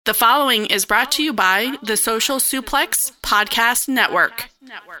The following is brought to you by the Social Suplex Podcast Network.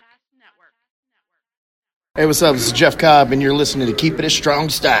 Hey, what's up? This is Jeff Cobb, and you're listening to Keep It a Strong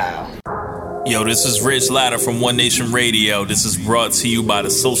Style. Yo, this is Rich Latta from One Nation Radio. This is brought to you by the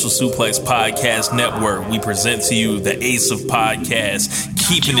Social Suplex Podcast Network. We present to you the Ace of Podcasts,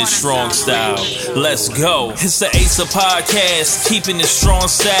 Keeping It Strong Style. Let's go. It's the Ace of Podcasts, Keeping It Strong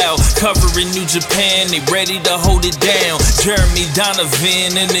Style. Covering New Japan, they ready to hold it down. Jeremy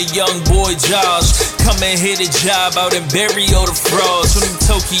Donovan and the young boy Josh. Come and hit a job out in Barrio the Frogs. From the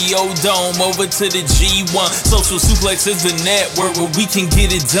Tokyo Dome over to the G1. Social Suplex is the network where we can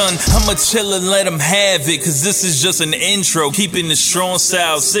get it done. I'ma chill and let them have it, cause this is just an intro. Keeping the strong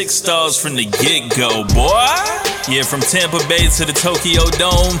style, 6 stars from the get-go, boy. Yeah, from Tampa Bay to the Tokyo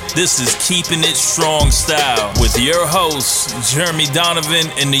Dome, this is Keeping It Strong Style with your hosts, Jeremy Donovan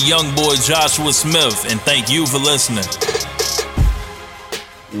and the young boy Joshua Smith. And thank you for listening.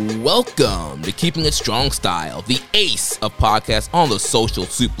 Welcome to Keeping It Strong Style, the ace of podcasts on the Social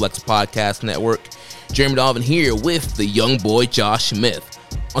Suplex Podcast Network. Jeremy Donovan here with the young boy Josh Smith.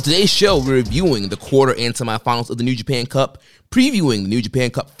 On today's show, we're reviewing the quarter and semifinals of the New Japan Cup, previewing the New Japan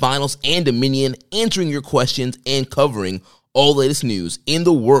Cup finals and Dominion, answering your questions, and covering all the latest news in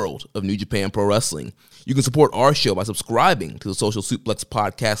the world of New Japan Pro Wrestling. You can support our show by subscribing to the Social Suplex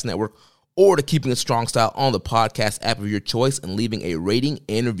Podcast Network or to Keeping It Strong Style on the podcast app of your choice and leaving a rating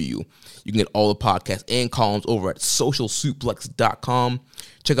and review. You can get all the podcasts and columns over at socialsuplex.com.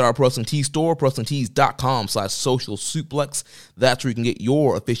 Check out our Pro Wrestling Tees store, ProWrestlingTees.com/socialsuplex. That's where you can get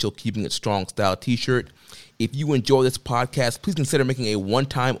your official Keeping It Strong Style t-shirt. If you enjoy this podcast, please consider making a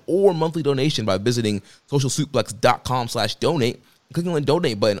one-time or monthly donation by visiting socialsuplex.com/donate and clicking on the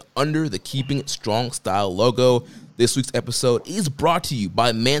donate button under the Keeping It Strong Style logo. This week's episode is brought to you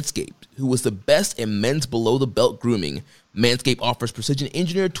by Manscaped, who is the best in men's below-the-belt grooming. Manscaped offers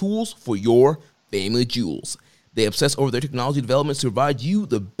precision-engineered tools for your family jewels. They obsess over their technology developments to provide you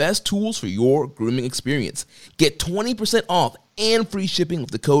the best tools for your grooming experience. Get 20% off and free shipping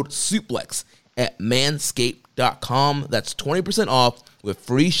with the code SUPLEX at manscaped.com. That's 20% off with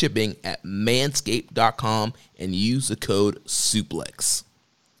free shipping at manscaped.com and use the code SUPLEX.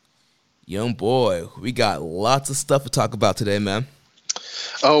 Young boy, we got lots of stuff to talk about today, man.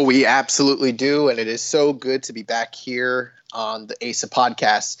 Oh, we absolutely do, and it is so good to be back here on the Ace of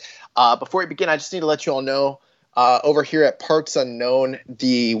Podcasts. Before we begin, I just need to let you all know, over here at Parts Unknown,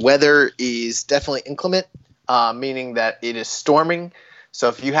 the weather is definitely inclement, meaning that it is storming. So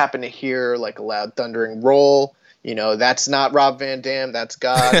if you happen to hear like a loud thundering roll, you know, that's not Rob Van Dam, that's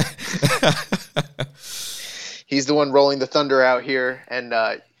God. He's the one rolling the thunder out here, and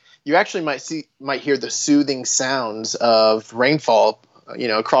you actually might hear the soothing sounds of rainfall, you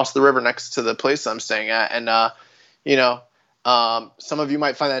know, across the river next to the place I'm staying at. And, you know, some of you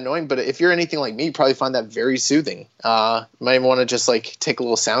might find that annoying, but if you're anything like me, you probably find that very soothing. You might even want to just like take a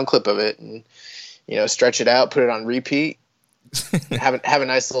little sound clip of it and, you know, stretch it out, put it on repeat, have a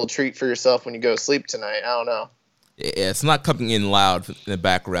nice little treat for yourself when you go to sleep tonight. I don't know. Yeah, it's not coming in loud in the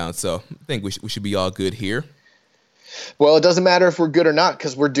background, so I think we should be all good here. Well, it doesn't matter if we're good or not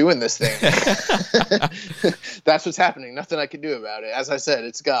because we're doing this thing. That's what's happening. Nothing I can do about it. As I said,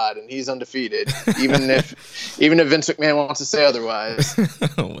 it's God, and He's undefeated. Even if Vince McMahon wants to say otherwise.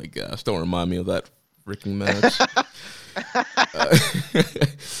 Oh my gosh! Don't remind me of that freaking match.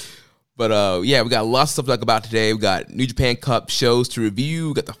 But yeah, we got lots of stuff to talk about today. We got New Japan Cup shows to review.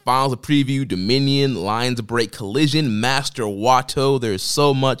 We got the finals to preview, Dominion, Lions Break, Collision, Master Wato. There's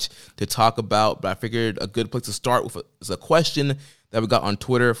so much to talk about, but I figured a good place to start with is a question that we got on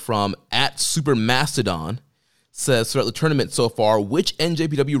Twitter from @SuperMastodon. Says, throughout the tournament so far, which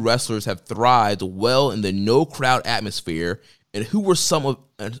NJPW wrestlers have thrived well in the no-crowd atmosphere, and who were some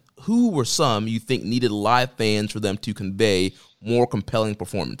you think needed live fans for them to convey more compelling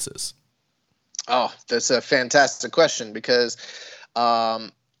performances? Oh, that's a fantastic question because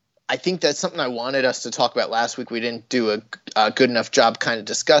I think that's something I wanted us to talk about last week. We didn't do a good enough job kind of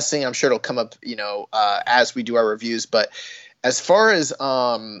discussing. I'm sure it'll come up, you know, as we do our reviews. But as far as,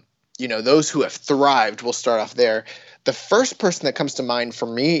 you know, those who have thrived, we'll start off there. The first person that comes to mind for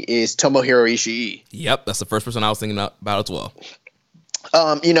me is Tomohiro Ishii. Yep, that's the first person I was thinking about as well.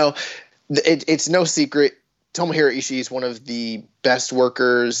 You know, it's no secret. Tomohiro Ishii is one of the best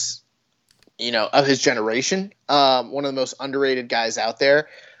workers, you know, of his generation. One of the most underrated guys out there.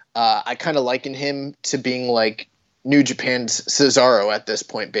 I kind of liken him to being like New Japan's Cesaro at this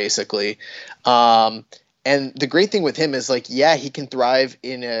point, basically. And the great thing with him is like, yeah, he can thrive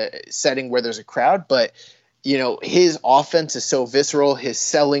in a setting where there's a crowd, but you know, his offense is so visceral. His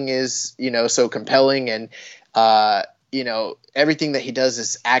selling is, you know, so compelling. And everything that he does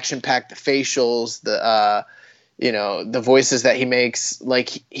is action-packed. The facials, the voices that he makes,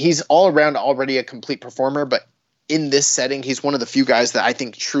 like he's all around already a complete performer, but in this setting, he's one of the few guys that I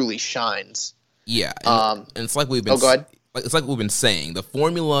think truly shines. Yeah. And it's like we've been, go ahead. It's like we've been saying, the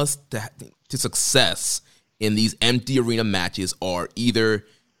formulas to success in these empty arena matches are either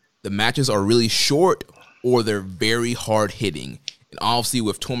the matches are really short or they're very hard hitting. And obviously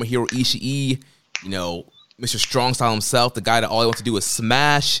with Tomohiro Ishii, Mr. Strong Style himself, the guy that all he wants to do is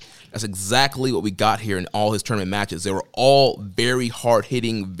smash. That's exactly what we got here in all his tournament matches. They were all very hard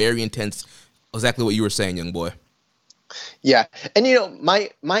hitting, very intense. Exactly what you were saying, young boy. Yeah. And,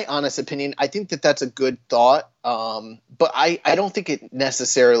 my honest opinion, I think that that's a good thought. But I don't think it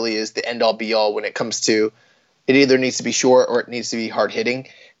necessarily is the end all be all when it comes to it either needs to be short or it needs to be hard hitting.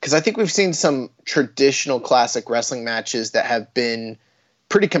 Because I think we've seen some traditional classic wrestling matches that have been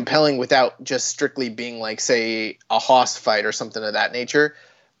pretty compelling without just strictly being like, say, a Hoss fight or something of that nature.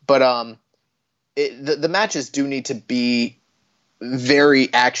 But the matches do need to be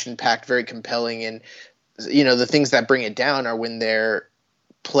very action-packed, very compelling. And, the things that bring it down are when they're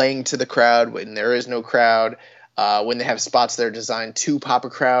playing to the crowd, when there is no crowd, when they have spots that are designed to pop a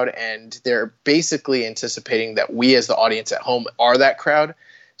crowd, and they're basically anticipating that we as the audience at home are that crowd.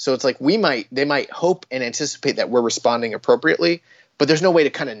 So it's like they might hope and anticipate that we're responding appropriately, but there's no way to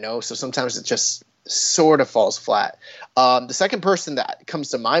kind of know. So sometimes it just sort of falls flat. The second person that comes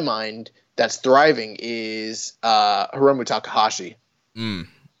to my mind that's thriving is Hiromu Takahashi.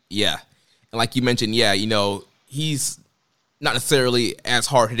 Yeah. And like you mentioned, he's not necessarily as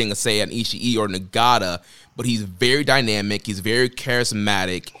hard-hitting as, say, an Ishii or Nagata, but he's very dynamic. He's very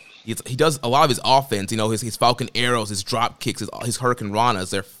charismatic. He does a lot of his offense, his Falcon Arrows, his drop kicks, his Hurricane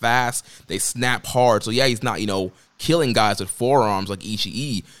Ranas. They're fast. They snap hard. So, yeah, he's not, killing guys with forearms like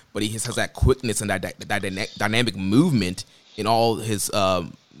Ishii, but he has that quickness and that dynamic movement in all his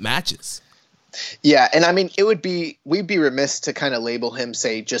matches. Yeah, and I mean, we'd be remiss to kind of label him,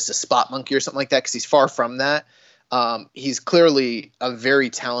 say, just a spot monkey or something like that, because he's far from that. He's clearly a very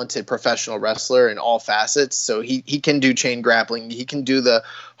talented professional wrestler in all facets. So he can do chain grappling, he can do the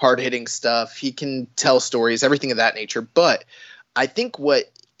hard hitting stuff, he can tell stories, everything of that nature. But I think what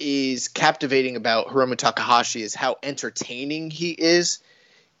is captivating about Hiromu Takahashi is how entertaining he is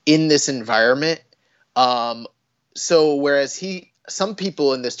in this environment. So whereas some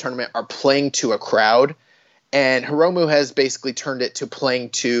people in this tournament are playing to a crowd, and Hiromu has basically turned it to playing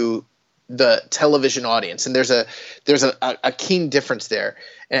to the television audience. And there's a keen difference there.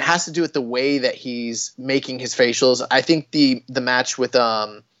 And it has to do with the way that he's making his facials. I think the match with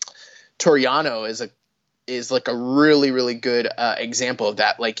Toriano is like a really, really good example of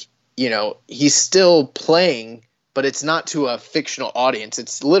that. Like, he's still playing, but it's not to a fictional audience.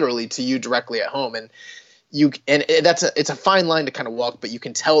 It's literally to you directly at home. And it's a fine line to kind of walk, but you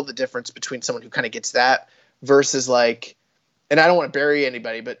can tell the difference between someone who kind of gets that versus like, and I don't want to bury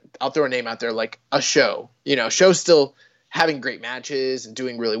anybody, but I'll throw a name out there, like a Show. Show's still having great matches and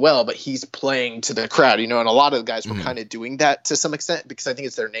doing really well, but he's playing to the crowd, and a lot of the guys were kind of doing that to some extent because I think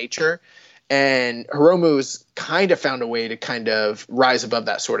it's their nature. And Hiromu's kind of found a way to kind of rise above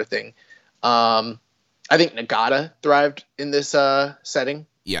that sort of thing. I think Nagata thrived in this setting.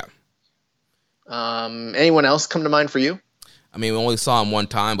 Yeah. Anyone else come to mind for you? I mean, we only saw him one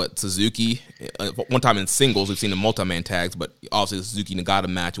time, but Suzuki, one time in singles, we've seen the multi-man tags, but obviously the Suzuki-Nagata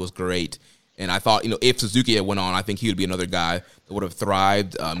match was great. And I thought, if Suzuki had went on, I think he would be another guy that would have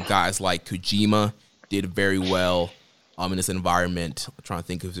thrived. Guys like Kojima did very well in this environment. I'm trying to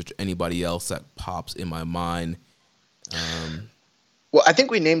think if there's anybody else that pops in my mind. Well, I think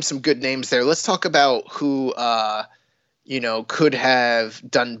we named some good names there. Let's talk about who could have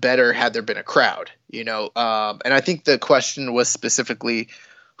done better had there been a crowd, and I think the question was specifically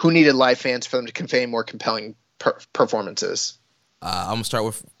who needed live fans for them to convey more compelling performances. I'm going to start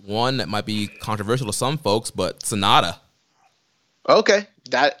with one that might be controversial to some folks, but Sonata. Okay.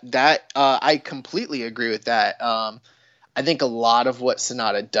 That I completely agree with that. I think a lot of what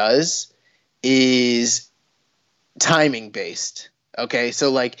Sonata does is timing based. Okay,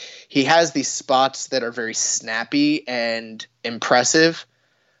 so like he has these spots that are very snappy and impressive,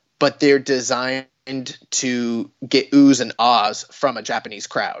 but they're designed to get oohs and ahs from a Japanese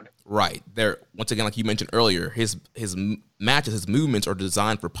crowd. Right. They're, once again, like you mentioned earlier, his matches, his movements are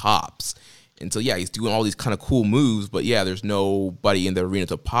designed for pops. And so, yeah, he's doing all these kind of cool moves, but yeah, there's nobody in the arena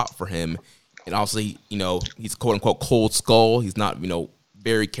to pop for him. And obviously, he's quote-unquote cold skull. He's not,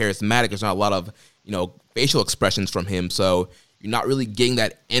 very charismatic. There's not a lot of, facial expressions from him. So you're not really getting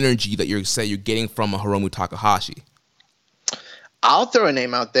that energy that you're getting from a Hiromu Takahashi. I'll throw a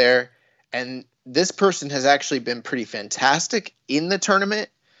name out there, and this person has actually been pretty fantastic in the tournament.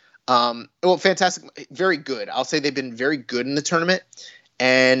 Fantastic, very good. I'll say they've been very good in the tournament,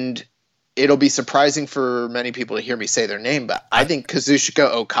 and it'll be surprising for many people to hear me say their name, but I think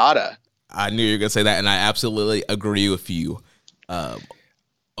Kazuchika Okada. I knew you were going to say that, and I absolutely agree with you.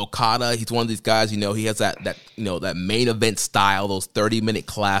 Okada, he's one of these guys, he has that main event style, those 30-minute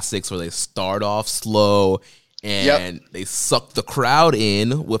classics where they start off slow and they suck the crowd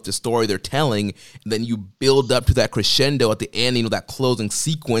in with the story they're telling, and then you build up to that crescendo at the end, that closing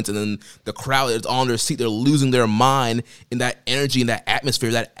sequence, and then the crowd is on their seat, they're losing their mind, and that energy and that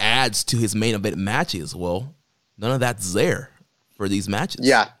atmosphere that adds to his main event matches. Well, none of that's there for these matches.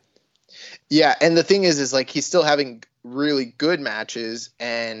 Yeah, and the thing is like he's still having really good matches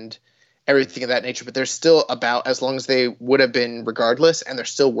and everything of that nature, but they're still about as long as they would have been regardless, and they're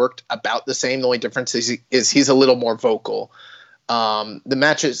still worked about the same. The only difference is he's a little more vocal. The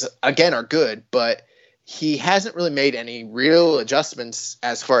matches, again, are good, but he hasn't really made any real adjustments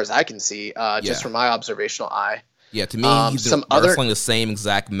as far as I can see, just from my observational eye. Yeah, to me, he's wrestling the same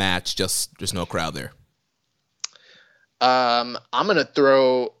exact match, just there's no crowd there. I'm going to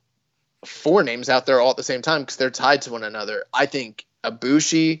throw 4 names out there all at the same time because they're tied to one another. I think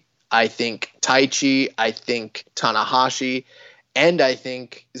Ibushi, I think Taichi, I think Tanahashi, and I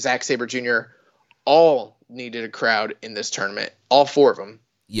think Zack Sabre Jr. all needed a crowd in this tournament. All 4 of them.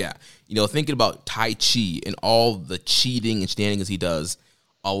 Yeah. Thinking about Taichi and all the cheating and shenanigans he does,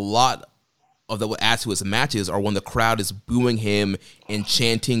 a lot of that what adds to his matches are when the crowd is booing him and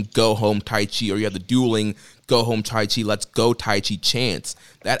chanting "Go home Taichi," or you have the dueling "Go home Taichi, let's go Taichi" chants.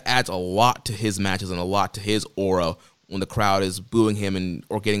 That adds a lot to his matches and a lot to his aura when the crowd is booing him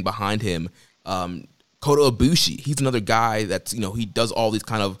or getting behind him. Kota Ibushi, he's another guy that's, he does all these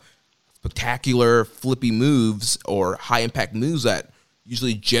kind of spectacular flippy moves or high impact moves that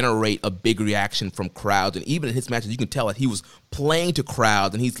usually generate a big reaction from crowds. And even in his matches, you can tell that he was playing to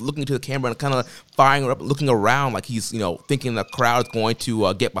crowds and he's looking to the camera and kind of firing up, looking around like he's, thinking the crowd is going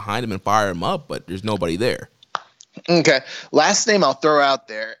to get behind him and fire him up, but there's nobody there. Okay. Last name I'll throw out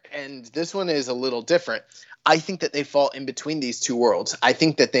there, and this one is a little different. I think that they fall in between these two worlds. I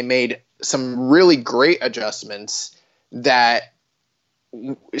think that they made some really great adjustments that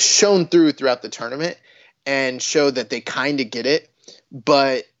shone throughout the tournament and showed that they kind of get it,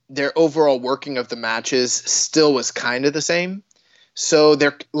 but their overall working of the matches still was kind of the same. So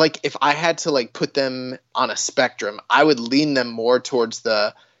they're like, if I had to like put them on a spectrum, I would lean them more towards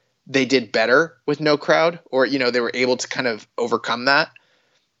they did better with no crowd, or, they were able to kind of overcome that,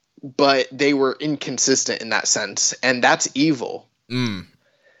 but they were inconsistent in that sense. And that's Evil.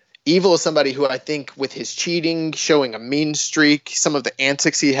 Evil is somebody who I think with his cheating, showing a mean streak, some of the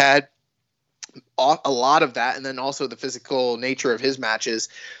antics he had, a lot of that, and then also the physical nature of his matches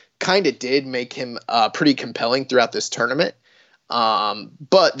kind of did make him pretty compelling throughout this tournament.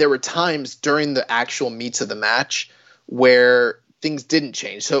 But there were times during the actual meets of the match where things didn't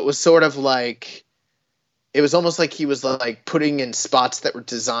change. So it was sort of like, it was almost like he was like putting in spots that were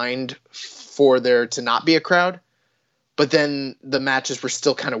designed for there to not be a crowd, but then the matches were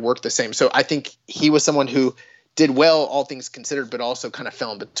still kind of worked the same. So I think he was someone who did well, all things considered, but also kind of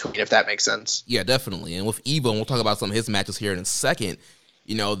fell in between, if that makes sense. Yeah, definitely. And with Evil, and we'll talk about some of his matches here in a second,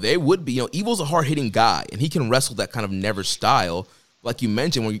 they would be, Evil's a hard-hitting guy, and he can wrestle that kind of never style. Like you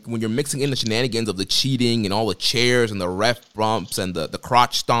mentioned, when you're mixing in the shenanigans of the cheating and all the chairs and the ref bumps and the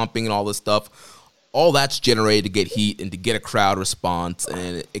crotch stomping and all this stuff, all that's generated to get heat and to get a crowd response,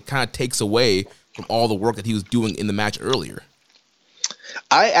 and it kind of takes away from all the work that he was doing in the match earlier.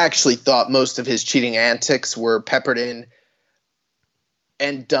 I actually thought most of his cheating antics were peppered in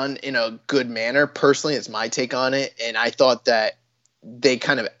and done in a good manner. Personally, it's my take on it, and I thought that they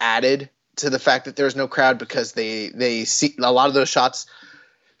kind of added to the fact that there's no crowd because they see a lot of those shots.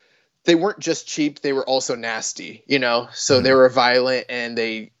 They weren't just cheap; they were also nasty. So they were violent, and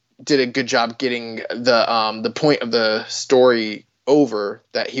they did a good job getting the point of the story over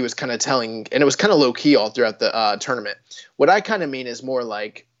that he was kind of telling, and it was kind of low key all throughout the tournament. What I kind of mean is more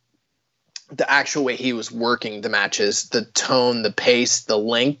like the actual way he was working the matches, the tone, the pace, the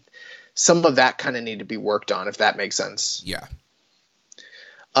length. Some of that kind of need to be worked on, if that makes sense. Yeah.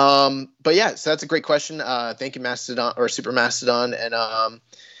 But yeah, so that's a great question. Thank you, Mastodon or Super Mastodon. And,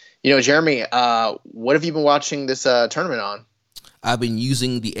 Jeremy, what have you been watching this tournament on? I've been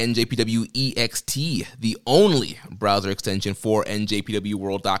using the NJPW EXT, the only browser extension for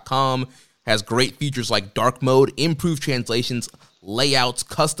NJPWWorld.com. Has great features like dark mode, improved translations, layouts,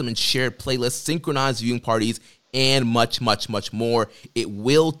 custom and shared playlists, synchronized viewing parties, and much, much, much more. It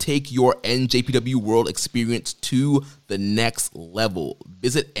will take your NJPW World experience to the next level.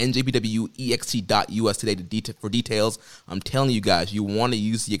 Visit njpwext.us today for details. I'm telling you guys, you want to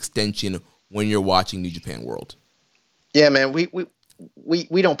use the extension when you're watching New Japan World. Yeah, man, we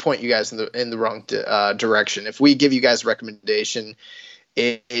don't point you guys in the wrong direction. If we give you guys a recommendation,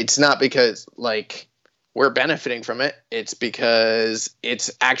 it's not because like we're benefiting from it. It's because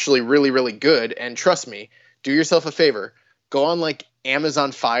it's actually really, really good. And trust me, do yourself a favor. Go on like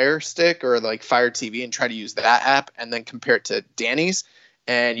Amazon Fire Stick or like Fire TV and try to use that app and then compare it to Danny's,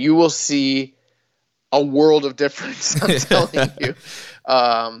 and you will see a world of difference. I'm telling you.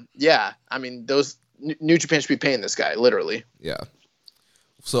 Yeah, I mean, those New Japan should be paying this guy, literally. Yeah.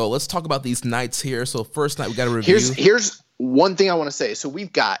 So let's talk about these nights here. So first night we got to review. Here's one thing I want to say. So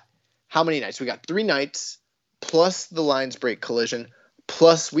we've got how many nights? We got 3 nights plus the Lions Break Collision,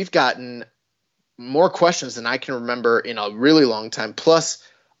 plus we've gotten more questions than I can remember in a really long time, plus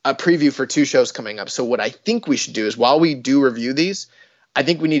a preview for 2 shows coming up. So what I think we should do is while we do review these, I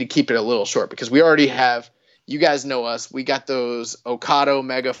think we need to keep it a little short because we already have, you guys know us, we got those Okada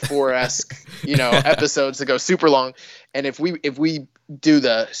Mega 4-esque, episodes that go super long. And if we do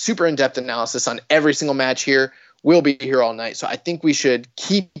the super in-depth analysis on every single match here, we'll be here all night. So I think we should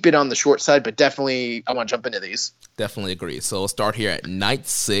keep it on the short side, but definitely I want to jump into these. Definitely agree. So we'll start here at night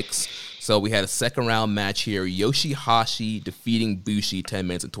 6. So we had a second round match here. Yoshihashi defeating Bushi 10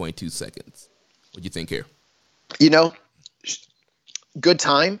 minutes and 22 seconds. What do you think here? Good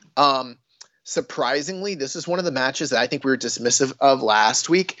time. Surprisingly, this is one of the matches that I think we were dismissive of last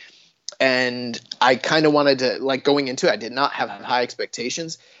week. And I kind of wanted to, like, going into it, I did not have high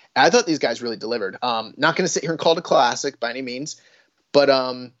expectations. I thought these guys really delivered. Not going to sit here and call it a classic by any means, but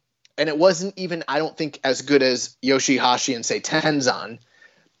and it wasn't even, I don't think, as good as Yoshihashi and say Tenzan.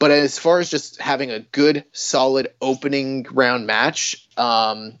 But as far as just having a good, solid opening round match,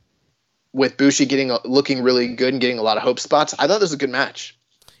 with Bushi looking really good and getting a lot of hope spots, I thought this was a good match.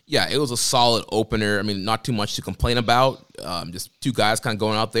 Yeah, it was a solid opener. I mean, not too much to complain about. Just 2 guys kind of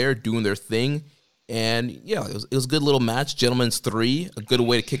going out there doing their thing. And yeah, it was a good little match. Gentlemen's 3, a good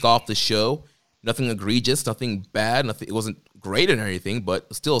way to kick off the show. Nothing egregious, nothing bad. It wasn't great or anything,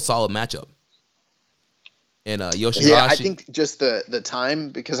 but still a solid matchup. And Yoshihashi. Yeah, I think just the time,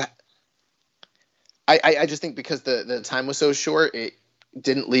 because I just think because the time was so short, it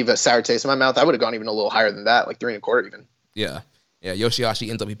didn't leave a sour taste in my mouth. I would have gone even a little higher than that, like 3 1/4 even. Yeah.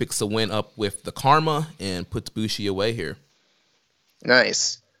 Yoshihashi he picks the win up with the Karma and puts Bushi away here.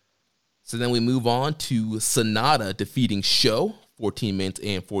 Nice. So then we move on to Sonata defeating Sho 14 minutes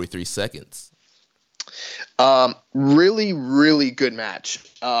and 43 seconds. Really, really good match.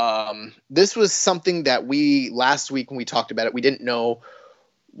 This was something that last week when we talked about it, we didn't know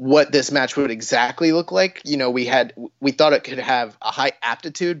what this match would exactly look like. We thought it could have a high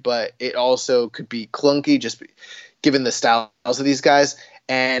aptitude, but it also could be clunky just given the styles of these guys.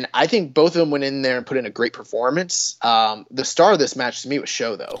 And I think both of them went in there and put in a great performance. The star of this match to me was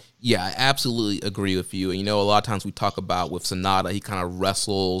Sho, though. Yeah, I absolutely agree with you. And, a lot of times we talk about with Sonata, he kind of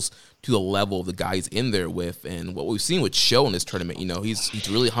wrestles to the level of the guy he's in there with. And what we've seen with Sho in this tournament, he's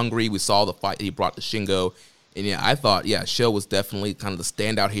really hungry. We saw the fight he brought to Shingo. And, I thought, Sho was definitely kind of the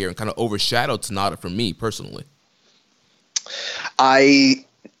standout here and kind of overshadowed Sonata for me personally. I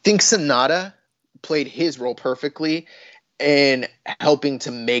think Sonata played his role perfectly in helping to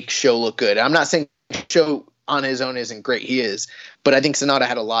make Sho look good. I'm not saying Sho on his own isn't great. He is. But I think Sonata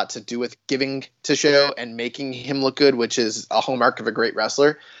had a lot to do with giving to Sho and making him look good, which is a hallmark of a great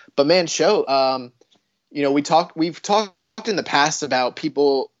wrestler. But man, Sho, we've talked in the past about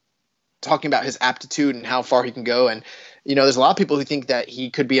people talking about his aptitude and how far he can go. And, there's a lot of people who think that he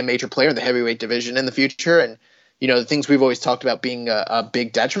could be a major player in the heavyweight division in the future. And, the things we've always talked about being a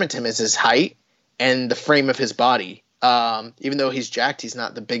big detriment to him is his height and the frame of his body. Even though he's jacked, he's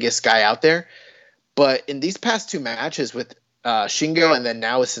not the biggest guy out there. But in these past 2 matches with Shingo and then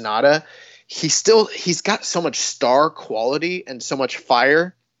now with Sonata, he's got so much star quality and so much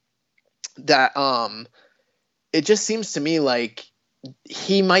fire that it just seems to me like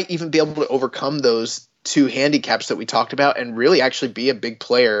he might even be able to overcome those 2 handicaps that we talked about and really actually be a big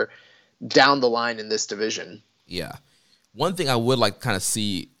player down the line in this division. Yeah. One thing I would like to kind of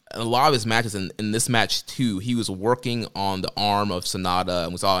see in a lot of his matches, in this match too, he was working on the arm of Sonata,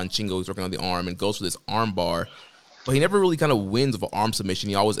 and we saw in Shingo he's working on the arm and goes for this arm bar, but he never really kind of wins with an arm submission.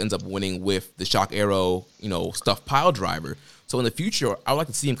 He always ends up winning with the shock arrow, stuffed pile driver. So in the future, I would like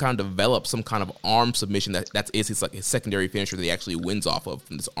to see him kind of develop some kind of arm submission that is his secondary finisher that he actually wins off of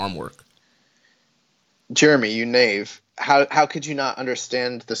from this arm work. Jeremy, you knave. How could you not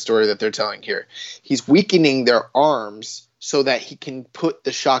understand the story that they're telling here? He's weakening their arms so that he can put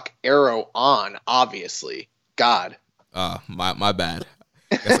the shock arrow on, obviously. God. My bad.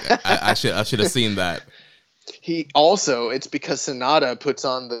 I should have seen that. It's because Sonata puts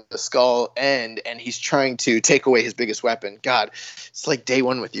on the skull end, and he's trying to take away his biggest weapon. God, it's like day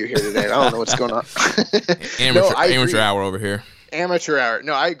one with you here today. I don't know what's going on. Amateur hour over here. Amateur hour.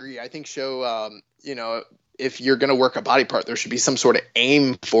 No, I agree. I think if you're going to work a body part, there should be some sort of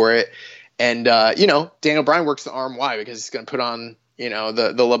aim for it. And, Daniel Bryan works the arm. Why? Because he's going to put on,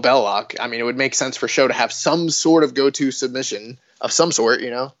 the label lock. I mean, it would make sense for Sho to have some sort of go-to submission of some sort,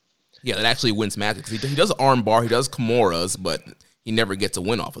 Yeah, that actually wins matches. He does arm bar, he does Kimuras, but he never gets a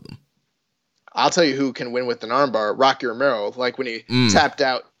win off of them. I'll tell you who can win with an arm bar, Rocky Romero, like when he tapped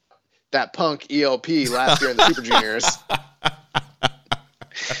out that Punk ELP last year in the Super Juniors.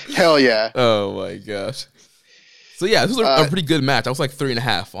 Hell yeah. Oh, my gosh. So, yeah, this was a pretty good match. I was like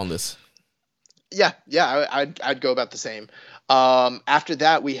 3.5 on this. Yeah, I'd go about the same. After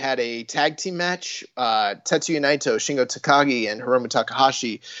that, we had a tag team match. Tetsuya Naito, Shingo Takagi, and Hiromu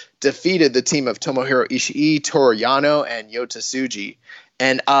Takahashi defeated the team of Tomohiro Ishii, Toru Yano, and Yota Tsuji.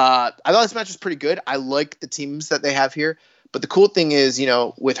 And I thought this match was pretty good. I like the teams that they have here. But the cool thing is,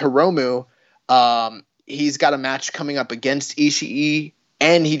 with Hiromu, he's got a match coming up against Ishii,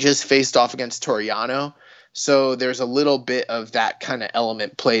 and he just faced off against Toru Yano. So there's a little bit of that kind of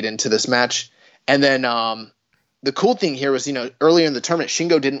element played into this match. And then the cool thing here was, earlier in the tournament,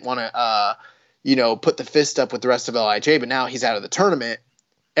 Shingo didn't want to, put the fist up with the rest of LIJ, but now he's out of the tournament.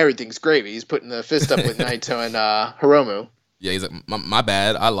 Everything's gravy. He's putting the fist up with Naito and Hiromu. Yeah, he's like, my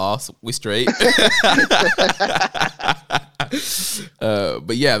bad. I lost. We straight.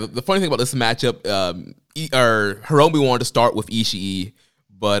 But yeah, the funny thing about this matchup, Hiromu wanted to start with Ishii,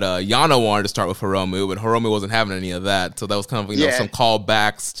 but Yano wanted to start with Hiromu, but Hiromu wasn't having any of that. So that was kind of some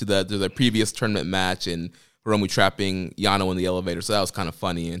callbacks to the previous tournament match and Hiromu trapping Yano in the elevator. So that was kind of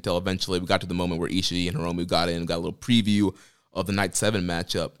funny until eventually we got to the moment where Ishii and Hiromu got in and got a little preview of the Night 7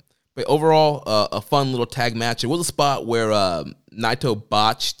 matchup. But overall, a fun little tag match. It was a spot where Naito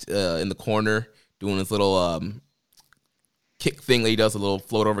botched in the corner doing his little kick thing that he does, a little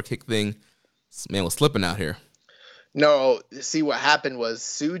float over kick thing. This man was slipping out here. No, see what happened was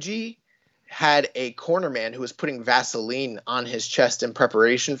Tsuji had a corner man who was putting Vaseline on his chest in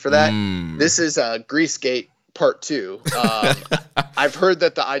preparation for that. This is Greasegate Part 2. I've heard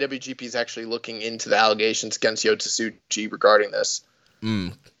that the IWGP is actually looking into the allegations against Yota Tsuji regarding this.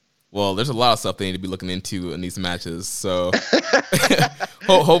 Well, there's a lot of stuff they need to be looking into in these matches. So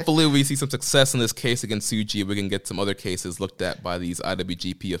hopefully we see some success in this case against Tsuji. We can get some other cases looked at by these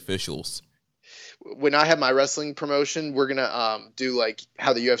IWGP officials. When I have my wrestling promotion, we're gonna do like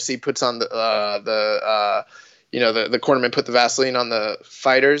how the UFC puts on the cornermen put the Vaseline on the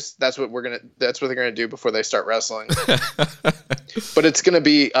fighters. That's what they're gonna do before they start wrestling. But it's gonna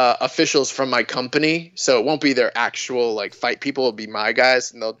be officials from my company, so it won't be their actual like fight people. It'll be my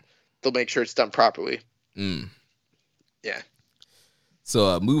guys, and they'll make sure it's done properly. Yeah.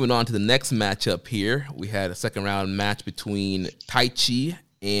 So moving on to the next matchup here, we had a second round match between Taichi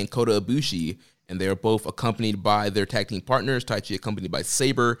and Kota Ibushi. And they are both accompanied by their tag team partners, Taichi accompanied by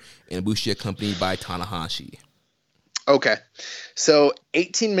Sabre, and Ibushi accompanied by Tanahashi. Okay. So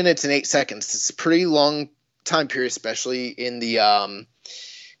 18 minutes and 8 seconds. It's a pretty long time period, especially in the,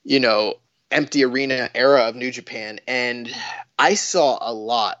 empty arena era of New Japan. And I saw a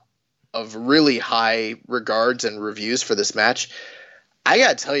lot of really high regards and reviews for this match. I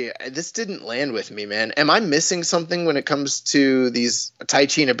gotta tell you, this didn't land with me, man. Am I missing something when it comes to these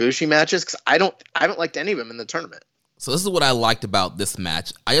Taichi and Ibushi matches? Because I haven't liked any of them in the tournament. So this is what I liked about this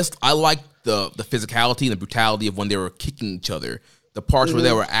match. I liked the physicality and the brutality of when they were kicking each other. The parts where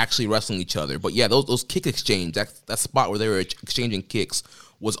they were actually wrestling each other. But yeah, those kick exchange, that spot where they were exchanging kicks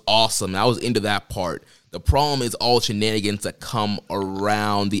was awesome. I was into that part. The problem is all shenanigans that come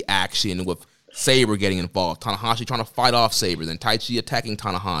around the action with Sabre getting involved, Tanahashi trying to fight off Sabre, then Taichi attacking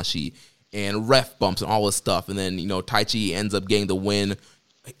Tanahashi, and ref bumps and all this stuff. And then, Taichi ends up getting the win,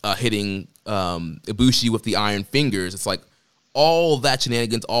 hitting Ibushi with the iron fingers. It's like all that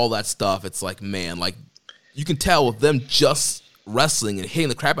shenanigans, all that stuff. It's like, man, like you can tell with them just wrestling and hitting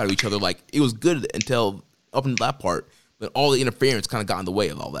the crap out of each other, like it was good until up until that part. But all the interference kind of got in the way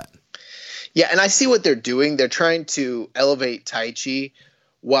of all that. Yeah, and I see what they're doing. They're trying to elevate Taichi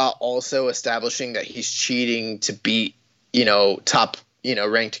while also establishing that he's cheating to beat, top,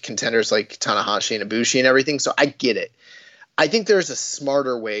 ranked contenders like Tanahashi and Ibushi and everything. So I get it. I think there's a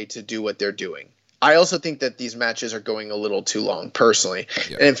smarter way to do what they're doing. I also think that these matches are going a little too long, personally.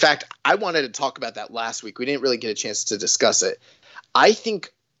 Yeah. And in fact, I wanted to talk about that last week. We didn't really get a chance to discuss it. I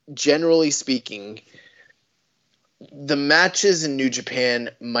think, generally speaking, the matches in New Japan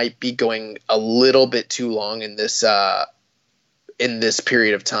might be going a little bit too long in this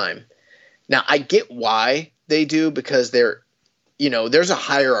period of time. Now, I get why they do, because there's a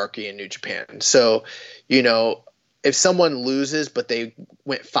hierarchy in New Japan. So, if someone loses but they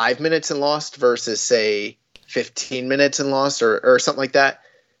went 5 minutes and lost versus, say, 15 minutes and lost or something like that,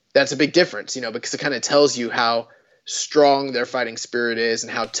 that's a big difference, because it kind of tells you how strong their fighting spirit is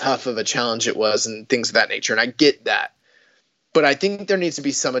and how tough of a challenge it was and things of that nature. And I get that. But I think there needs to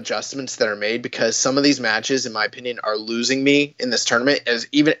be some adjustments that are made, because some of these matches, in my opinion, are losing me in this tournament,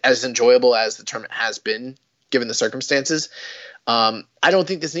 even as enjoyable as the tournament has been, given the circumstances. I don't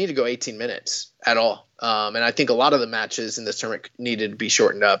think this needed to go 18 minutes at all. And I think a lot of the matches in this tournament needed to be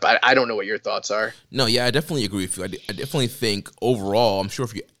shortened up. I don't know what your thoughts are. No, yeah, I definitely agree with you. I definitely think overall, I'm sure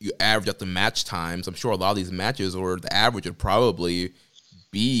if you average out the match times, I'm sure a lot of these matches, or the average would probably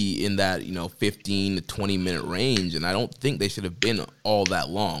be in that 15 to 20 minute range, and I don't think they should have been all that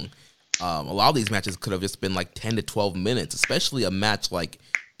long. A lot of these matches could have just been like 10 to 12 minutes, especially a match like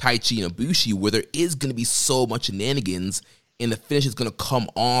Taichi and Ibushi, where there is going to be so much shenanigans, and the finish is going to come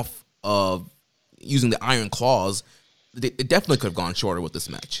off of using the Iron Claws. It definitely could have gone shorter with this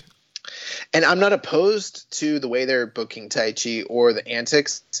match. And I'm not opposed to the way they're booking Taichi or the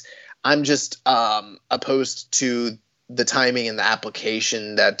antics. I'm just opposed to the timing and the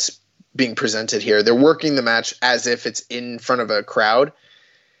application that's being presented here. They're working the match as if it's in front of a crowd.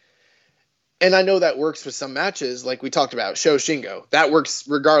 And I know that works with some matches, like we talked about, Sho Shingo. That works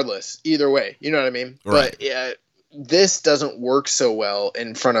regardless, either way. You know what I mean? Right. But this doesn't work so well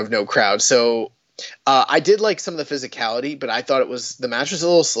in front of no crowd. So I did like some of the physicality, but I thought the match was a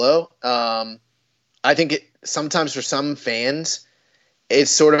little slow. I think sometimes for some fans,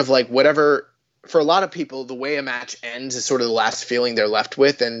 it's sort of like whatever. For a lot of people, the way a match ends is sort of the last feeling they're left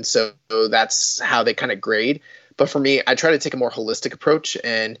with, and so that's how they kind of grade. But for me, I try to take a more holistic approach,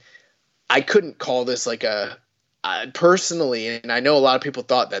 and I couldn't call this like personally, and I know a lot of people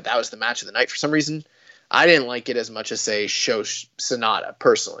thought that was the match of the night for some reason. I didn't like it as much as, say, Sho Sonata,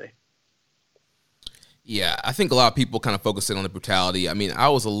 personally. Yeah, I think a lot of people kind of focus in on the brutality. I mean, I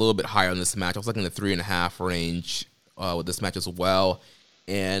was a little bit higher on this match. I was like in the 3.5 range with this match as well,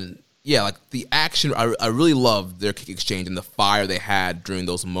 and yeah, like the action, I really loved their kick exchange and the fire they had during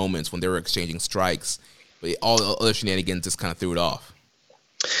those moments when they were exchanging strikes. But all the other shenanigans just kind of threw it off.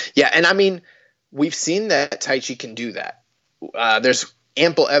 Yeah, and I mean, we've seen that Taichi can do that. There's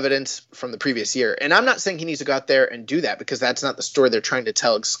ample evidence from the previous year. And I'm not saying he needs to go out there and do that, because that's not the story they're trying to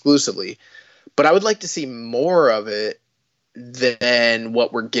tell exclusively. But I would like to see more of it than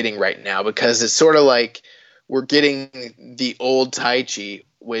what we're getting right now, because it's sort of like we're getting the old Taichi,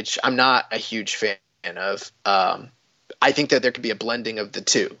 which I'm not a huge fan of. I think that there could be a blending of the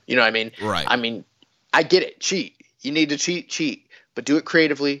two. You know what I mean? Right. I mean, I get it. Cheat. You need to cheat. But do it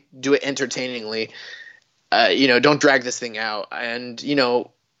creatively. Do it entertainingly. Don't drag this thing out. And,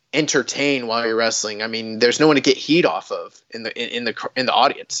 entertain while you're wrestling. I mean, there's no one to get heat off of in the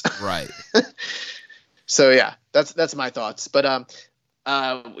audience. Right. So, yeah, that's my thoughts. But,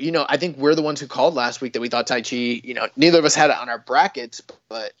 I think we're the ones who called last week that we thought Taichi, neither of us had it on our brackets,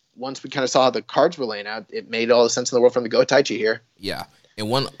 but once we kind of saw how the cards were laying out, it made all the sense in the world for him to go Taichi here. Yeah. And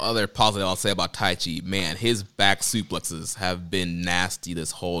one other positive I'll say about Taichi, man, his back suplexes have been nasty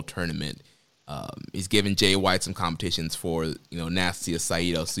this whole tournament. He's given Jay White some competitions for, nastiest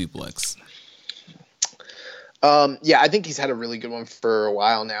Saito suplex. Yeah, I think he's had a really good one for a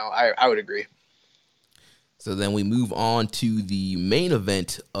while now. I would agree. So then we move on to the main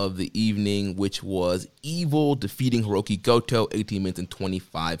event of the evening, which was Evil defeating Hiroki Goto, 18 minutes and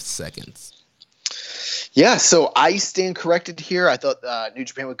 25 seconds. Yeah, so I stand corrected here. I thought New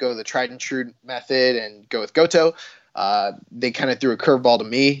Japan would go the tried and true method and go with Goto. They kind of threw a curveball to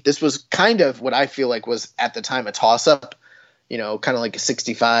me. This was kind of what I feel like was at the time a toss-up, kind of like a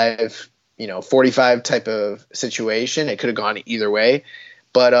 65, 45 type of situation. It could have gone either way.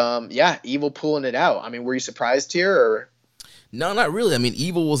 But, yeah, Evil pulling it out. I mean, were you surprised here? Or? No, not really. I mean,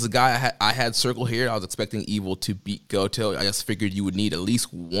 Evil was the guy I had circled here. I was expecting Evil to beat Goto. I just figured you would need at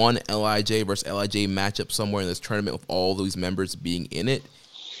least one LIJ versus LIJ matchup somewhere in this tournament with all these members being in it.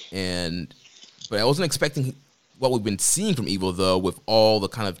 But I wasn't expecting what we've been seeing from Evil, though, with all the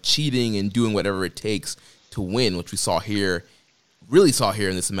kind of cheating and doing whatever it takes to win, which we really saw here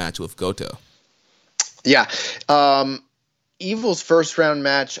in this match with Goto. Yeah. Evil's first round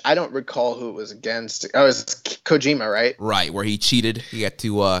match, I don't recall who it was against. Oh, it was Kojima, right? Right, where he cheated. He had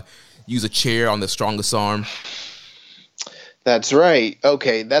to use a chair on the strongest arm. That's right.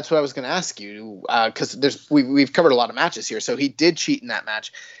 Okay, that's what I was going to ask you, because we've covered a lot of matches here. So he did cheat in that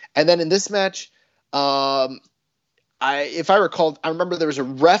match, and then in this match, if I recall, I remember there was a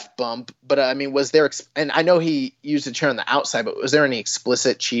ref bump, but I mean, was there? And I know he used a chair on the outside, but was there any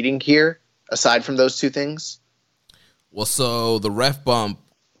explicit cheating here aside from those two things? Well, so the ref bump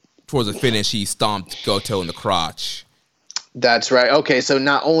towards the finish, he stomped Goto in the crotch. That's right. Okay, so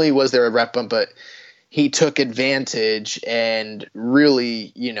not only was there a ref bump, but he took advantage and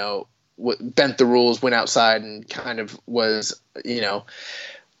really, bent the rules, went outside, and kind of was,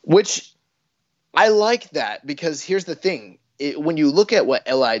 which I like that, because here's the thing. When you look at what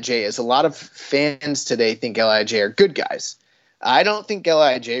LIJ is, a lot of fans today think LIJ are good guys. I don't think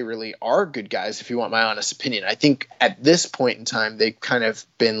LIJ really are good guys, if you want my honest opinion. I think at this point in time, they've kind of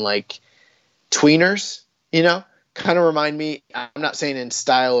been like tweeners, kind of remind me, I'm not saying in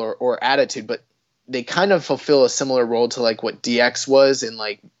style or attitude, but they kind of fulfill a similar role to like what DX was in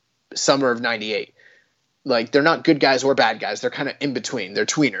like summer of '98. Like, they're not good guys or bad guys. They're kind of in between. They're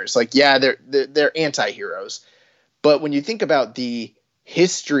tweeners. Like, yeah, they're anti-heroes. But when you think about the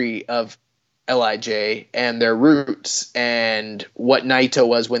history of LIJ and their roots and what Naito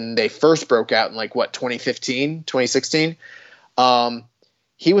was when they first broke out in 2015, 2016,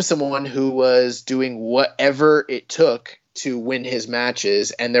 he was someone who was doing whatever it took to win his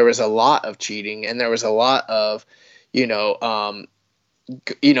matches, and there was a lot of cheating, and there was a lot of,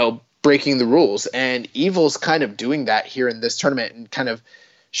 breaking the rules. And Evil's kind of doing that here in this tournament and kind of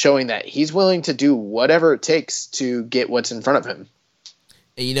showing that he's willing to do whatever it takes to get what's in front of him.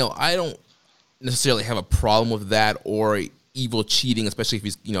 And, I don't necessarily have a problem with that or Evil cheating, especially if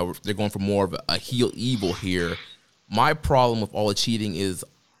he's, they're going for more of a heel Evil here. My problem with all the cheating is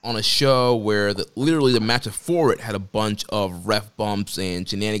on a show where literally the match before it had a bunch of ref bumps and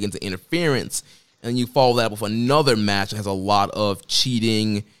shenanigans and interference, and you follow that up with another match that has a lot of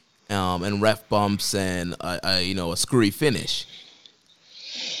cheating and ref bumps and a screwy finish.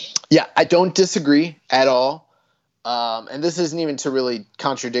 Yeah, I don't disagree at all. And this isn't even to really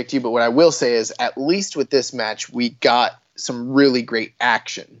contradict you, but what I will say is, at least with this match, we got some really great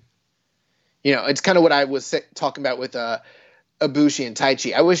action. It's kind of what I was talking about with Ibushi and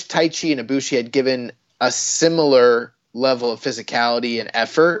Taichi. I wish Taichi and Ibushi had given a similar level of physicality and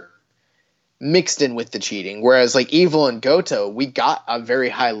effort mixed in with the cheating. Whereas like Evil and Goto, we got a very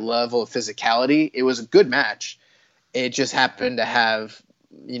high level of physicality. It was a good match. It just happened to have,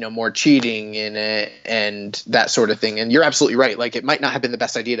 more cheating in it and that sort of thing. And you're absolutely right. Like, it might not have been the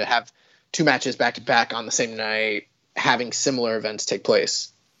best idea to have two matches back to back on the same night, having similar events take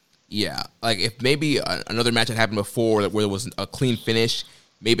place. Yeah, like if maybe another match had happened before where there was a clean finish,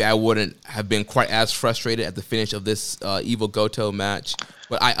 maybe I wouldn't have been quite as frustrated at the finish of this Evil Goto match.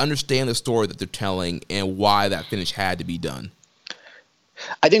 But I understand the story that they're telling and why that finish had to be done.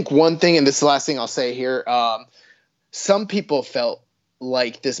 I think one thing, and this is the last thing I'll say here, some people felt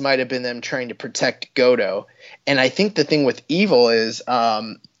like this might have been them trying to protect Goto. And I think the thing with Evil is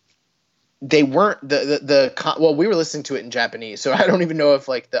they weren't we were listening to it in Japanese, so I don't even know if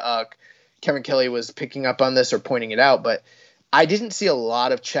Kevin Kelly was picking up on this or pointing it out, but I didn't see a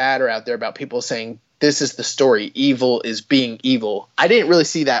lot of chatter out there about people saying this is the story, Evil is being evil. I didn't really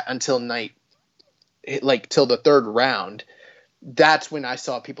see that until till the third round. That's when I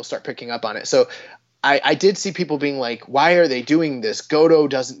saw people start picking up on it. So I did see people being like, why are they doing this? Goto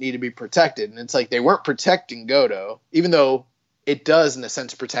doesn't need to be protected. And it's like, they weren't protecting Goto, even though it does in a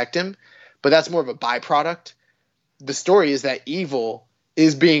sense protect him, but that's more of a byproduct. The story is that Evil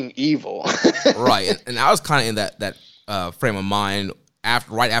is being evil. Right. And I was kind of in that frame of mind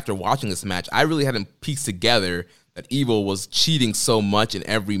right after watching this match. I really hadn't pieced together that Evil was cheating so much in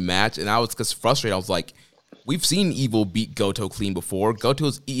every match, and I was just frustrated. I was like, we've seen Evil beat Goto clean before.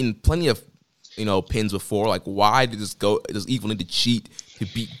 Goto's eaten plenty of pins before. Like, why does Evil need to cheat to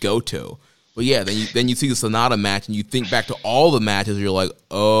beat Goto? But yeah, then you see the Sonata match and you think back to all the matches. You're like,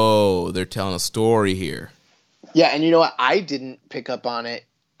 oh, they're telling a story here. Yeah, and you know what? I didn't pick up on it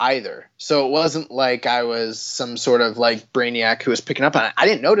either. So it wasn't like I was some sort of like brainiac who was picking up on it. I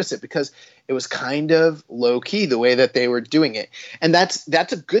didn't notice it because it was kind of low key the way that they were doing it. And that's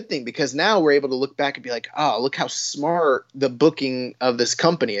a good thing, because now we're able to look back and be like, oh, look how smart the booking of this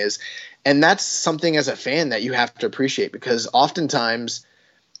company is. And that's something as a fan that you have to appreciate, because oftentimes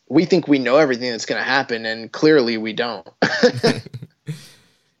we think we know everything that's going to happen, and clearly we don't.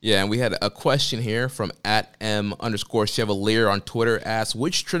 Yeah, and we had a question here from @M_Chevalier on Twitter. Asks,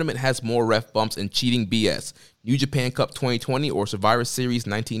 which tournament has more ref bumps and cheating BS? New Japan Cup 2020 or Survivor Series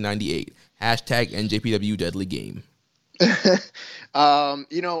 1998? #NJPW Deadly Game. It's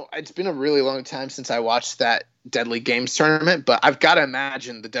been a really long time since I watched that Deadly Games tournament, but I've got to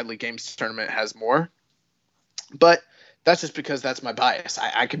imagine the Deadly Games tournament has more. But that's just because that's my bias.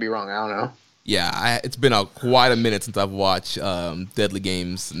 I could be wrong. I don't know. Yeah, it's been quite a minute since I've watched Deadly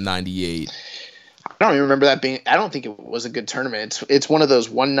Games 98. I don't even remember that being. I don't think it was a good tournament. It's one of those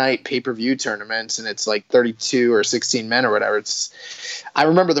one night pay-per-view tournaments, and it's like 32 or 16 men or whatever. I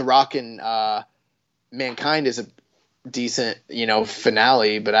remember The Rock and Mankind is a decent,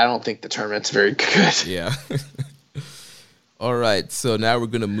 finale, but I don't think the tournament's very good. Yeah. All right, so now we're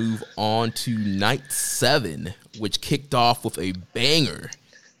gonna move on to night 7, which kicked off with a banger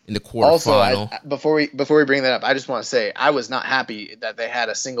in the quarterfinal. Also, before we bring that up, I just want to say I was not happy that they had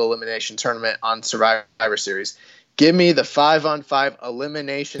a single elimination tournament on Survivor Series. Give me the 5-on-5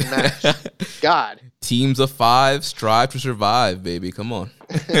 elimination match. God. Teams of 5 strive to survive, baby. Come on.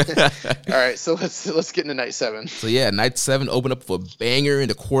 All right, so let's get into night 7. So yeah, night 7 opened up with a banger in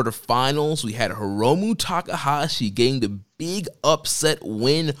the quarterfinals. We had Hiromu Takahashi getting the big upset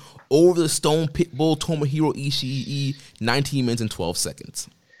win over the Stone Pitbull Tomohiro Ishii, 19 minutes and 12 seconds.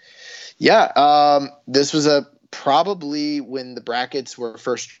 Yeah, this was probably when the brackets were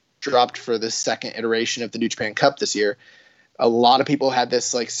first dropped for the second iteration of the New Japan Cup this year. A lot of people had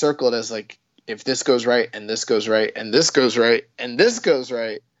this like circled as like, if this goes right and this goes right and this goes right and this goes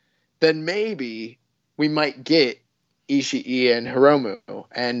right, then maybe we might get Ishii and Hiromu.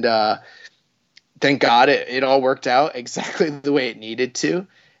 And thank God it all worked out exactly the way it needed to.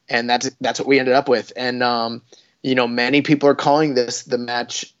 And that's what we ended up with. And, many people are calling this the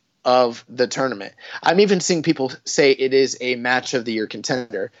match of the tournament. I'm even seeing people say it is a match of the year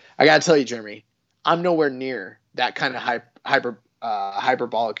contender. I got to tell you, Jeremy, I'm nowhere near that kind of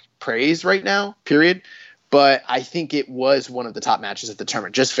hyperbolic praise right now, period. But I think it was one of the top matches of the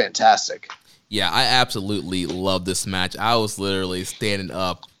tournament. Just fantastic. Yeah, I absolutely love this match. I was literally standing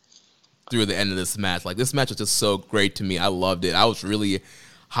up through the end of this match. Like, this match was just so great to me. I loved it. I was really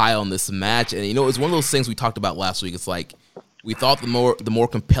high on this match. And, it's one of those things we talked about last week. It's like, we thought the more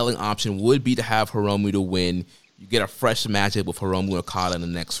compelling option would be to have Hiromu to win. You get a fresh matchup with Hiromu and Okada in the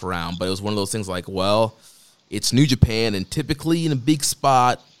next round. But it was one of those things like, well, it's New Japan, and typically in a big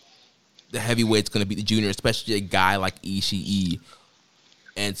spot, the heavyweight's going to beat the junior, especially a guy like Ishii.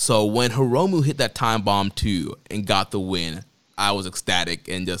 And so when Hiromu hit that time bomb too and got the win, I was ecstatic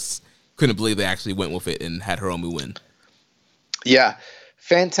and just couldn't believe they actually went with it and had Hiromu win. Yeah.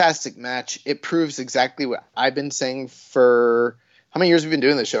 Fantastic match. It proves exactly what I've been saying for how many years have we been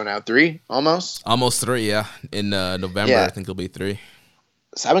doing this show now? 3 almost? Almost 3, yeah. In November, I think it'll be 3.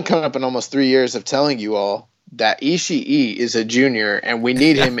 So I've been coming up in almost 3 years of telling you all that Ishii is a junior and we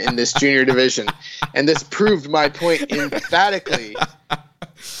need him in this junior division. And this proved my point emphatically.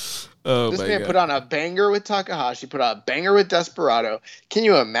 This man put on a banger with Takahashi, put on a banger with Desperado. Can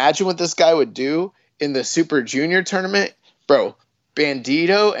you imagine what this guy would do in the Super Junior tournament? Bro,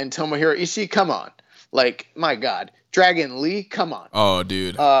 Bandito and Tomohiro Ishii, come on. Like, my God. Dragon Lee, come on. Oh,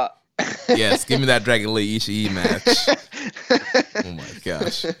 dude. Yes, give me that Dragon Lee Ishii match. Oh, my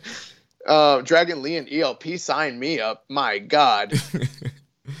gosh. Dragon Lee and ELP, sign me up. My God.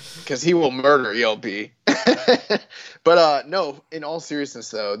 Because he will murder ELP. But, no, in all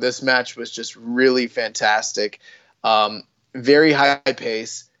seriousness, though, this match was just really fantastic. Very high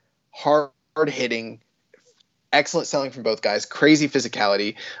pace, hard-hitting, excellent selling from both guys, crazy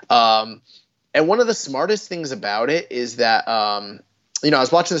physicality. And one of the smartest things about it is that, I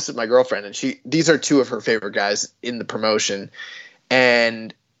was watching this with my girlfriend, and these are 2 of her favorite guys in the promotion.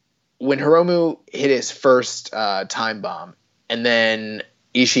 And when Hiromu hit his first time bomb, and then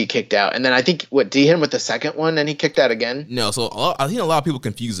Ishii kicked out, and then I think, did he hit him with the second one, and he kicked out again? No, so I think a lot of people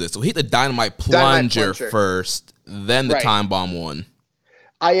confuse this. So he hit the Dynamite Plunger first, then the time bomb one.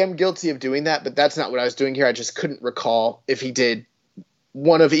 I am guilty of doing that, but that's not what I was doing here. I just couldn't recall if he did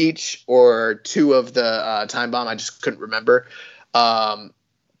one of each or 2 of the time bomb. I just couldn't remember.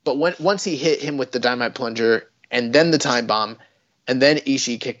 But once he hit him with the Dynamite Plunger and then the time bomb and then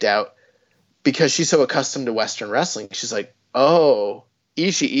Ishii kicked out, because she's so accustomed to Western wrestling, she's like, oh,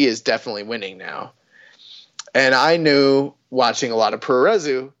 Ishii is definitely winning now. And I knew, watching a lot of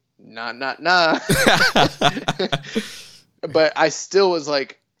Puroresu, nah. But I still was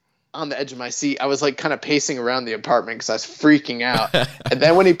like on the edge of my seat. I was like kind of pacing around the apartment because I was freaking out. And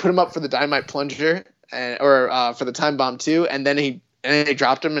then when he put him up for the Dynamite Plunger or for the time bomb too, and then he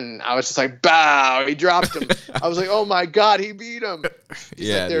dropped him, and I was just like, bow, he dropped him. I was like, oh my God, he beat him. She's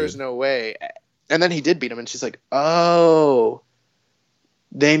like, there's no way. And then he did beat him, and she's like, oh,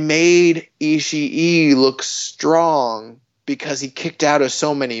 they made Ishii look strong because he kicked out of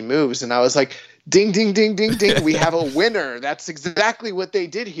so many moves. And I was like, Ding, ding, ding, ding, ding. We have a winner. That's exactly what they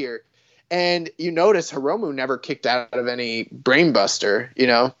did here. And you notice Hiromu never kicked out of any brainbuster, you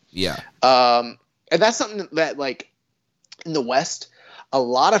know? Yeah. And that's something that, like, in the West, a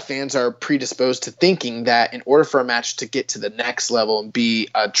lot of fans are predisposed to thinking that in order for a match to get to the next level and be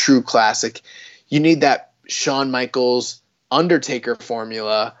a true classic, you need that Shawn Michaels Undertaker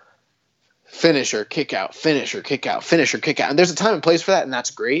formula: finisher, kick out, finisher, kick out, finisher, kick out. And there's a time and place for that, and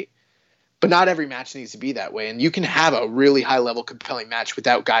that's great. But not every match needs to be that way. And you can have a really high-level, compelling match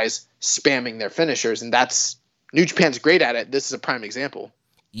without guys spamming their finishers, and that's New Japan's great at it. This is a prime example.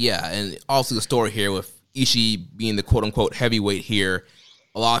 Yeah, and also the story here with Ishii being the quote-unquote heavyweight here,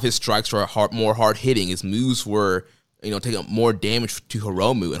 a lot of his strikes were more hard-hitting. His moves were, taking up more damage to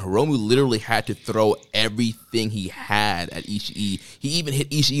Hiromu, and Hiromu literally had to throw everything he had at Ishii. He even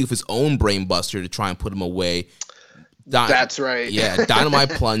hit Ishii with his own brainbuster to try and put him away. That's right. Yeah, Dynamite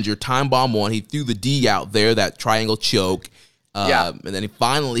Plunger, Time Bomb 1. He threw the D out there, that triangle choke. And then he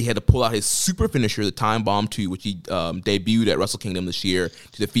finally had to pull out his super finisher, the Time Bomb 2, which he debuted at Wrestle Kingdom this year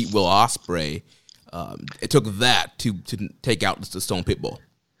to defeat Will Ospreay. It took that to take out the Stone Pitbull.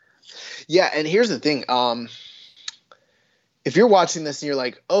 Yeah, and here's the thing. If you're watching this and you're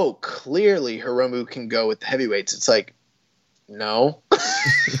like, oh, clearly Hiromu can go with the heavyweights, it's like, no.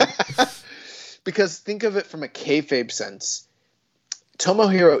 Because think of it from a kayfabe sense.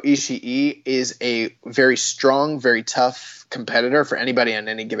 Tomohiro Ishii is a very strong, very tough competitor for anybody on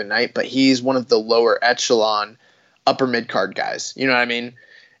any given night, but he's one of the lower echelon, upper mid-card guys. You know what I mean?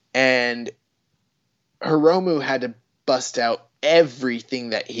 And Hiromu had to bust out everything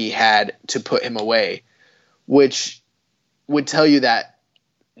that he had to put him away, which would tell you that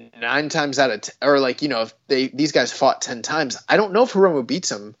 9 times out of 10, or like, if these guys fought 10 times, I don't know if Hiromu beats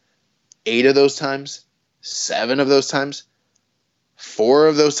him 8 of those times, 7 of those times, 4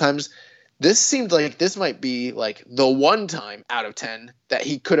 of those times. This seemed like this might be like the one time out of 10 that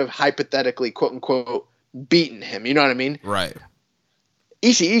he could have hypothetically, quote unquote, beaten him. You know what I mean? Right.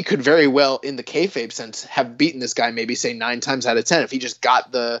 Ishii could very well, in the kayfabe sense, have beaten this guy maybe say 9 times out of 10 if he just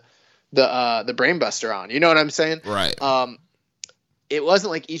got the brainbuster on. You know what I'm saying? Right. It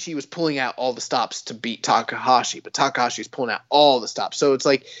wasn't like Ishii was pulling out all the stops to beat Takahashi, but Takahashi's pulling out all the stops. So it's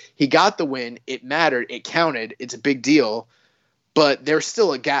like he got the win. It mattered. It counted. It's a big deal. But there's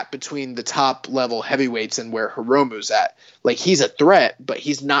still a gap between the top level heavyweights and where Hiromu's at. Like, he's a threat, but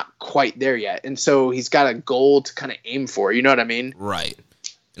he's not quite there yet. And so he's got a goal to kind of aim for. You know what I mean? Right.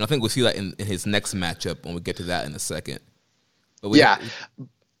 And I think we'll see that in his next matchup when we get to that in a second. But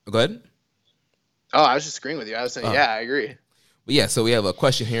go ahead. Oh, I was just agreeing with you. I was saying, I agree. But yeah, so we have a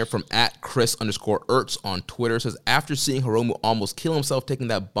question here from @Chris_Ertz on Twitter. It says, after seeing Hiromu almost kill himself taking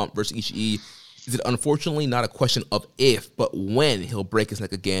that bump versus Ishii, is it unfortunately not a question of if, but when he'll break his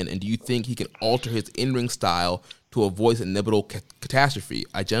neck again? And do you think he can alter his in-ring style to avoid an inevitable catastrophe?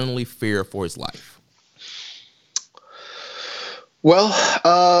 I genuinely fear for his life. Well,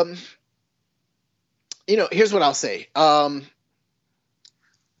 here's what I'll say.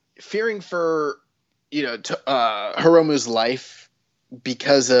 Fearing for, Hiromu's life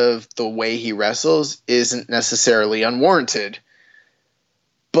because of the way he wrestles isn't necessarily unwarranted.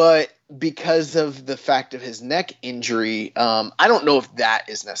 But because of the fact of his neck injury, I don't know if that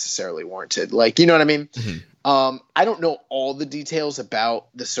is necessarily warranted. Like, you know what I mean? Mm-hmm. I don't know all the details about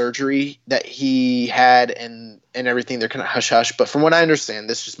the surgery that he had and everything. They're kind of hush-hush. But from what I understand,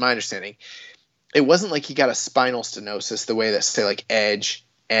 this is just my understanding, it wasn't like he got a spinal stenosis the way that, say, like Edge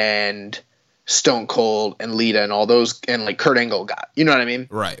and Stone Cold and Lita and all those, and like Kurt Angle got. You know what I mean?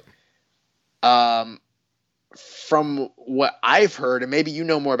 Right. From what I've heard, and maybe you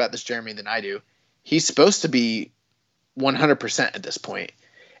know more about this, Jeremy, than I do, he's supposed to be 100% at this point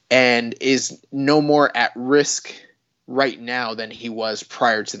and is no more at risk right now than he was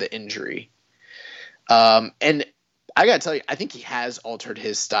prior to the injury. And I got to tell you, I think he has altered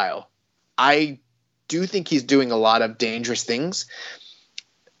his style. I do think he's doing a lot of dangerous things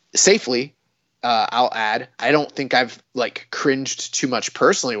safely. I'll add, I don't think I've cringed too much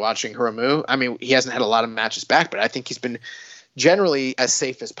personally watching Hiromu. I mean, he hasn't had a lot of matches back, but I think he's been generally as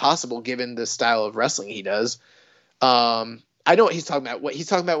safe as possible given the style of wrestling he does. I know what he's talking about. What he's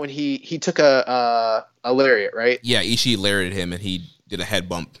talking about when he took a lariat, right? Yeah, Ishii lariated him and he did a head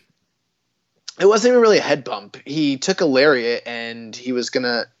bump. It wasn't even really a head bump. He took a lariat and he was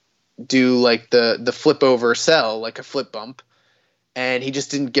gonna do like the flip over sell, like a flip bump, and he just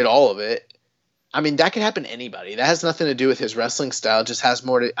didn't get all of it. I mean, that could happen to anybody. That has nothing to do with his wrestling style. It just has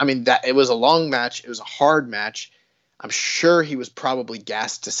more to. I mean, that it was a long match. It was a hard match. I'm sure he was probably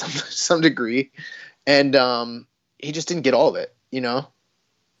gassed to some degree, and he just didn't get all of it.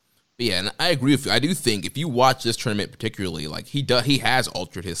 Yeah, and I agree with you. I do think if you watch this tournament particularly, like he has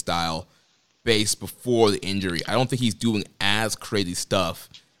altered his style based before the injury. I don't think he's doing as crazy stuff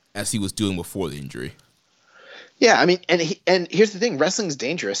as he was doing before the injury. Yeah, I mean, and here's the thing: wrestling's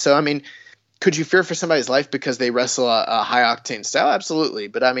dangerous. So, I mean, could you fear for somebody's life because they wrestle a high octane style? Absolutely.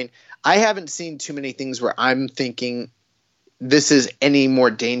 But I mean, I haven't seen too many things where I'm thinking this is any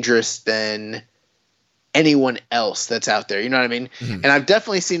more dangerous than anyone else that's out there. You know what I mean? Mm-hmm. And I've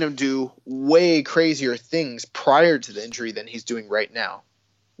definitely seen him do way crazier things prior to the injury than he's doing right now.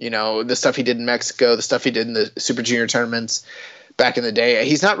 You know, the stuff he did in Mexico, the stuff he did in the Super Junior tournaments back in the day.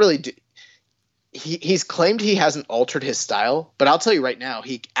 He's not really he's claimed he hasn't altered his style, but I'll tell you right now,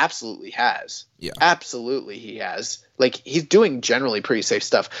 he absolutely has. Yeah. Absolutely he has. Like, he's doing generally pretty safe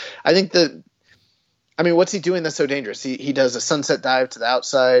stuff. I think what's he doing that's so dangerous? He does a sunset dive to the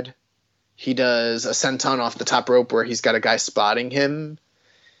outside. He does a senton off the top rope where he's got a guy spotting him.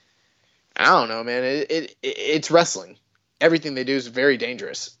 I don't know, man. It's wrestling. Everything they do is very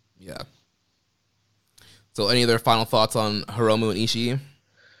dangerous. Yeah. So any other final thoughts on Hiromu and Ishii?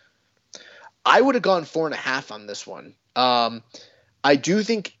 I would have gone 4.5 on this one. I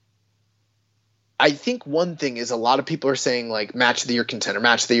think one thing is a lot of people are saying like match of the year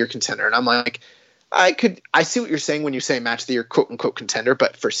contender. And I'm like, I see what you're saying when you say match of the year, quote unquote contender,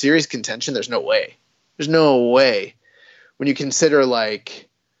 but for serious contention, there's no way. There's no way. When you consider like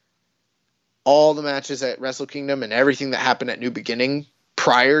all the matches at Wrestle Kingdom and everything that happened at New Beginning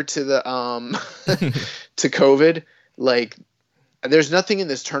prior to the to COVID, like there's nothing in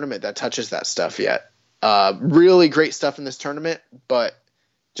this tournament that touches that stuff yet. Really great stuff in this tournament, but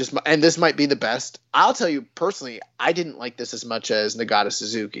and this might be the best. I'll tell you personally, I didn't like this as much as Nagata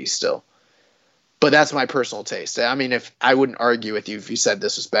Suzuki still. But that's my personal taste. I mean, if I wouldn't argue with you if you said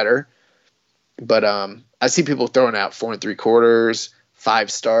this was better. But I see people throwing out 4 3/4,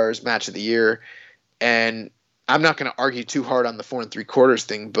 5 stars, match of the year. And I'm not going to argue too hard on the 4 3/4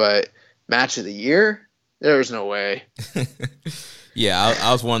 thing, but match of the year? There's no way. Yeah,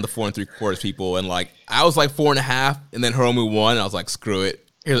 I was one of the 4 3/4 people. And like, I was like 4.5, and then Hiromu won. And I was like, screw it.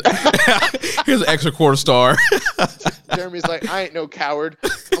 Here's an extra quarter star. Jeremy's like, I ain't no coward.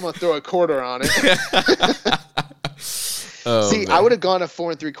 I'm gonna throw a quarter on it. See, man. I would have gone a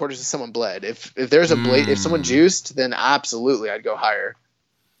 4 3/4 if someone bled. If there's a blade, if someone juiced, then absolutely I'd go higher.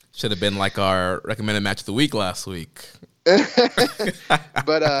 Should have been like our recommended match of the week last week.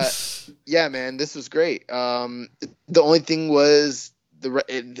 But yeah, man, this was great. The only thing was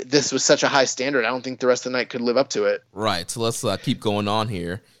this was such a high standard. I don't think the rest of the night could live up to it. Right. So let's keep going on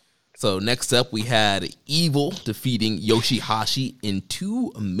here. So next up, we had Evil defeating Yoshihashi in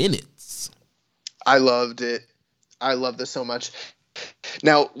 2 minutes. I loved it. I love this so much.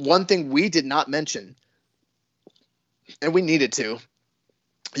 Now, one thing we did not mention, and we needed to,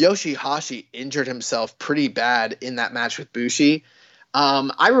 Yoshihashi injured himself pretty bad in that match with Bushi.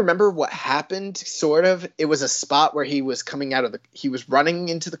 I remember what happened, sort of. It was a spot where he was coming out of he was running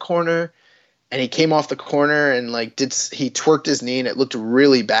into the corner, and he came off the corner and like he twerked his knee, and it looked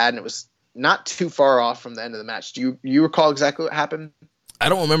really bad, and it was not too far off from the end of the match. Do you recall exactly what happened? I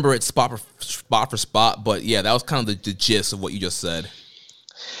don't remember it spot for spot, but yeah, that was kind of the gist of what you just said.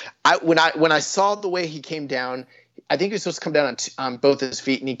 When I saw the way he came down, I think he was supposed to come down on both his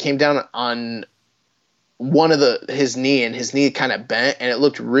feet, and he came down on one of his knee, and his knee kind of bent, and it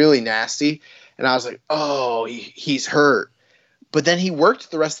looked really nasty. And I was like, oh, he's hurt. But then he worked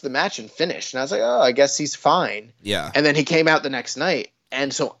the rest of the match and finished. And I was like, oh, I guess he's fine. Yeah. And then he came out the next night.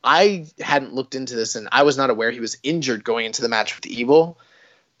 And so I hadn't looked into this, and I was not aware he was injured going into the match with Evil.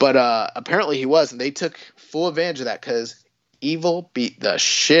 But apparently he was, and they took full advantage of that because Evil beat the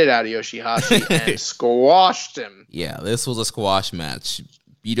shit out of Yoshihashi and squashed him. Yeah, this was a squash match.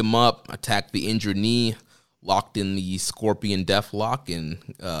 Beat him up, attacked the injured knee, locked in the Scorpion Death Lock, and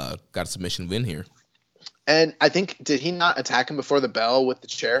got a submission win here. And I think, did he not attack him before the bell with the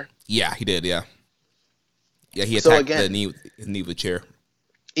chair? Yeah, he did, yeah. Yeah, he attacked his knee with the chair.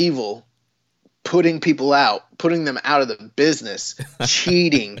 Evil, putting people out, putting them out of the business,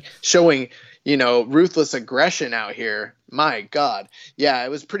 cheating, showing, ruthless aggression out here. My God. Yeah, it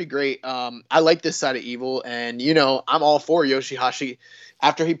was pretty great. I like this side of Evil, and, I'm all for Yoshihashi.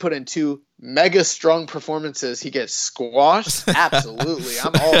 After he put in 2 mega strong performances, he gets squashed. Absolutely.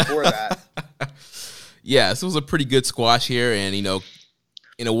 I'm all for that. Yeah, this was a pretty good squash here, and,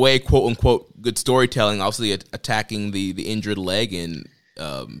 in a way, quote unquote, good storytelling, obviously attacking the injured leg and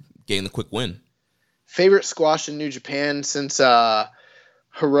getting the quick win. Favorite squash in New Japan since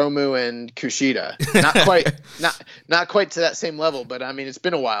Hiromu and Kushida. Not quite to that same level, but I mean, it's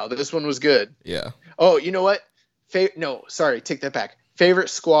been a while. This one was good. Yeah. Oh, you know what? No, sorry, take that back. favorite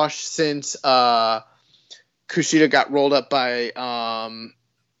squash since Kushida got rolled up by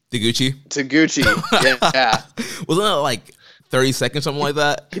Taguchi. Yeah. Wasn't it like 30 seconds, something like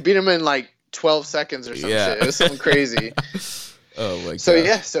that? He beat him in like 12 seconds or some shit. It was something crazy. Oh my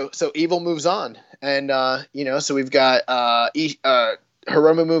god. So Evil moves on, and so we've got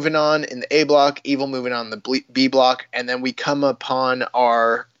Hiromu moving on in the A block, Evil moving on the B block, and then we come upon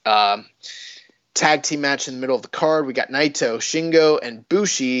our tag team match in the middle of the card. We got Naito, Shingo, and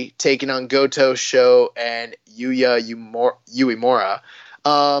Bushi taking on Goto, Sho, and Yuya Uemura.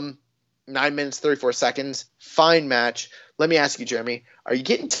 9 minutes 34 seconds. Fine match. Let me ask you, Jeremy, are you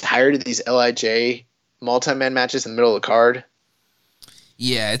getting tired of these LIJ multi-man matches in the middle of the card?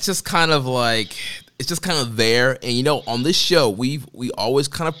 Yeah, it's just kind of there. And on this show, we always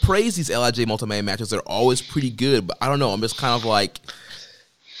kind of praise these LIJ multi-man matches. They're always pretty good, but I don't know. I'm just kind of like,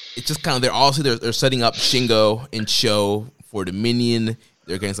 it's just kind of there. Obviously, they're setting up Shingo and Sho for Dominion.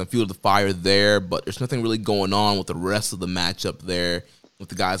 They're getting some fuel to the fire there, but there's nothing really going on with the rest of the matchup there with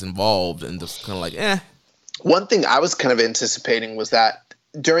the guys involved, and just kind of like, eh. One thing I was kind of anticipating was that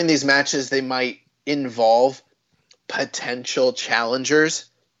during these matches, they might involve potential challengers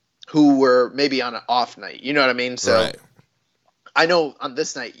who were maybe on an off night. You know what I mean? So right. I know on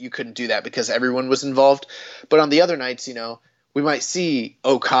this night you couldn't do that because everyone was involved, but on the other nights, we might see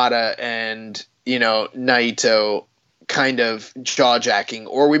Okada and, Naito kind of jaw-jacking,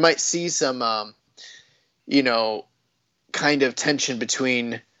 or we might see some, kind of tension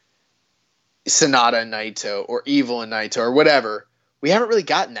between Sonata and Naito, or Evil and Naito, or whatever. We haven't really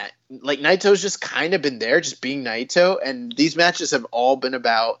gotten that. Like, Naito's just kind of been there, just being Naito, and these matches have all been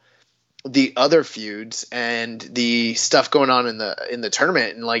about the other feuds and the stuff going on in the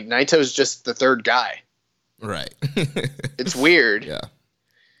tournament, and like Naito's just the third guy. Right. It's weird. Yeah.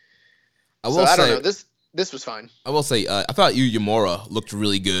 I don't know. This was fine. I will say, I thought Uemura looked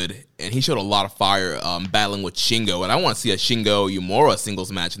really good, and he showed a lot of fire battling with Shingo, and I want to see a Shingo-Uemura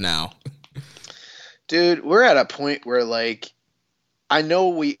singles match now. Dude, we're at a point where, like, I know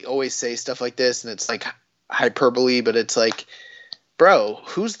we always say stuff like this, and it's like hyperbole, but it's like, bro,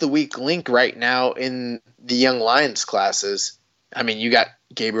 who's the weak link right now in the Young Lions classes? I mean, you got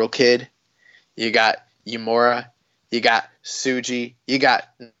Gabriel Kidd, you got Uemura, you got Tsuji, you got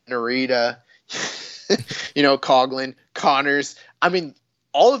Narita, Coughlin, Connors. I mean,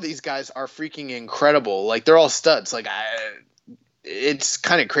 all of these guys are freaking incredible. Like, they're all studs. Like, it's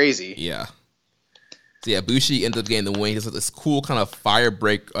kind of crazy. Yeah. So yeah, Bushi ends up getting the win. He does this cool kind of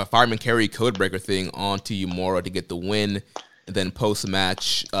fireman carry code breaker thing onto Uemura to get the win. And then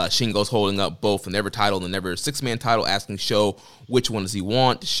post-match, Shingo's holding up both the Never title and the Never six-man title, asking Sho which one does he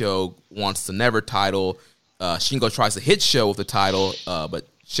want. Sho wants the Never title. Shingo tries to hit Sho with the title, but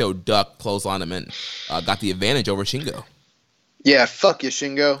Sho ducked, clotheslined him, and got the advantage over Shingo. Yeah, fuck you,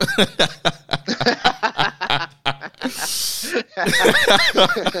 Shingo.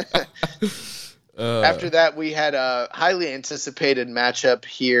 After that, we had a highly anticipated matchup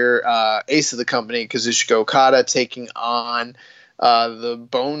here. Ace of the company, Kazuchika Okada, taking on the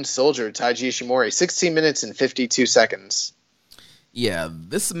Bone Soldier, Taiji Ishimori. 16 minutes and 52 seconds. Yeah,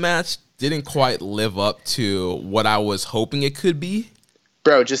 this match didn't quite live up to what I was hoping it could be.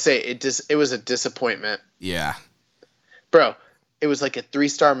 Bro, just say it was a disappointment. Yeah. Bro, it was like a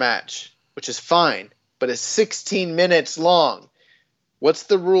 3-star match, which is fine, but it's 16 minutes long. What's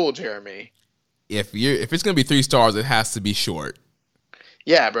the rule, Jeremy? If it's gonna be 3 stars, it has to be short.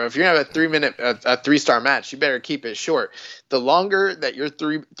 Yeah, bro. If you're gonna have a 3-star match, you better keep it short. The longer that your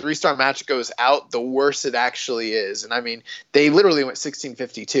 3-star match goes out, the worse it actually is. And I mean, they literally went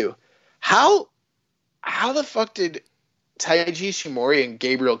 16:52. How the fuck did Taiji Ishimori and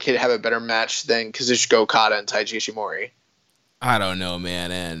Gabriel Kidd have a better match than Kazuchika Okada and Taiji Ishimori? I don't know,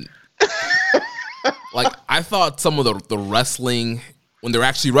 man. And like, I thought some of the wrestling, when they're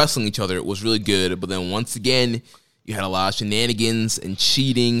actually wrestling each other, it was really good. But then once again, you had a lot of shenanigans and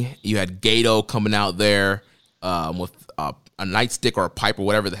cheating. You had Gato coming out there with a nightstick or a pipe or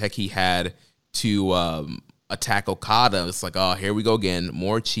whatever the heck he had to attack Okada. It's like, oh, here we go again.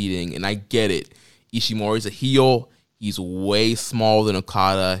 More cheating. And I get it. Ishimori's a heel. He's way smaller than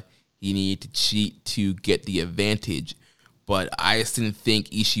Okada. He needed to cheat to get the advantage. But I just didn't think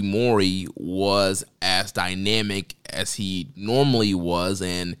Ishimori was as dynamic as he normally was.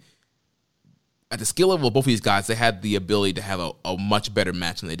 And at the skill level of both of these guys, they had the ability to have a much better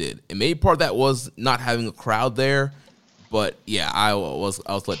match than they did. And maybe part of that was not having a crowd there. But yeah, I was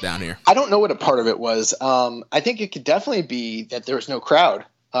let down here. I don't know what a part of it was. I think it could definitely be that there was no crowd.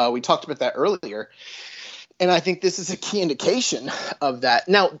 We talked about that earlier. And I think this is a key indication of that.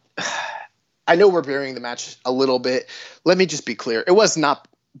 Now, I know we're burying the match a little bit. Let me just be clear. It was not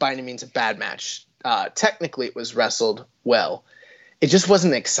by any means a bad match. Technically, it was wrestled well. It just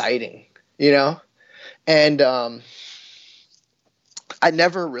wasn't exciting, you know? And I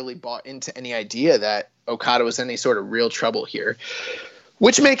never really bought into any idea that Okada was any sort of real trouble here,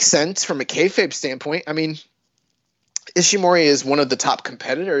 which makes sense from a kayfabe standpoint. I mean, Ishimori is one of the top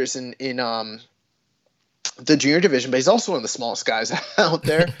competitors in the junior division, but he's also one of the smallest guys out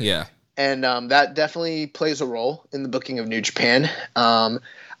there. Yeah. And that definitely plays a role in the booking of New Japan.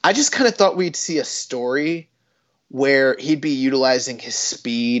 I just kind of thought we'd see a story where he'd be utilizing his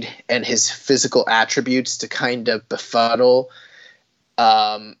speed and his physical attributes to kind of befuddle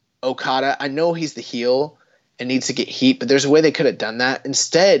Okada. I know he's the heel and needs to get heat, but there's a way they could have done that.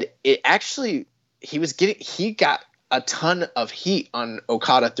 Instead, he got a ton of heat on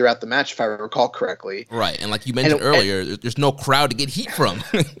Okada throughout the match, if I recall correctly. Right, and like you mentioned earlier, there's no crowd to get heat from.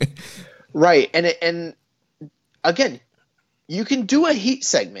 Right, and again, you can do a heat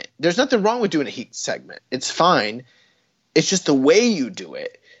segment. There's nothing wrong with doing a heat segment. It's fine. It's just the way you do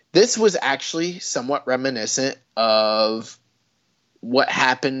it. This was actually somewhat reminiscent of what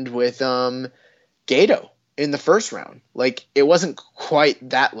happened with Gato in the first round. Like, it wasn't quite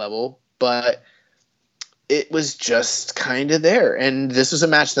that level, but it was just kind of there. And this was a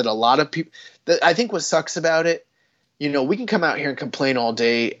match that a lot of people – I think what sucks about it, you know, we can come out here and complain all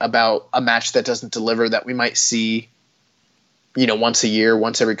day about a match that doesn't deliver, that we might see, you know, once a year,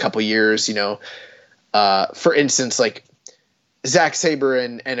 once every couple years, you know. For instance, like Zack Sabre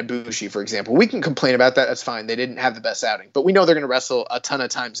and Ibushi, for example. We can complain about that. That's fine. They didn't have the best outing. But we know they're going to wrestle a ton of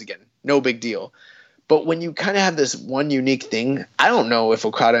times again. No big deal. But when you kind of have this one unique thing, I don't know if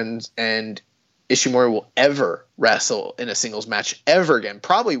Okada and Ishimori will ever wrestle in a singles match ever again.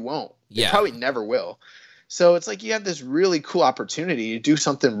 Probably won't. Yeah. They probably never will. So it's like you have this really cool opportunity to do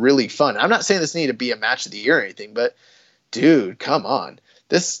something really fun. I'm not saying this needed to be a match of the year or anything, but dude, come on.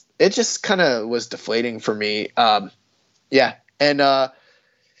 It just kind of was deflating for me. Yeah. And,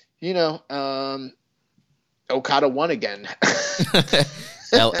 you know, Okada won again.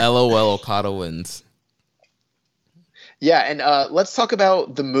 LOL, Okada wins. Yeah, and let's talk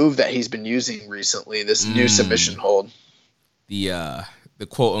about the move that he's been using recently, this new submission hold. The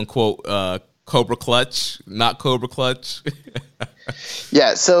quote-unquote Cobra Clutch, not Cobra Clutch.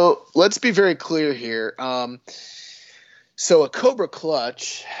 Yeah, so let's be very clear here. So a Cobra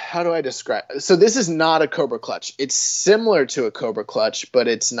Clutch, how do I describe? So this is not a Cobra Clutch. It's similar to a Cobra Clutch, but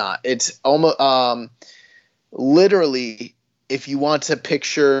it's not. It's almost literally, if you want to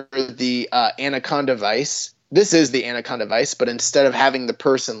picture the Anaconda Vice, this is the Anaconda Vice, but instead of having the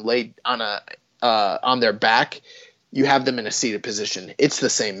person laid on their back, you have them in a seated position. It's the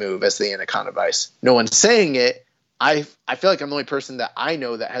same move as the Anaconda Vice. No one's saying it. I feel like I'm the only person that I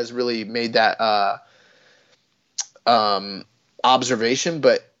know that has really made that observation,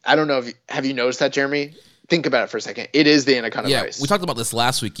 but I don't know have you noticed that, Jeremy? Think about it for a second. It is the Anaconda Vice. We talked about this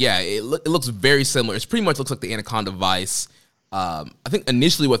last week. Yeah, it looks very similar. It pretty much looks like the Anaconda Vice. I think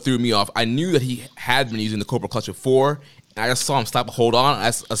initially what threw me off, I knew that he had been using the Cobra Clutch before, and I just saw him stop and hold on.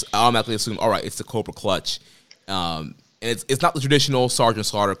 I automatically assumed, all right, it's the Cobra Clutch. And it's not the traditional Sergeant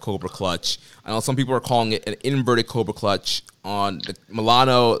Slaughter Cobra Clutch. I know some people are calling it an inverted Cobra Clutch. On the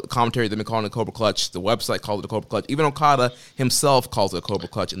Milano commentary, they've been calling it a Cobra Clutch. The website called it a Cobra Clutch. Even Okada himself calls it a Cobra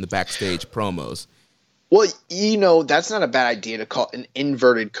Clutch in the backstage promos. Well, you know, that's not a bad idea to call it an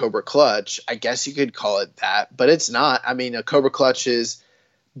inverted Cobra Clutch. I guess you could call it that, but it's not. I mean, a Cobra Clutch is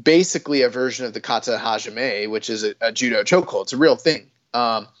basically a version of the Kata Hajime, which is a judo chokehold. It's a real thing.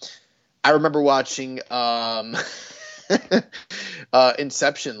 I remember watching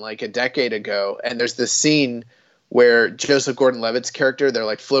Inception like a decade ago, and there's this scene where Joseph Gordon-Levitt's character, they're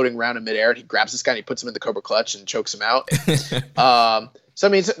like floating around in midair, and he grabs this guy and he puts him in the Cobra Clutch and chokes him out. So, I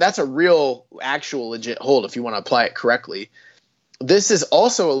mean, that's a real, actual, legit hold if you want to apply it correctly. This is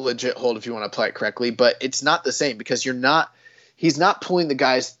also a legit hold if you want to apply it correctly, but it's not the same because he's not pulling the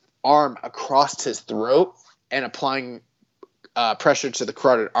guy's arm across his throat and applying pressure to the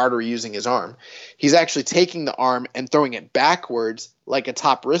carotid artery using his arm. He's actually taking the arm and throwing it backwards like a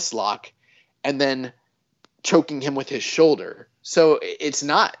top wrist lock and then choking him with his shoulder. So it's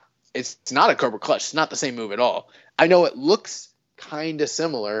not a Cobra Clutch. It's not the same move at all. I know it looks kind of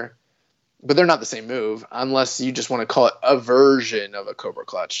similar, but they're not the same move unless you just want to call it a version of a Cobra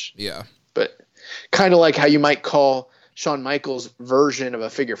Clutch. Yeah. But kind of like how you might call Shawn Michaels' version of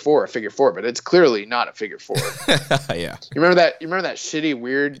a figure four, but it's clearly not a figure four. Yeah. You remember that shitty,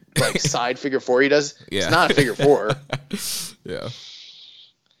 weird, like side figure four he does? Yeah. It's not a figure four. Yeah.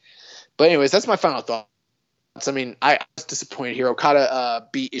 But anyways, that's my final thought I mean, I was disappointed here. Okada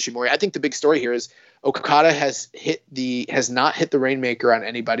beat Ishimori. I think the big story here is Okada has not hit the Rainmaker on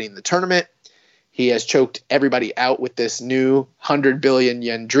anybody in the tournament. He has choked everybody out with this new 100 billion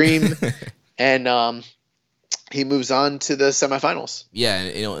yen dream, and he moves on to the semifinals. Yeah,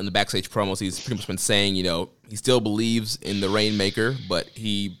 and in the backstage promos, he's pretty much been saying, he still believes in the Rainmaker, but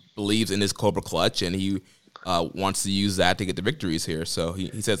he believes in his Cobra Clutch, and he wants to use that to get the victories here. So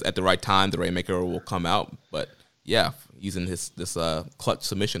he says at the right time the Rainmaker will come out, but yeah, using this clutch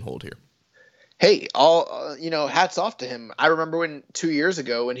submission hold here. Hey, hats off to him. I remember 2 years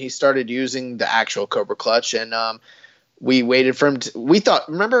ago when he started using the actual Cobra Clutch, and we waited for him we thought,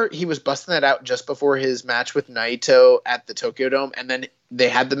 remember he was busting that out just before his match with Naito at the Tokyo Dome, and then they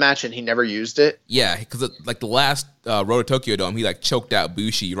had the match and he never used it? Yeah, because the last Road to Tokyo Dome, he choked out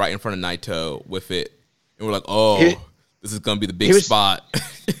Bushi right in front of Naito with it, and we're like, this is going to be the big spot.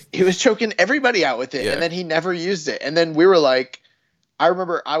 He was choking everybody out with it, and then he never used it. And then we were like, I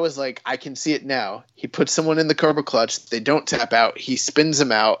remember I was like, I can see it now. He puts someone in the Cobra Clutch. They don't tap out. He spins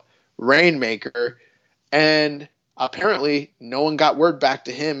them out. Rainmaker. And apparently no one got word back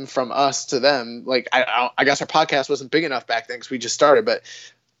to him from us to them. Like, I guess our podcast wasn't big enough back then because we just started. But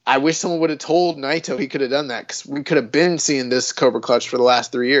I wish someone would have told Naito he could have done that, because we could have been seeing this Cobra Clutch for the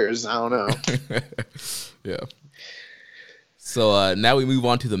last 3 years. I don't know. Yeah. So now we move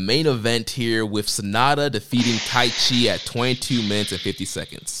on to the main event here with Sanada defeating Taichi at 22 minutes and 50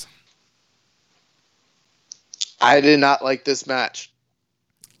 seconds. I did not like this match.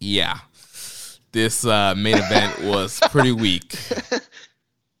 Yeah. This main event was pretty weak.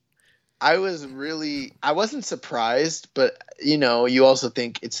 I wasn't surprised, but, you also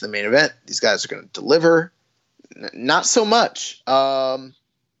think it's the main event. These guys are going to deliver. Not so much.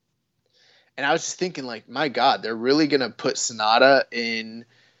 And I was just thinking, like, my God, they're really going to put Sanada in,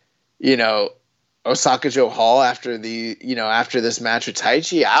 Osaka-jo Hall after this match with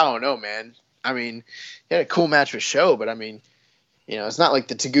Taichi? I don't know, man. I mean, he had a cool match with Sho, but I mean, it's not like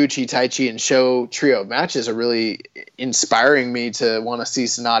the Taguchi, Taichi, and Sho trio matches are really inspiring me to want to see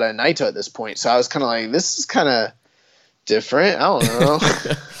Sanada and Naito at this point. So I was kind of like, this is kind of different. I don't know.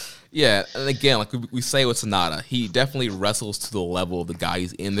 Yeah, and again, like we say with Sanada, he definitely wrestles to the level of the guy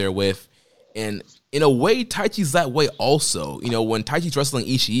he's in there with. And in a way, Taichi's that way also. When Taichi's wrestling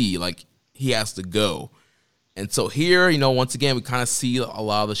Ishii, like, he has to go. And so here, once again, we kind of see a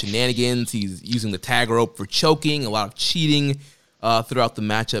lot of the shenanigans. He's using the tag rope for choking, a lot of cheating throughout the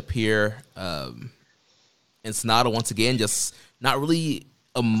matchup here. And Sanada, once again, just not really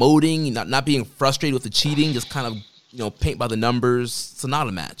emoting, not being frustrated with the cheating, just kind of, paint by the numbers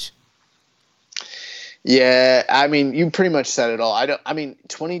Sanada match. Yeah, I mean, you pretty much said it all.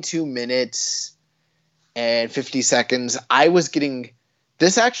 22 minutes and 50 seconds.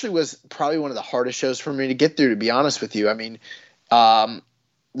 This actually was probably one of the hardest shows for me to get through, to be honest with you. I mean,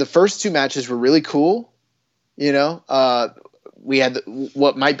 the first two matches were really cool. We had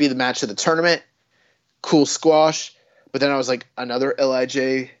what might be the match of the tournament, cool squash. But then I was like, another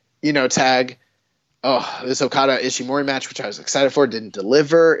LIJ, tag. Oh, this Okada Ishimori match, which I was excited for, didn't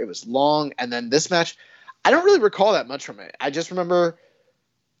deliver. It was long. And then this match, I don't really recall that much from it. I just remember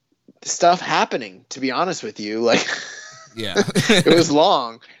stuff happening, to be honest with you. Like, yeah, it was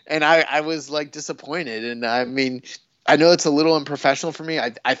long, and I was like disappointed. And I mean, I know it's a little unprofessional for me.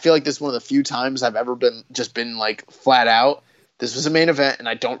 I feel like this is one of the few times I've ever been like flat out, this was a main event, and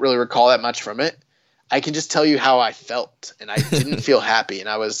I don't really recall that much from it. I can just tell you how I felt, and I didn't feel happy, and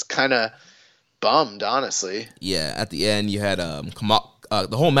I was kind of bummed, honestly. Yeah, at the end, you had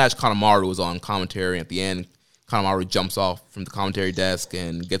the whole match, Kanemaru was on commentary. At the end, Kanemaru jumps off from the commentary desk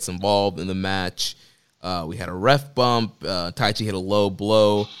and gets involved in the match. We had a ref bump. Taichi hit a low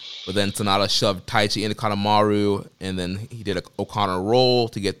blow, but then Sanada shoved Taichi into Kanemaru, and then he did a O'Connor roll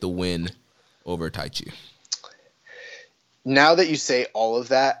to get the win over Taichi. Now that you say all of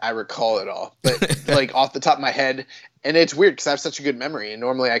that, I recall it all. But like off the top of my head, and it's weird because I have such a good memory, and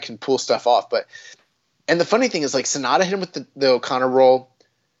normally I can pull stuff off. And the funny thing is, like, Sanada hit him with the O'Connor roll.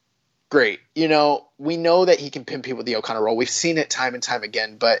 Great. We know that he can pin people with the O'Connor roll. We've seen it time and time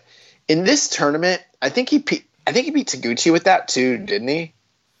again. But in this tournament, I think he beat Taguchi with that too, didn't he?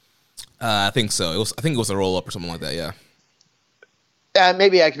 I think so. I think it was a roll up or something like that. Yeah.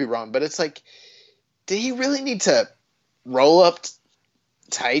 Maybe I could be wrong, but it's like, did he really need to roll up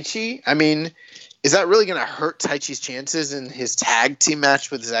Taichi? I mean, is that really going to hurt Taichi's chances in his tag team match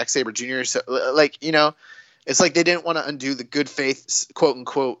with Zack Sabre Jr.? So, like, it's like they didn't want to undo the good faith, quote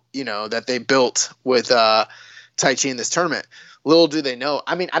unquote, that they built with Taichi in this tournament. Little do they know.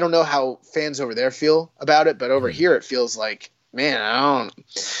 I mean, I don't know how fans over there feel about it, but over here it feels like, man,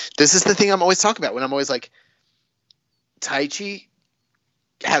 this is the thing I'm always talking about when I'm always like, Taichi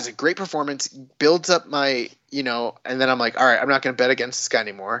has a great performance, builds up my, and then I'm like, all right, I'm not going to bet against this guy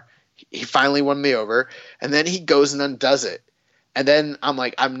anymore. He finally won me over. And then he goes and undoes it. And then I'm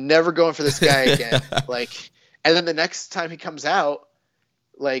like, I'm never going for this guy again. And then the next time he comes out,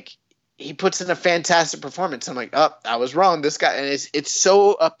 he puts in a fantastic performance. I'm like, oh, I was wrong. This guy, and it's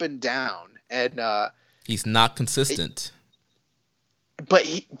so up and down. And he's not consistent. But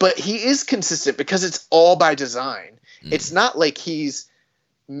he is consistent because it's all by design. It's not like he's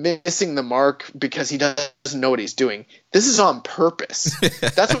missing the mark because he doesn't know what he's doing. This is on purpose.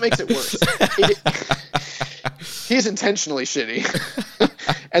 That's what makes it worse. He's intentionally shitty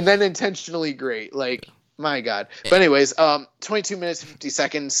and then intentionally great. My God. But anyways, 22 minutes, 50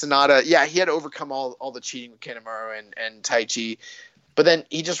 seconds, Sonata. Yeah, he had to overcome all the cheating with Kanemaru and Taichi. But then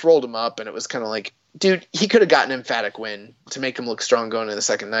he just rolled him up, and it was kind of like, dude, he could have gotten an emphatic win to make him look strong going into the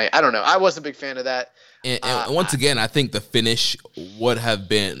second night. I don't know. I wasn't a big fan of that. And once again, I think the finish would have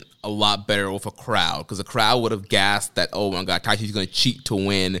been a lot better with a crowd, because the crowd would have gasped that, oh my God, Taichi's going to cheat to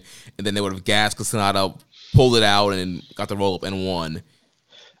win, and then they would have gasped because Sonata pulled it out and got the roll up and won.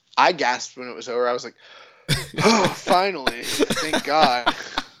 I gasped when it was over. I was like, oh, finally, thank God.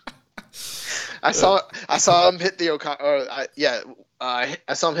 I saw him hit the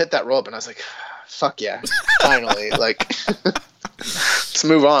I saw him hit that roll up, and I was like, fuck yeah, finally, let's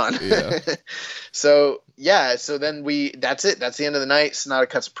move on. Yeah. So then that's it. That's the end of the night. Sonata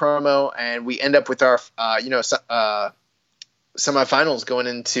cuts a promo, and we end up with our, semifinals going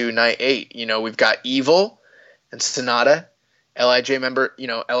into night 8. We've got Evil and Sonata. LIJ member,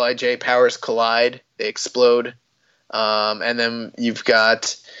 LIJ powers collide. They explode. And then you've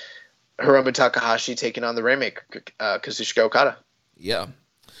got Hiromu Takahashi taking on the Rainmaker, Kazuchika Okada. Yeah.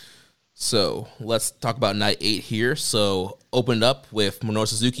 So let's talk about night 8 here. So opened up with Minoru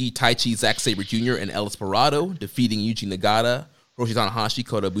Suzuki, Taichi, Zack Sabre Jr., and El Desperado defeating Yuji Nagata, Hiroshi Tanahashi,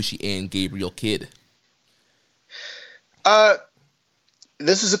 Kota Ibushi, and Gabriel Kidd.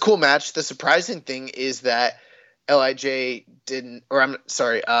 This was a cool match. The surprising thing is that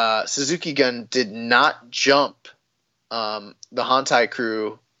Suzuki Gun did not jump the Hantai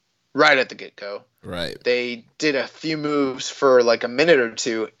crew right at the get-go. Right. They did a few moves for a minute or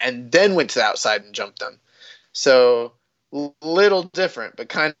two and then went to the outside and jumped them. So little different, but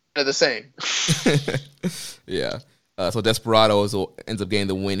kind of the same. Yeah. So Desperado ends up getting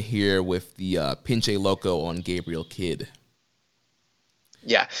the win here with the Pinche Loco on Gabriel Kidd.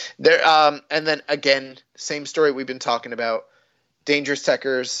 Yeah. There. And then again, same story we've been talking about. Dangerous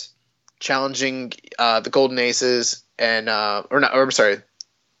Techers challenging the Golden Aces and yeah,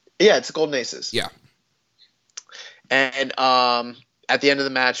 it's the Golden Aces. Yeah. And at the end of the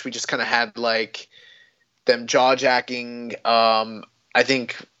match, we just kind of had them jaw-jacking. I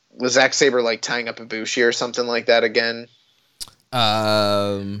think was Zack Sabre tying up Ibushi or something like that again.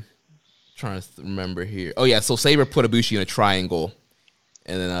 Trying to remember here. Oh yeah, so Sabre put Ibushi in a triangle,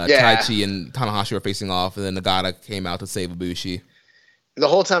 and then Taichi and Tanahashi were facing off, and then Nagata came out to save Ibushi. The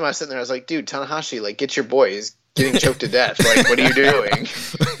whole time I was sitting there, I was like, dude, Tanahashi, get your boy. He's getting choked to death. What are you doing?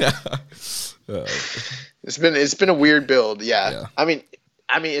 It's been a weird build. Yeah. I mean,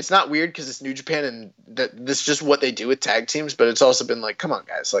 it's not weird because it's New Japan and this is just what they do with tag teams. But it's also been come on,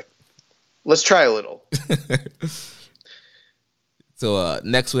 guys, let's try a little. So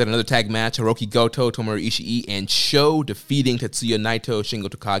next we had another tag match: Hiroki Goto, Tomohiro Ishii, and Sho defeating Tetsuya Naito, Shingo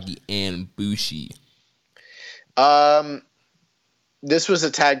Takagi, and Bushi. This was a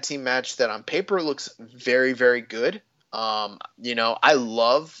tag team match that on paper looks very, very good. I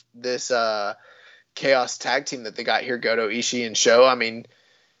love this Chaos tag team that they got here, Goto, Ishii, and Sho. I mean,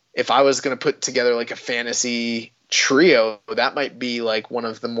 if I was going to put together a fantasy trio, that might be one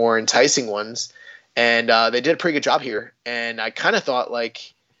of the more enticing ones. And they did a pretty good job here. And I kind of thought I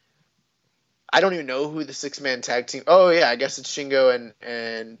don't even know who the 6-man tag team. Oh yeah, I guess it's Shingo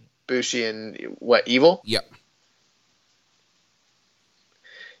and Bushi and Evil? Yep.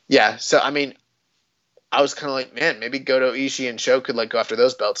 Yeah, so I mean, I was kind of man, maybe Goto, Ishii, and Sho could go after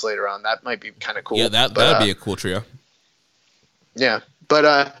those belts later on. That might be kind of cool. Yeah, that would be a cool trio. Yeah,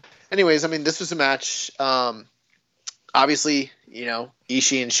 but anyways, I mean, this was a match. Obviously,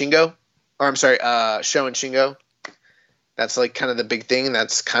 Ishii and Shingo, or I'm sorry, Sho and Shingo. That's kind of the big thing, and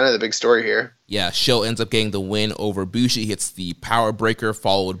that's kind of the big story here. Yeah, Sho ends up getting the win over Bushi, hits the power breaker,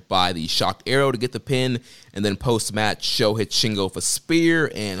 followed by the shocked arrow to get the pin, and then post-match, Sho hits Shingo with a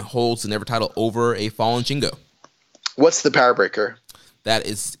spear and holds the Never title over a fallen Shingo. What's the power breaker?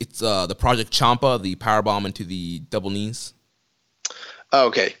 It's the Project Ciampa, the power bomb into the double knees. Oh,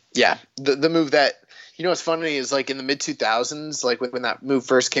 okay, yeah, the move that You know what's funny is like in the mid 2000s, like when that move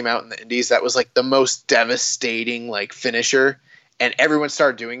first came out in the Indies, that was like the most devastating like finisher, and everyone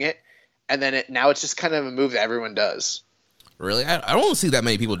started doing it. And then now it's just kind of a move that everyone does. Really? I don't see that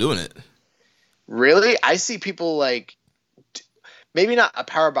many people doing it. Really? I see people like maybe not a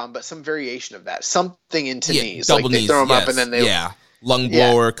power bomb, but some variation of that. Something into knees. Double like knees. They throw them up and then they lung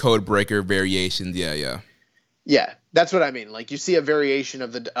blower, code breaker variations. Yeah. That's what I mean. Like you see a variation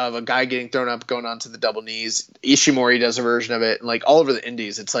of a guy getting thrown up, going onto the double knees. Ishimori does a version of it, and like all over the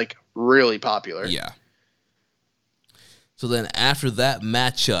Indies, it's like really popular. Yeah. So then after that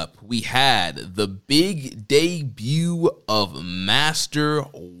matchup, we had the big debut of Master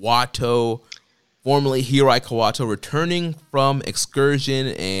Wato, formerly Hirai Kawato, returning from excursion,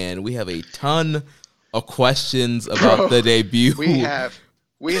 and we have a ton of questions about the debut.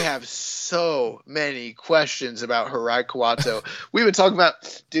 We have so many questions about Hirai Kawato. We've been talking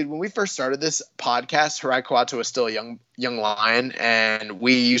about, dude, when we first started this podcast, Hirai Kawato was still a young lion, and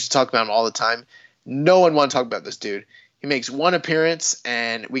we used to talk about him all the time. No one wanted to talk about this dude. He makes one appearance,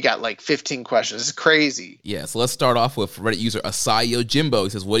 and we got like 15 questions. It's crazy. Yeah, so let's start off with Reddit user Asayo Jimbo.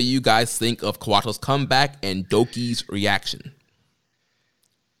 He says, what do you guys think of Kawato's comeback and Doki's reaction?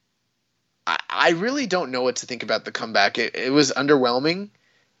 I really don't know what to think about the comeback. It was underwhelming.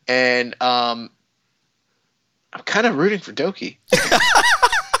 And I'm kind of rooting for Doki.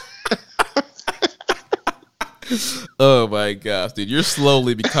 Oh my gosh, dude, you're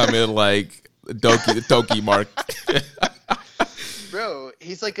slowly becoming like Doki Mark. Bro,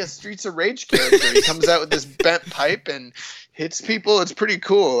 he's like a Streets of Rage character. He comes out with this bent pipe and hits people. It's pretty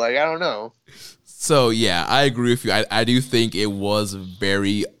cool. Like, I don't know. So yeah, I agree with you. I do think it was a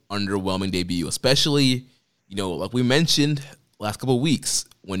very underwhelming debut, especially, like we mentioned last couple of weeks,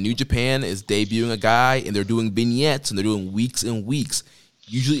 when New Japan is debuting a guy and they're doing vignettes and they're doing weeks and weeks,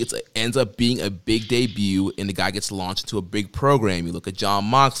 usually it ends up being a big debut and the guy gets launched into a big program. You look at Jon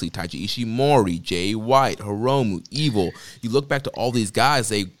Moxley, Taiji Ishimori, Jay White, Hiromu, Evil. You look back to all these guys,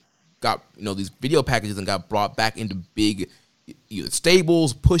 they got these video packages and got brought back into big either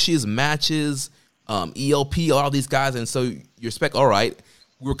stables, pushes, matches, ELP, all these guys. And so you expect, all right,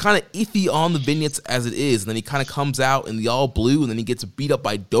 we were kind of iffy on the vignettes as it is, and then he kind of comes out in the all blue, and then he gets beat up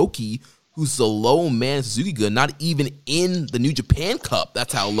by Doki, who's the low man Suzuki-gun, not even in the New Japan Cup.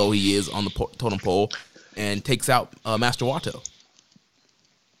 That's how low he is on the totem pole, and takes out Master Wato.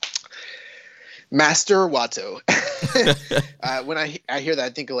 Master Wato. When I hear that, I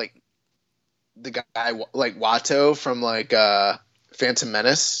think of like the guy like Wato from like Phantom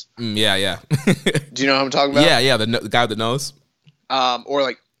Menace. Yeah. Do you know what I'm talking about? Yeah, the guy that knows. Or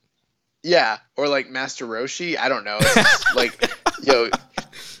like Master Roshi. I don't know. It's just like,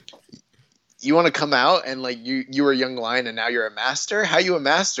 you want to come out and like you were a young lion and now you're a master? How you a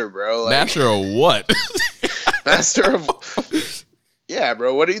master, bro? Like, master of what? Master of yeah,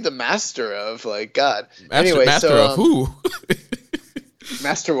 bro. What are you the master of? Like, God. Master of who?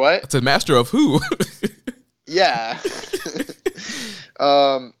 Master what? It's a master of who? Yeah.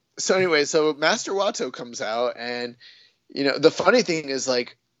 So Master Wato comes out, and the funny thing is,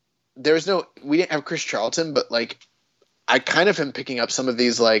 like, we didn't have Chris Charlton, but like I kind of am picking up some of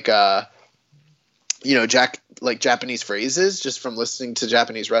these like Japanese phrases just from listening to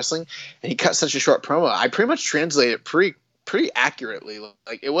Japanese wrestling, and he cut such a short promo. I pretty much translated it pretty accurately.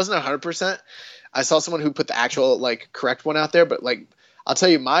 Like, it wasn't 100%. I saw someone who put the actual like correct one out there, but like I'll tell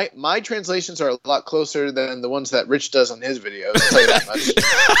you, my translations are a lot closer than the ones that Rich does on his videos. I'll tell you that much.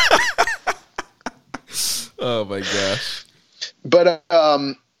 Oh my gosh. But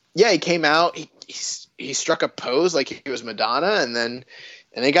he came out. He struck a pose like he was Madonna, and then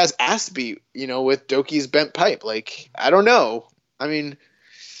he got his ass beat, with Doki's bent pipe. Like, I don't know. I mean,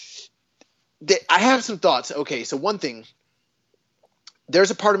 I have some thoughts. Okay, so one thing,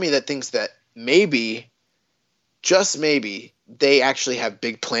 there's a part of me that thinks that maybe, just maybe, they actually have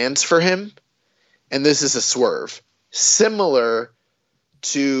big plans for him, and this is a swerve, similar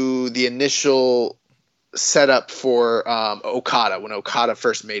to the initial setup for Okada when Okada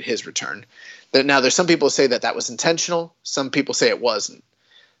first made his return. Now, there's some people who say that was intentional. Some people say it wasn't.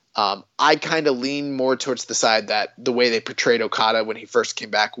 I kind of lean more towards the side that the way they portrayed Okada when he first came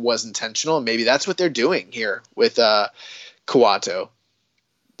back was intentional. Maybe that's what they're doing here with Kawato.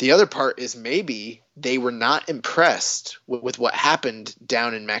 The other part is maybe they were not impressed with what happened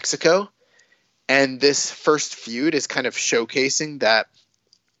down in Mexico. And this first feud is kind of showcasing that,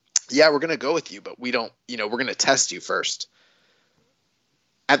 yeah, we're going to go with you, but we don't, we're going to test you first.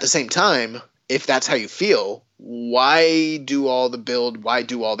 At the same time, if that's how you feel, why do all the build? Why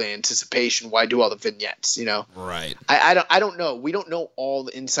do all the anticipation? Why do all the vignettes? Right. I don't know. We don't know all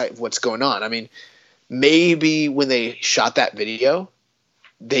the insight of what's going on. I mean, maybe when they shot that video,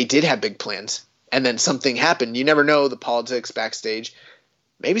 they did have big plans, and then something happened. You never know the politics backstage.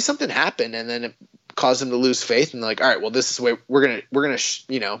 Maybe something happened, and then it caused them to lose faith, and like, all right, well, this is the way we're gonna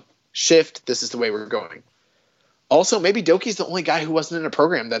shift. This is the way we're going. Also, maybe Doki's the only guy who wasn't in a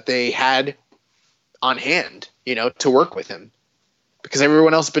program that they had on hand, to work with him, because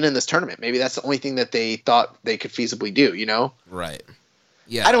everyone else has been in this tournament. Maybe that's the only thing that they thought they could feasibly do, Right.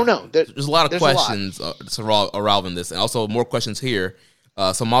 Yeah. I don't know. There's a lot of questions around this, and also more questions here.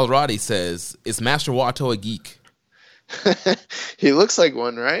 So Maserati says, is Master Wato a geek? He looks like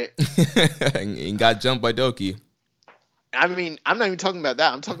one, right? And got jumped by Doki. I mean, I'm not even talking about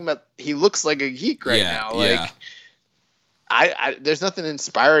that. I'm talking about he looks like a geek right now. Like, I there's nothing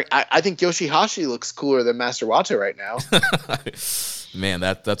inspiring. I think Yoshihashi looks cooler than Master Wato right now. Man,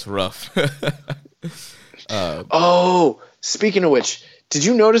 that's rough. Speaking of which, did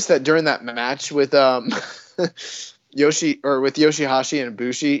you notice that during that match with Yoshihashi and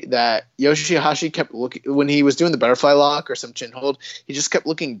Ibushi, that Yoshihashi kept looking when he was doing the butterfly lock or some chin hold, he just kept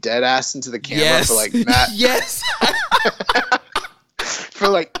looking dead ass into the camera for like yes. for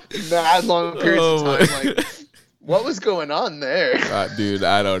like mad long periods of time. Like, what was going on there? Dude,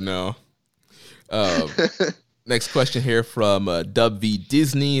 I don't know. Next question here from Dub V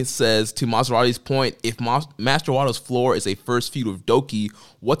Disney says, to Maserati's point, if Master Wato's floor is a first feud with Doki,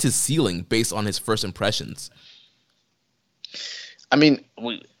 what's his ceiling based on his first impressions? I mean,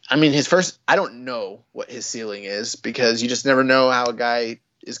 his first. I don't know what his ceiling is, because you just never know how a guy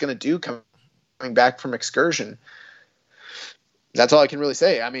is going to do coming back from excursion. That's all I can really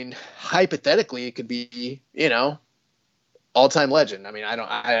say. I mean, hypothetically, it could be, all-time legend. I mean,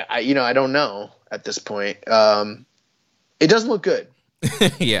 I don't know at this point. It doesn't look good.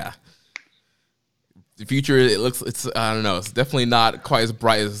 Yeah. The future, it's I don't know. It's definitely not quite as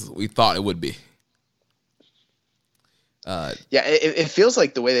bright as we thought it would be. It feels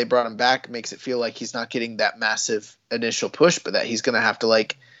like the way they brought him back makes it feel like he's not getting that massive initial push, but that he's going to have to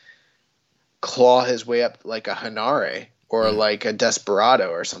like claw his way up like a Hanare or like a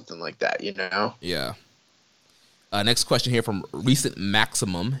Desperado or something like that, Yeah. Next question here from Recent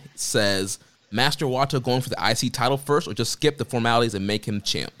Maximum says, Master Wato going for the IC title first, or just skip the formalities and make him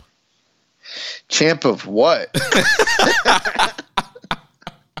champ? Champ of what?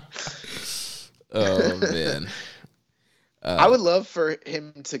 Oh, man. I would love for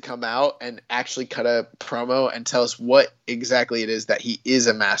him to come out and actually cut a promo and tell us what exactly it is that he is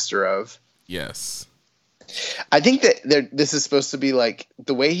a master of. Yes. I think that this is supposed to be like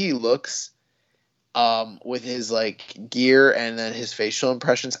the way he looks with his like gear and then his facial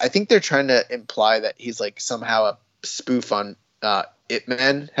impressions. I think they're trying to imply that he's like somehow a spoof on Ip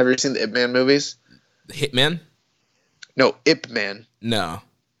Man. Have you ever seen the Ip Man movies? The Hitman? No, Ip Man. No.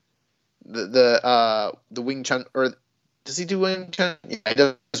 The Wing Chun, or does he do Wing Chun? Yeah, he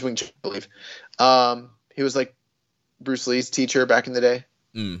does Wing Chun, I believe. He was like Bruce Lee's teacher back in the day.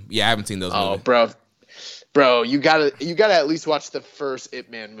 Yeah, I haven't seen those movies. Oh, bro, you gotta at least watch the first Ip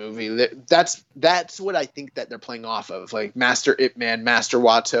Man movie. That's what I think that they're playing off of, like Master Ip Man, Master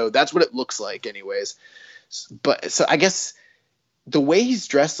Wato. That's what it looks like, anyways. But so I guess the way he's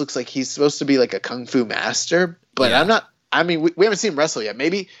dressed looks like he's supposed to be like a kung fu master. But I'm not. I mean, we haven't seen him wrestle yet.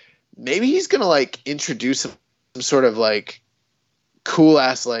 Maybe he's gonna like introduce some sort of like cool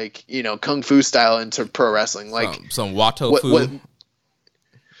ass like kung fu style into pro wrestling, like some Wato fu.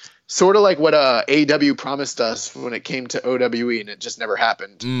 Sort of like what AEW promised us when it came to OWE, and it just never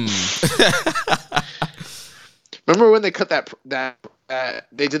happened. Remember when they cut that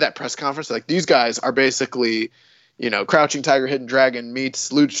they did that press conference? Like, these guys are basically, Crouching Tiger, Hidden Dragon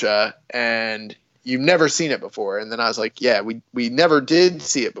meets Lucha, and you've never seen it before. And then I was like, yeah, we never did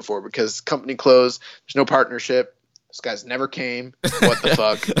see it before because company closed. There's no partnership. Those guys never came. What the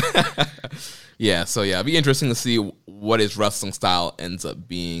fuck? Yeah, so it'd be interesting to see what his wrestling style ends up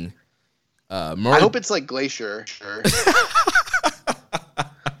being. I hope it's like Glacier. Sure.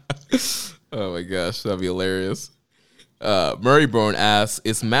 Oh my gosh, that'd be hilarious. Murray Bone asks,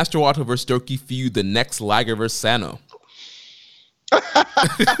 is Master Wato vs. Doki feud the next Liger vs. Sano?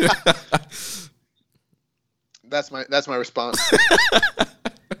 That's my response.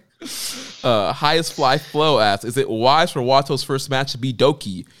 Highest Fly Flow asks, is it wise for Wato's first match to be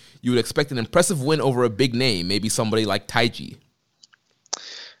Doki? You would expect an impressive win over a big name, maybe somebody like Taiji.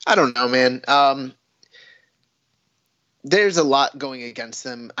 I don't know, man. There's a lot going against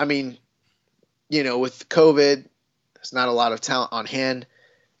them. I mean, with COVID, there's not a lot of talent on hand.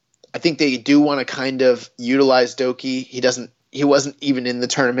 I think they do want to kind of utilize Doki. He wasn't even in the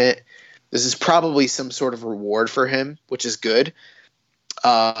tournament. This is probably some sort of reward for him, which is good.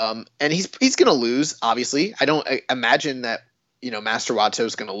 And he's going to lose, obviously. I don't imagine that, Master Wato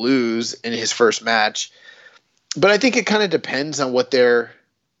is going to lose in his first match. But I think it kind of depends on what their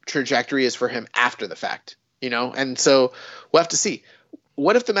trajectory is for him after the fact, And so we'll have to see.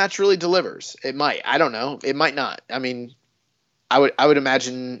 What if the match really delivers? It might. I don't know. It might not. I mean, I would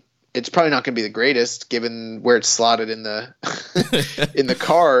imagine it's probably not going to be the greatest given where it's slotted in the in the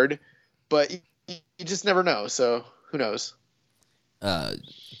card, but you just never know. So who knows?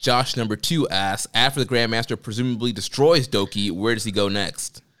 Josh number 2 asks, after the Grandmaster presumably destroys Doki, where does he go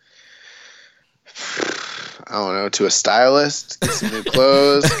next? I don't know, to a stylist, get some new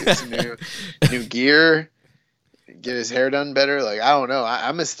clothes, get some new gear, get his hair done better. Like, I don't know.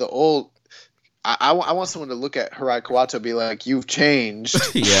 I miss the old. I want someone to look at Hirai Kawato and be like, you've changed.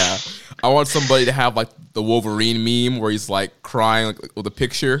 Yeah. I want somebody to have like the Wolverine meme where he's like crying like, with a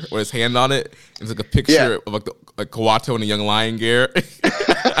picture with his hand on it. It's like a picture of like Kawato and a young lion gear.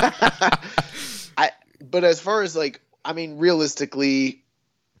 But as far as realistically,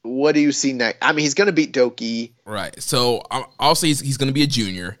 what do you see next? I mean, he's going to beat Doki. Right. So I'll say he's going to be a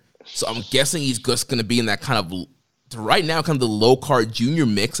junior. So I'm guessing he's just going to be in that kind of, right now, kind of the low card junior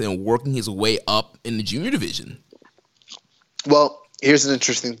mix and working his way up in the junior division. Well, here's an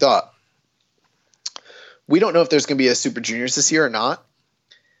interesting thought. We don't know if there's going to be a Super Juniors this year or not.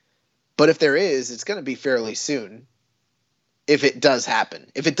 But if there is, it's going to be fairly soon. If it does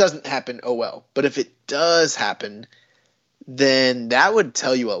happen. If it doesn't happen, oh well. But if it does happen, then that would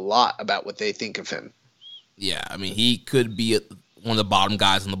tell you a lot about what they think of him. Yeah, I mean, he could be one of the bottom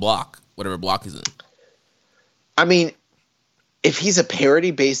guys on the block, whatever block he's in. I mean, if he's a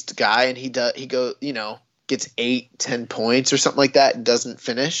parity-based guy and he gets 8-10 points or something like that and doesn't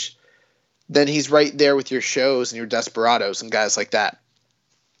finish, then he's right there with your shows and your Desperados and guys like that.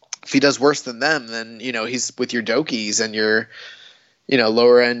 If he does worse than them, then he's with your Dokis and your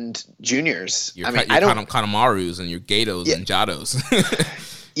lower end juniors. Your Kanemaru's and your Gatos and Jados.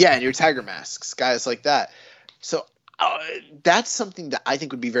 Yeah, and your Tiger Masks, guys like that. So that's something that I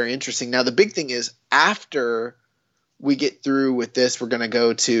think would be very interesting. Now, the big thing is after we get through with this, we're going to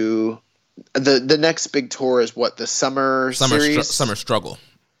go to the next big tour is what, the Summer Series? Summer Struggle.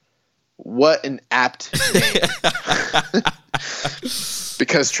 What an apt name.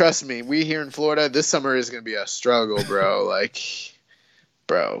 Because trust me, we here in Florida, this summer is going to be a struggle, bro.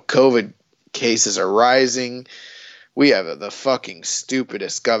 COVID cases are rising. We have the fucking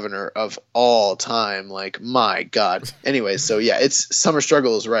stupidest governor of all time. Like, my God. Anyway, so yeah, it's Summer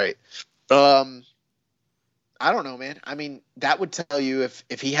Struggle is right. I don't know, man. I mean, that would tell you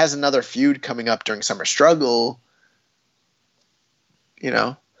if he has another feud coming up during Summer Struggle,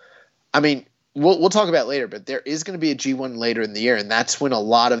 I mean, we'll talk about it later, but there is going to be a G1 later in the year, and that's when a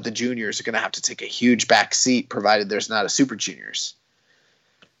lot of the juniors are going to have to take a huge back seat, provided there's not a Super Juniors.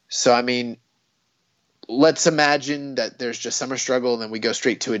 So, I mean, let's imagine that there's just Summer Struggle, and then we go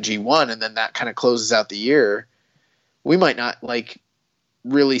straight to a G1, and then that kind of closes out the year. We might not,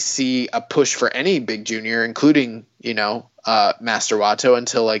 really see a push for any big junior, including, Master Wato,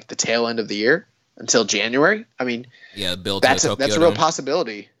 until, the tail end of the year, until January. I mean, yeah, that's a real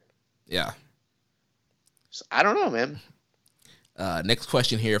possibility. Yeah. So, I don't know, man. Next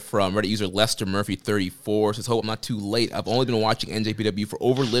question here from Reddit user Lester Murphy 34 says, "Hope I'm not too late. I've only been watching NJPW for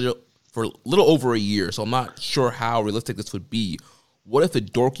a little over a year, so I'm not sure how realistic this would be. What if the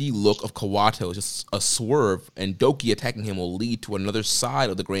dorky look of Kawato is just a swerve, and Doki attacking him will lead to another side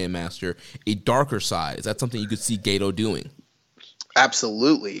of the Grandmaster, a darker side? Is that something you could see Gato doing?"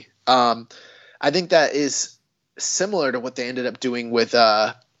 Absolutely. I think that is similar to what they ended up doing with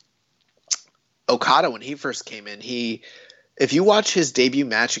Okada when he first came in. If you watch his debut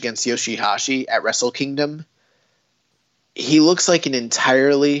match against Yoshihashi at Wrestle Kingdom, he looks like an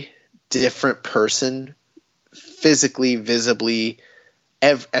entirely different person, physically, visibly,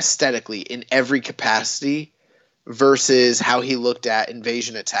 aesthetically, in every capacity, versus how he looked at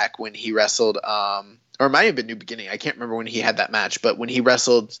Invasion Attack when he wrestled, or it might have been New Beginning. I can't remember when he had that match, but when he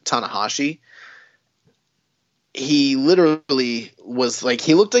wrestled Tanahashi, he literally was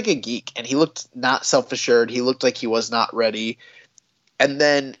he looked like a geek, and he looked not self-assured. He looked like he was not ready. And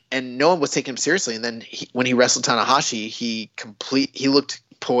no one was taking him seriously. And then when he wrestled Tanahashi, he looked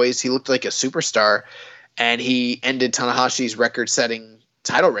poised. He looked like a superstar, and he ended Tanahashi's record-setting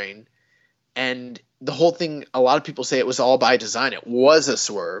title reign. And the whole thing, a lot of people say it was all by design. It was a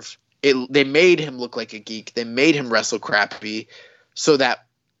swerve. They made him look like a geek. They made him wrestle crappy so that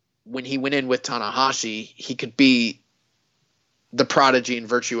when he went in with Tanahashi, he could be the prodigy and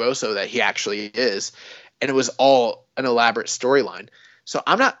virtuoso that he actually is. And it was all an elaborate storyline. So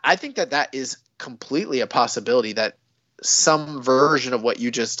I think that is completely a possibility, that some version of what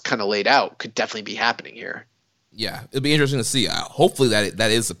you just kind of laid out could definitely be happening here. Yeah, it'll be interesting to see. Hopefully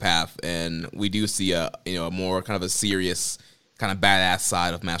that is the path, and we do see a more kind of a serious, kind of badass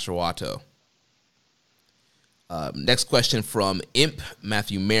side of Master Wato. Next question from Imp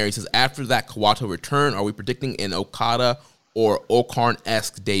Matthew Mary says, after that Kawato return, are we predicting an Okada or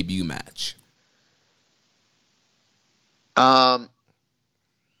O-Khan-esque debut match?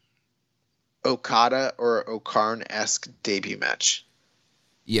 Okada or O-Khan-esque debut match.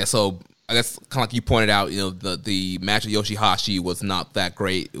 Yeah, so I guess kind of like you pointed out, the match with Yoshihashi was not that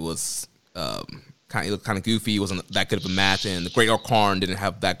great. It was kind of goofy. It wasn't that good of a match, and the Great O-Khan didn't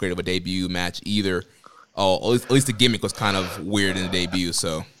have that great of a debut match either. Oh, at least the gimmick was kind of weird in the debut.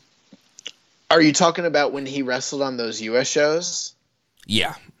 So, are you talking about when he wrestled on those U.S. shows?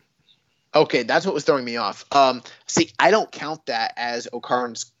 Yeah. Okay, that's what was throwing me off. See, I don't count that as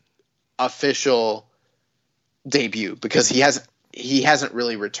O-Khan's official debut because he hasn't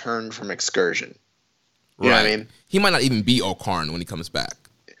really returned from excursion. You know what I mean? He might not even be O-Khan when he comes back.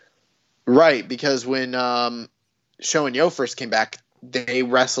 Right, because when Sho and Yo first came back, they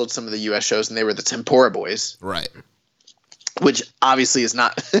wrestled some of the U.S. shows, and they were the Tempura Boys. Right. Which obviously is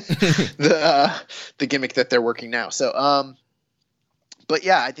not the gimmick that they're working now. So, but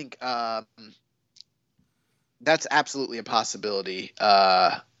yeah, I think that's absolutely a possibility.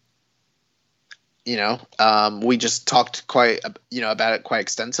 We just talked about it quite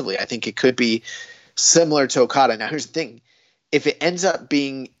extensively. I think it could be similar to Okada. Now, here's the thing. If it ends up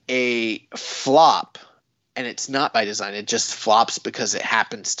being a flop and it's not by design, it just flops because it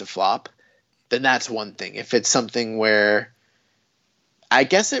happens to flop, then that's one thing. If it's something where I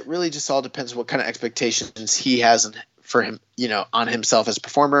guess it really just all depends what kind of expectations he has for him, on himself as a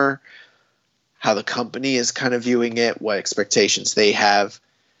performer, how the company is kind of viewing it, what expectations they have.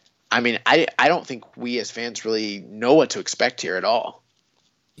 I mean, I don't think we as fans really know what to expect here at all.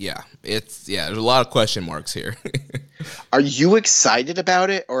 Yeah, there's a lot of question marks here. Are you excited about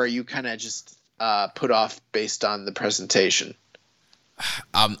it, or are you kind of just put off based on the presentation?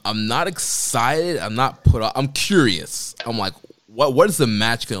 I'm not excited. I'm not put off. I'm curious. I'm like, what is the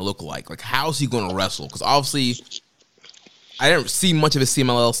match going to look like? Like, how's he going to wrestle? Because obviously, I didn't see much of his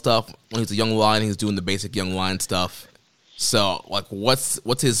CMLL stuff when he was a young lion. He was doing the basic young lion stuff. So, like, what's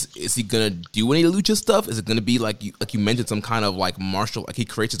his? Is he gonna do any lucha stuff? Is it gonna be like you mentioned, some kind of like martial, like he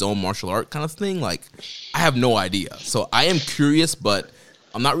creates his own martial art kind of thing? Like, I have no idea. So I am curious, but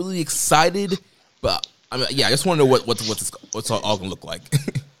I'm not really excited. But I mean, I just want to know what's all gonna look like.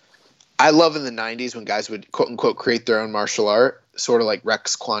 I love in the '90s when guys would quote unquote create their own martial art, sort of like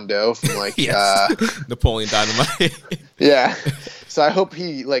Rex Kwon Do from like Napoleon Dynamite. Yeah. So I hope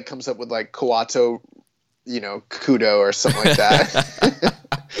he like comes up with like Kawato, Kudo or something like that.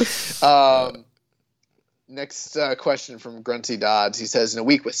 Next question from Grunty Dodds. He says, in a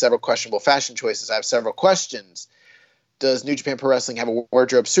week with several questionable fashion choices, I have several questions. Does New Japan Pro Wrestling have a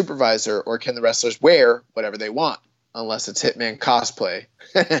wardrobe supervisor, or can the wrestlers wear whatever they want, unless it's Hitman cosplay?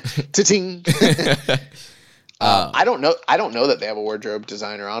 Ta-ting. I don't know. I don't know that they have a wardrobe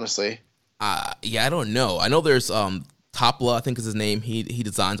designer, honestly. I don't know. I know there's Topla, I think is his name. He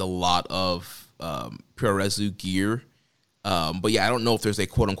designs a lot of Puroresu gear. But yeah, I don't know if there's a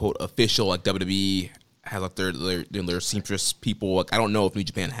quote unquote official, like WWE has like their seamstress people. Like, I don't know if New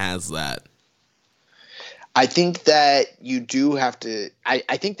Japan has that. I think that you do have to. I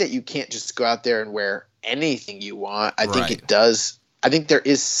think that you can't just go out there and wear anything you want. I think it does. I think there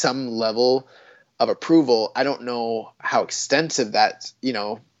is some level of approval. I don't know how extensive that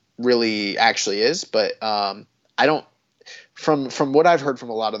really actually is, but I don't. From what I've heard from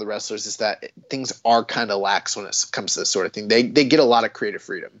a lot of the wrestlers is that things are kind of lax when it comes to this sort of thing. They get a lot of creative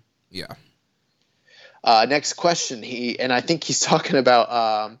freedom. Yeah. Next question. I think he's talking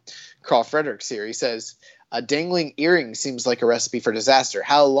about Carl Fredericks here. He says, a dangling earring seems like a recipe for disaster.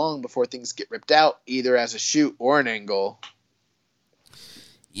 How long before things get ripped out, either as a shoot or an angle?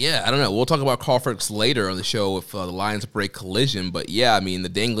 Yeah, I don't know. We'll talk about Carl Fredericks later on the show if the Lions break Collision. But yeah, I mean, the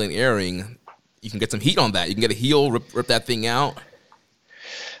dangling earring, you can get some heat on that. You can get a heel, rip that thing out.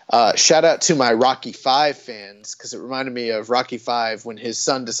 Shout out to my Rocky V fans, because it reminded me of Rocky V when his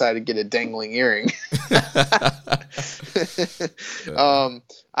son decided to get a dangling earring.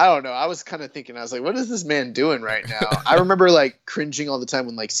 I don't know. I was kind of thinking, I was like, what is this man doing right now? I remember like cringing all the time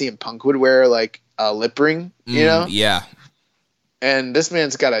when like CM Punk would wear like a lip ring, Yeah. And this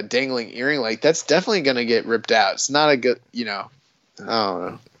man's got a dangling earring. Like, that's definitely going to get ripped out. It's not a good, I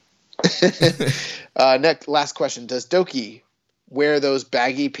don't know. Last question. Does Doki wear those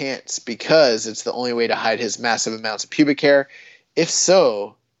baggy pants because it's the only way to hide his massive amounts of pubic hair? If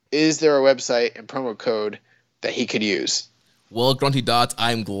so, is there a website and promo code that he could use. Well, Grunty Dots,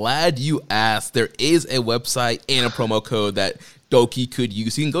 I'm glad you asked. There is a website and a promo code that Doki could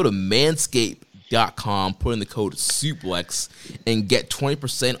use. You can go to manscaped.com, put in the code SUPLEX, and get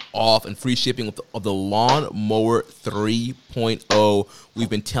 20% off and free shipping of the Lawnmower 3.0. We've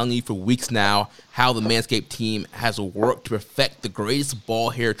been telling you for weeks now how the Manscaped team has worked to perfect the greatest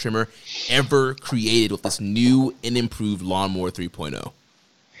ball hair trimmer ever created with this new and improved Lawnmower 3.0.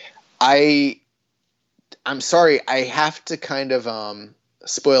 I'm sorry, I have to kind of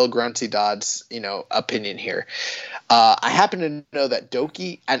spoil Grunty Dodd's, opinion here. I happen to know that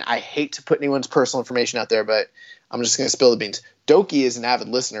Doki, and I hate to put anyone's personal information out there, but I'm just going to spill the beans. Doki is an avid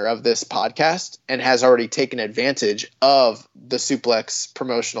listener of this podcast and has already taken advantage of the Suplex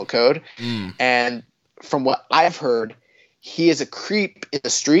promotional code. And from what I've heard, he is a creep in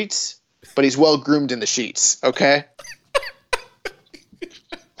the streets, but he's well groomed in the sheets. Okay.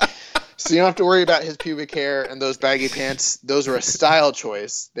 So you don't have to worry about his pubic hair and those baggy pants. Those are a style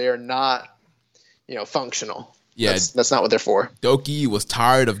choice. They are not, functional. Yeah, that's not what they're for. Doki was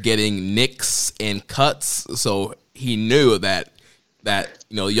tired of getting nicks and cuts, so he knew that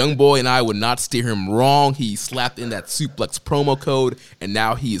young boy and I would not steer him wrong. He slapped in that Suplex promo code, and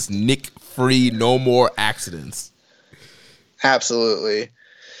now he is nick-free, no more accidents. Absolutely.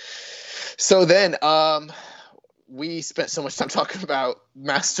 So then, we spent so much time talking about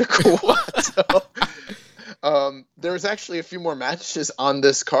Master Kawato. There was actually a few more matches on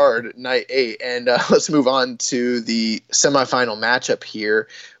this card, night 8, and let's move on to the semifinal matchup here.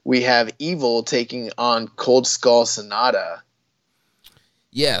 We have Evil taking on Cold Skull Sonata.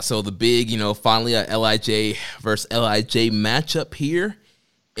 Yeah, so the big, finally a LIJ versus LIJ matchup here,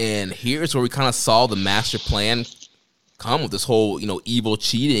 and here's where we kind of saw the master plan come with this whole, Evil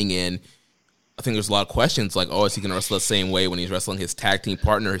cheating, and I think there's a lot of questions like, is he going to wrestle the same way when he's wrestling his tag team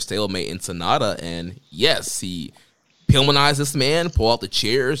partner, his stablemate in Sonata? And yes, he Pillmanized this man, pulled out the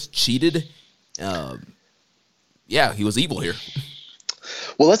chairs, cheated. He was evil here.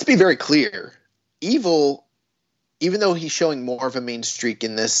 Well, let's be very clear. Evil, even though he's showing more of a mean streak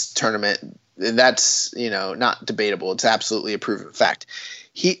in this tournament, that's, not debatable. It's absolutely a proven fact.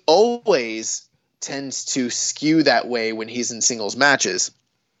 He always tends to skew that way when he's in singles matches.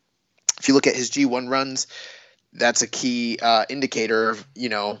 If you look at his G1 runs, that's a key indicator of,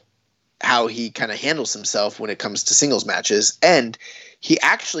 how he kind of handles himself when it comes to singles matches. And he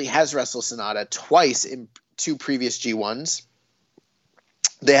actually has wrestled Sonata twice in 2 previous G1s.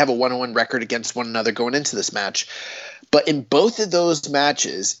 They have a 1-1 record against one another going into this match. But in both of those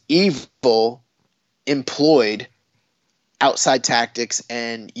matches, Evil employed outside tactics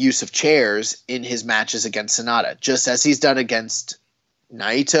and use of chairs in his matches against Sonata, just as he's done against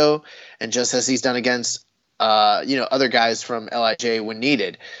Naito and just as he's done against other guys from LIJ when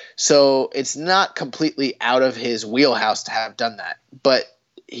needed. So it's not completely out of his wheelhouse to have done that, but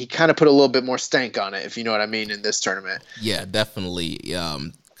he kind of put a little bit more stank on it, if you know what I mean, in this tournament. Yeah, definitely.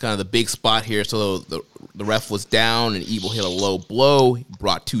 Kind of the big spot here. So the ref was down and Evil hit a low blow. He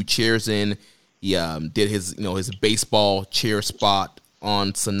brought 2 chairs in. He did his baseball chair spot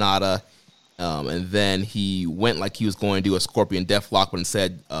on Sonata. And then he went like he was going to do a Scorpion Deathlock, but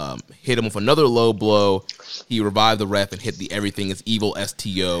instead hit him with another low blow. He revived the ref and hit the Everything is Evil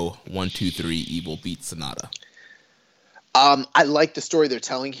STO 1, 2, 3. Evil beats Sonata. I like the story they're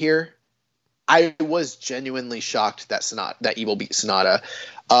telling here. I was genuinely shocked that Evil beat Sonata.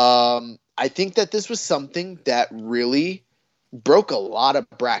 I think that this was something that really broke a lot of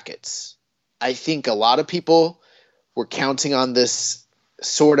brackets. I think a lot of people were counting on this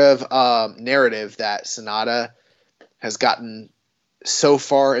sort of narrative that Sonata has gotten so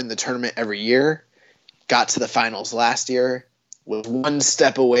far in the tournament every year, got to the finals last year, was one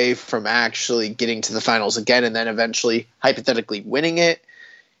step away from actually getting to the finals again, and then eventually hypothetically winning it.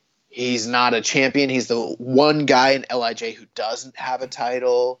 He's not a champion. He's the one guy in LIJ who doesn't have a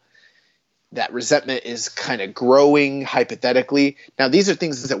title. That resentment is kind of growing hypothetically. Now, these are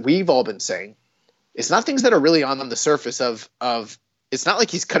things that we've all been saying. It's not things that are really on the surface of it's not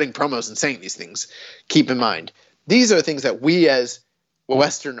like he's cutting promos and saying these things. Keep in mind, these are things that we as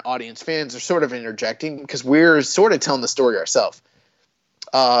Western audience fans are sort of interjecting because we're sort of telling the story ourselves.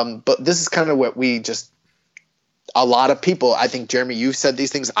 But this is kind of what a lot of people, I think, Jeremy, you've said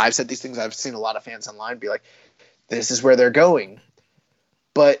these things. I've said these things. I've seen a lot of fans online be like, this is where they're going.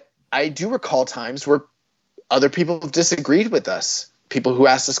 But I do recall times where other people have disagreed with us, people who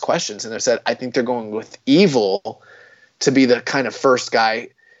asked us questions, and they've said, I think they're going with Evil to be the kind of first guy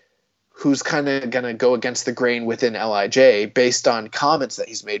who's kind of going to go against the grain within LIJ based on comments that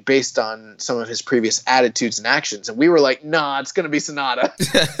he's made, based on some of his previous attitudes and actions. And we were like, nah, it's going to be Sonata.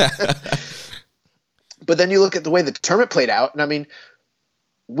 But then you look at the way the tournament played out, and I mean,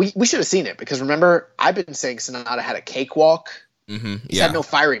 we should have seen it because remember, I've been saying Sonata had a cakewalk. Mm-hmm. He's had no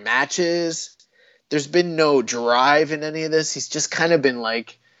fiery matches. There's been no drive in any of this. He's just kind of been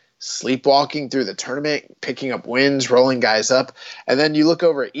like sleepwalking through the tournament, picking up wins, rolling guys up. And then you look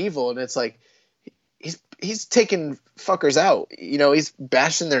over at Evil, and it's like he's taking fuckers out. You know, he's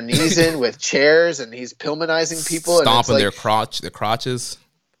bashing their knees in with chairs, and he's Pillmanizing people, stomping and it's like, their crotches.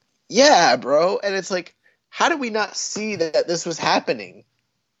 Yeah, bro. And it's like, how did we not see that this was happening?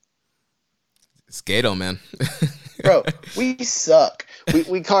 It's Gato, man. Bro, we suck.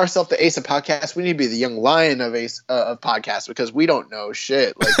 We call ourselves the Ace of Podcasts. We need to be the young lion of Ace of Podcasts because we don't know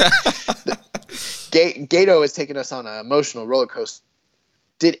shit. Like Gato is taking us on an emotional roller coaster.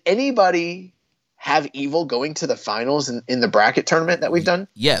 Did anybody have Evil going to the finals in the bracket tournament that we've done?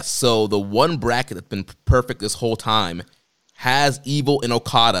 Yes. So the one bracket that's been perfect this whole time has Evil and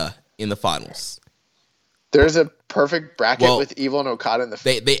Okada in the finals. There's a perfect bracket with Evil and Okada in the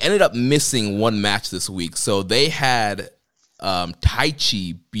finals. They ended up missing one match this week. So they had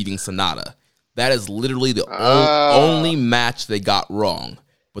Taichi beating Sonata. That is literally the only match they got wrong.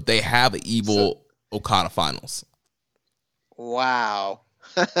 But they have Evil Okada finals. Wow.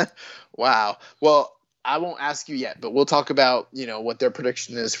 Wow. Well, I won't ask you yet, but we'll talk about, what their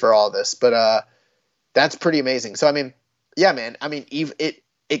prediction is for all this. But that's pretty amazing. So, I mean, yeah, man. I mean,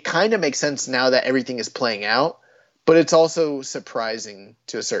 it kind of makes sense now that everything is playing out, but it's also surprising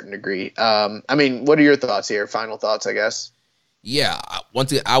to a certain degree. I mean, what are your thoughts here? Final thoughts, I guess. Yeah.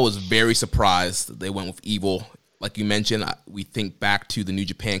 Once again, I was very surprised that they went with Evil. Like you mentioned, we think back to the New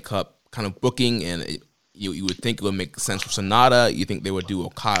Japan Cup kind of booking, and you would think it would make sense for Sonata. You think they would do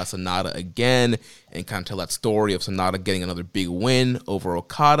Okada Sonata again and kind of tell that story of Sonata getting another big win over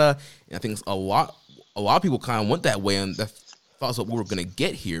Okada. And I think a lot of people kind of went that way, and that's what we were going to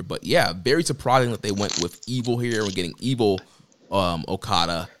get here. But yeah, very surprising that they went with Evil here. We're getting Evil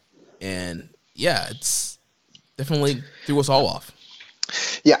Okada. And yeah, it's definitely threw us all off.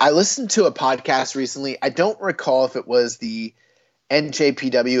 Yeah, I listened to a podcast recently. I don't recall if it was the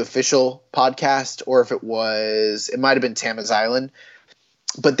NJPW official podcast or if it might have been Tama's Island.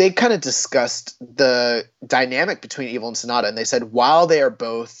 But they kind of discussed the dynamic between Evil and Sonata. And they said while they are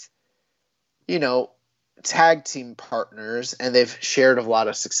both, tag team partners and they've shared a lot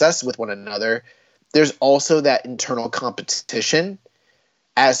of success with one another, there's also that internal competition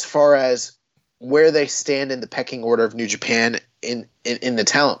as far as where they stand in the pecking order of New Japan in the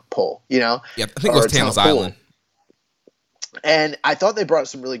talent poll, Yeah, I think it was Tama's Island. And I thought they brought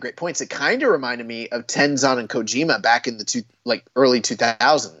some really great points. It kind of reminded me of Tenzan and Kojima back in the early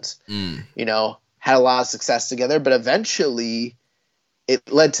 2000s. Had a lot of success together, but eventually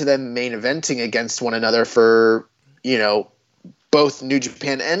it led to them main eventing against one another for, both New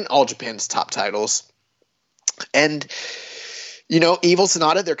Japan and All Japan's top titles. And, Evil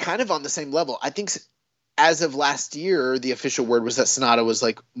Sonata, they're kind of on the same level. I think as of last year, the official word was that Sonata was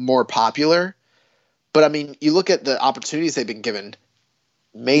more popular. But I mean, you look at the opportunities they've been given,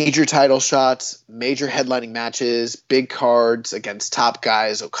 major title shots, major headlining matches, big cards against top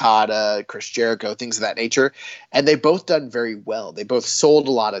guys, Okada, Chris Jericho, things of that nature. And they've both done very well. They both sold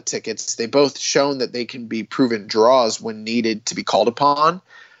a lot of tickets. They both shown that they can be proven draws when needed to be called upon.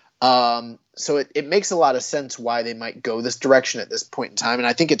 So it makes a lot of sense why they might go this direction at this point in time. And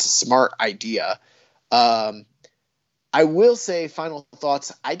I think it's a smart idea. I will say, final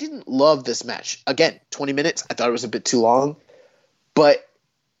thoughts, I didn't love this match. Again, 20 minutes, I thought it was a bit too long. But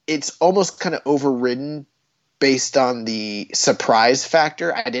it's almost kind of overridden based on the surprise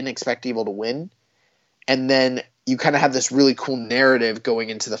factor. I didn't expect Evil to win. And then you kind of have this really cool narrative going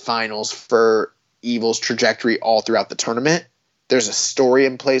into the finals for Evil's trajectory all throughout the tournament. There's a story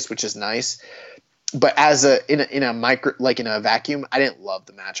in place, which is nice. But in a vacuum, I didn't love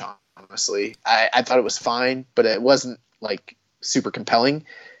the match, honestly. I thought it was fine, but it wasn't super compelling.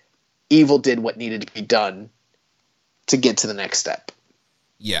 Evil did what needed to be done to get to the next step.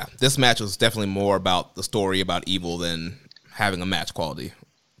 Yeah, this match was definitely more about the story about Evil than having a match quality,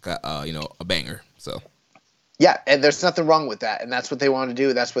 a banger. So yeah, and there's nothing wrong with that, and that's what they wanted to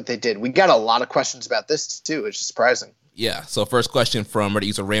do. That's what they did. We got a lot of questions about this too, which is surprising. Yeah. So first question from Reddit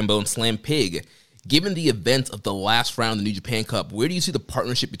user Rambo and Slam Pig. Given the events of the last round of the New Japan Cup, where do you see the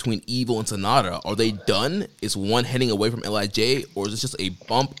partnership between Evil and Sonata? Are they done? Is one heading away from LIJ, or is this just a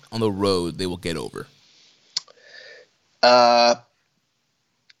bump on the road they will get over?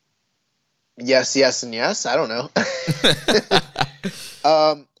 Yes, and yes. I don't know.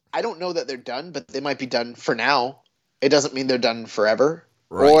 I don't know that they're done, but they might be done for now. It doesn't mean they're done forever,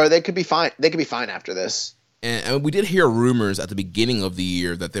 right. Or they could be fine. They could be fine after this. And we did hear rumors at the beginning of the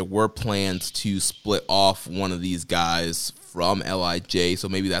year that there were plans to split off one of these guys from LIJ. So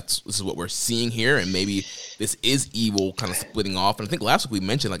maybe this is what we're seeing here, and maybe this is Evil kind of splitting off. And I think last week we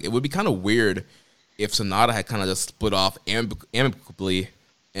mentioned like it would be kind of weird if Sonata had kind of just split off amicably,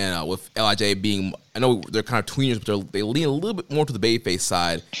 and with LIJ being, I know they're kind of tweeners, but they lean a little bit more to the babyface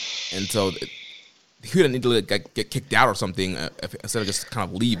side, and so he wouldn't need to get kicked out or something instead of just kind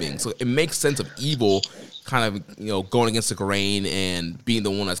of leaving. So it makes sense of Evil kind of going against the grain and being the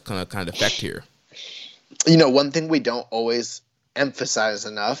one that's kind of effect here. One thing we don't always emphasize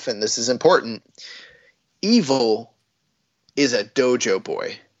enough, and this is important, Evil is a dojo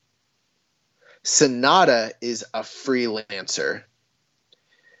boy. Sonata is a freelancer.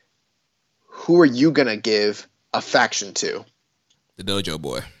 Who are you going to give a faction to? The dojo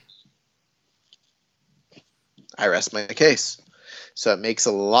boy. I rest my case. So it makes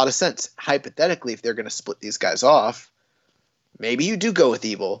a lot of sense. Hypothetically, if they're going to split these guys off, maybe you do go with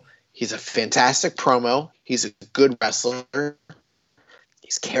Evil. He's a fantastic promo. He's a good wrestler.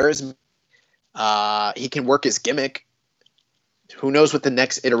 He's charismatic. He can work his gimmick. Who knows what the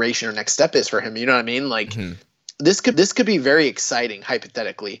next iteration or next step is for him? You know what I mean? Like this could be very exciting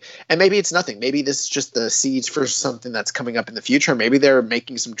hypothetically. And maybe it's nothing. Maybe this is just the seeds for something that's coming up in the future. Maybe they're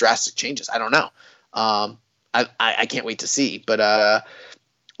making some drastic changes. I don't know. I can't wait to see. But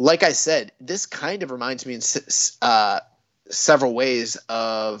like I said, this kind of reminds me in several ways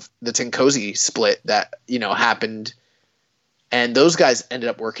of the Tenkozy split that happened, and those guys ended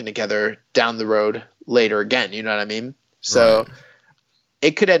up working together down the road later again. You know what I mean? So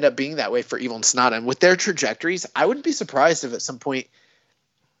it could end up being that way for Evil and Sonata. And with their trajectories, I wouldn't be surprised if at some point,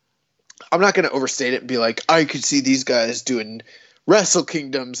 I'm not going to overstate it and be like, I could see these guys doing Wrestle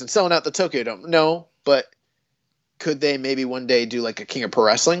Kingdoms and selling out the Tokyo Dome. No, but could they maybe one day do like a King of Pro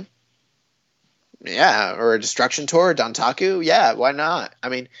Wrestling? Yeah, or a Destruction Tour, Dantaku? Yeah, why not? I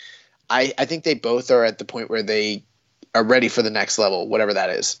mean, I think they both are at the point where they are ready for the next level, whatever that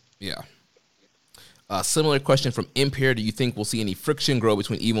is. Yeah. Similar question from Impair. Do you think we'll see any friction grow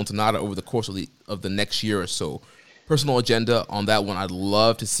between Evil and Sonata over the course of the next year or so? Personal agenda on that one, I'd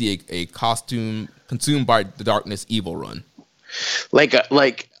love to see a costume consumed by the Darkness Evil run. Like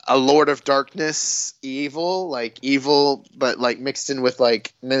a Lord of Darkness Evil, like Evil, but like mixed in with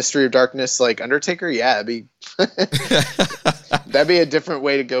like Ministry of Darkness, like Undertaker. Yeah, that'd be a different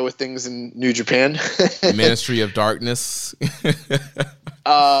way to go with things in New Japan. Ministry of Darkness.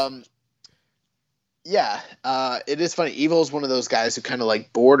 Yeah, it is funny. Evil is one of those guys who kind of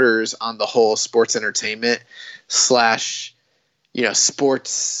like borders on the whole sports entertainment /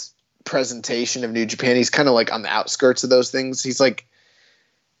 sports presentation of New Japan. He's kind of like on the outskirts of those things. He's like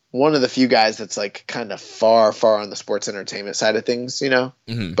one of the few guys that's like kind of far on the sports entertainment side of things,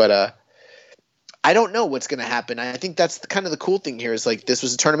 Mm-hmm. But I don't know what's going to happen. I think that's kind of the cool thing here is like this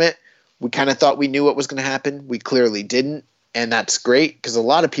was a tournament. We kind of thought we knew what was going to happen. We clearly didn't. And that's great because a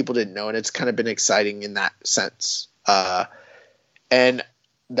lot of people didn't know, and it's kind of been exciting in that sense. And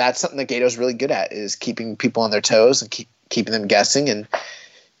that's something that Gato's really good at is keeping people on their toes and keeping them guessing. And,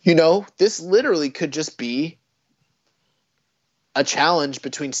 this literally could just be a challenge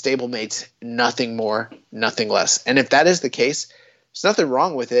between stablemates, nothing more, nothing less. And if that is the case, there's nothing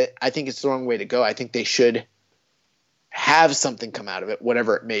wrong with it. I think it's the wrong way to go. I think they should have something come out of it,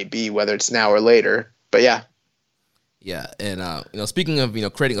 whatever it may be, whether it's now or later. But yeah. Yeah, and speaking of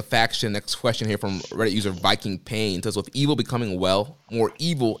creating a faction, next question here from Reddit user Viking Pain says, with Evil becoming more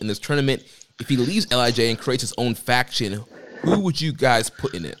evil in this tournament, if he leaves LIJ and creates his own faction, who would you guys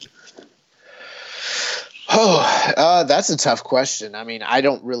put in it? Oh, that's a tough question. I mean,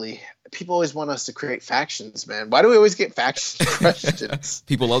 people always want us to create factions, man. Why do we always get faction questions?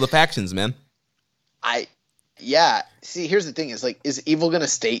 People love the factions, man. See, here's the thing is like, is Evil going to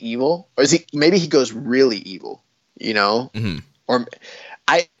stay evil? Or maybe he goes really evil? Mm-hmm. Or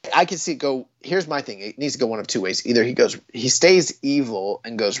I can see it go. Here's my thing. It needs to go one of two ways. Either he stays evil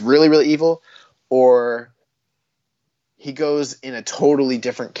and goes really, really evil, or he goes in a totally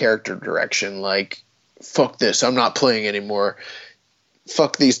different character direction. Like, fuck this. I'm not playing anymore.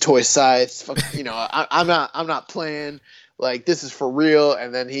 Fuck these toy scythes. Fuck, I'm not playing. Like, this is for real.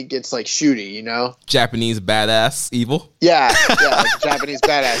 And then he gets like shooty, Japanese badass evil. Yeah, Japanese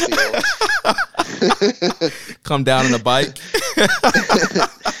badass evil. Come down on a bike.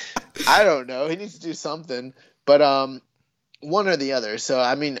 I don't know. He needs to do something, but one or the other. So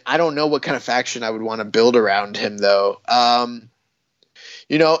I mean, I don't know what kind of faction I would want to build around him, though.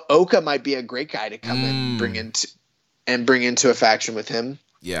 Oka might be a great guy to come and bring into a faction with him.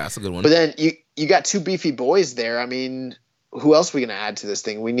 Yeah, that's a good one. But then you got two beefy boys there. I mean, who else are we gonna add to this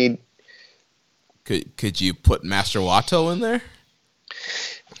thing? We need Could you put Master Wato in there?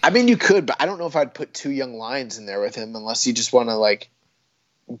 I mean, you could, but I don't know if I'd put 2 young lions in there with him unless you just want to like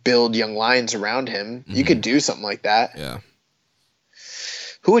build young lions around him. You could do something like that. Yeah.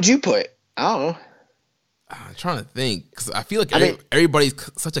 Who would you put? I don't know. I'm trying to think because I feel like everybody's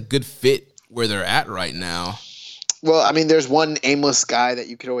such a good fit where they're at right now. Well, I mean, there's one aimless guy that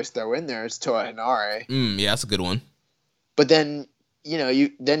you could always throw in there. It's Toa Henare. Yeah, that's a good one. But then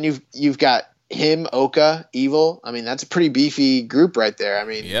you've got him, Oka, Evil. I mean, that's a pretty beefy group right there. I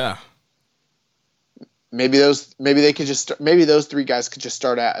mean, yeah. Maybe those 3 guys could just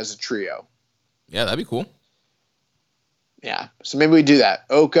start out as a trio. Yeah, that'd be cool. Yeah, so maybe we do that.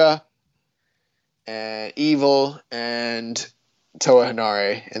 Oka and Evil and Toa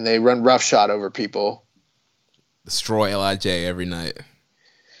Henare, and they run roughshod over people. Destroy LIJ every night.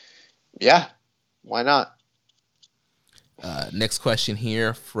 Yeah, why not? Next question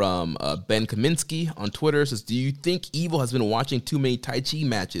here from Ben Kaminsky on Twitter says, do you think Evil has been watching too many Tai Chi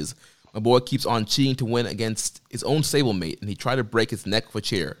matches? My boy keeps on cheating to win against his own stablemate, and he tried to break his neck with a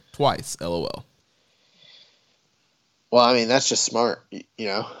chair twice. LOL. Well, I mean, that's just smart, you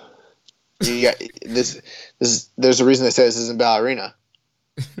know. You got this. There's a reason they say this isn't ballerina.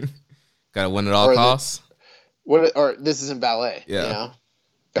 Got to win at all costs. Or this isn't ballet. Yeah. You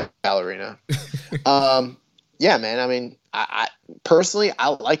know? Ballerina. Yeah, man. I mean, I personally, I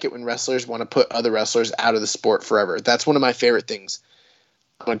like it when wrestlers want to put other wrestlers out of the sport forever. That's one of my favorite things.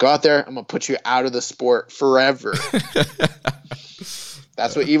 I'm going to go out there. I'm going to put you out of the sport forever.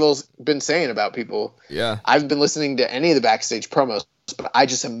 That's what Evil's been saying about people. Yeah. I haven't been listening to any of the backstage promos, but I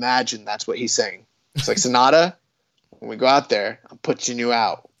just imagine that's what he's saying. It's like, Sonata, when we go out there, I'm putting you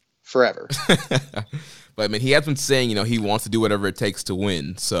out forever. But I mean, he has been saying, you know, he wants to do whatever it takes to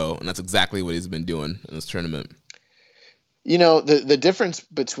win. So, and that's exactly what he's been doing in this tournament. You know, the difference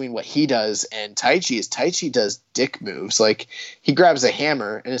between what he does and Taichi is Taichi does dick moves. Like, he grabs a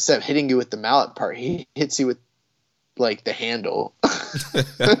hammer, and instead of hitting you with the mallet part, he hits you with, like, the handle.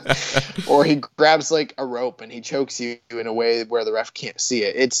 Or he grabs, like, a rope, and he chokes you in a way where the ref can't see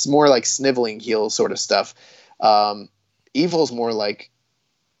it. It's more like sniveling heel sort of stuff. Evil's more, like,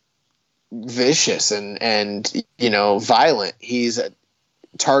 vicious and you know, violent. He's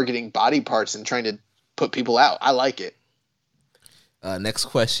targeting body parts and trying to put people out. I like it. Next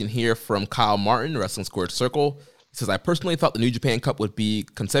question here from Kyle Martin, Wrestling Squared Circle. He says, I personally thought the New Japan Cup would be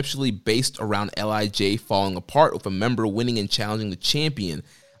conceptually based around LIJ falling apart with a member winning and challenging the champion.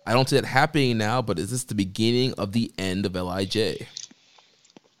 I don't see that happening now, but is this the beginning of the end of LIJ?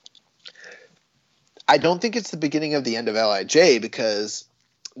 I don't think it's the beginning of the end of LIJ because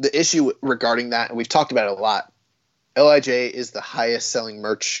the issue regarding that, and we've talked about it a lot, LIJ is the highest selling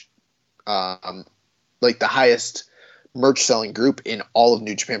merch, like the highest merch selling group in all of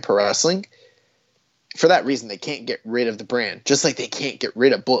New Japan Pro Wrestling. For that reason, they can't get rid of the brand, just like they can't get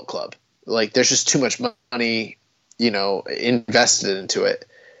rid of Bullet Club. Like, there's just too much money, you know, invested into it.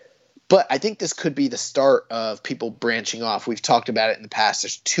 But I think this could be the start of people branching off. We've talked about it in the past.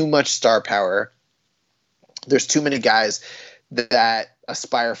 There's too much star power. There's too many guys that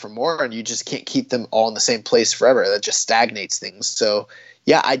aspire for more, and you just can't keep them all in the same place forever. That just stagnates things. So,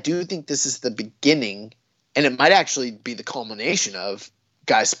 yeah, I do think this is the beginning, and it might actually be the culmination of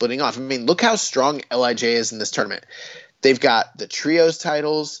guys splitting off. I mean, look how strong LIJ is in this tournament. They've got the trios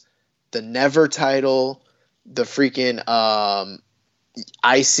titles, the Never title, the freaking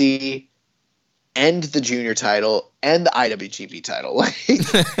IC, and the junior title, and the IWGP title. Like,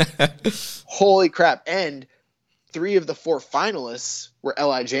 holy crap. And 3 of the 4 finalists were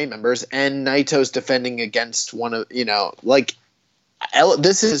LIJ members, and Naito's defending against one of, you know, like,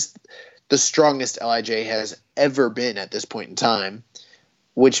 this is the strongest LIJ has ever been at this point in time,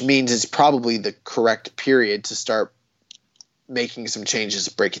 which means it's probably the correct period to start making some changes,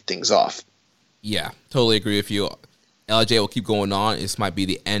 breaking things off. Yeah, totally agree with you. LIJ will keep going on. This might be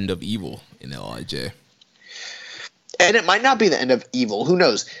the end of Evil in LIJ. And it might not be the end of Evil. Who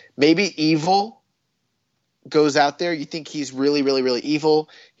knows? Maybe Evil goes out there. You think he's really, really, really evil.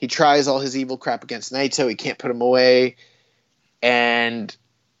 He tries all his evil crap against Naito. He can't put him away. And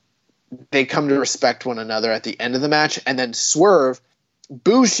they come to respect one another at the end of the match. And then Swerve,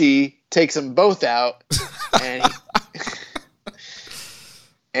 Bushi, takes them both out.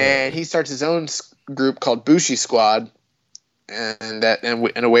 And he starts his own group called Bushi Squad. And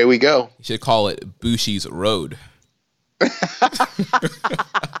away we go. You should call it Bushi's Road.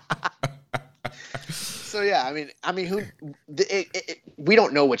 So yeah, I mean, we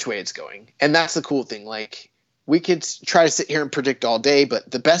don't know which way it's going, and that's the cool thing. Like, we could try to sit here and predict all day, but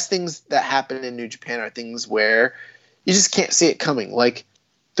the best things that happen in New Japan are things where you just can't see it coming. Like,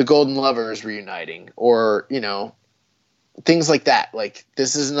 the Golden Lovers reuniting, or, you know, things like that. Like,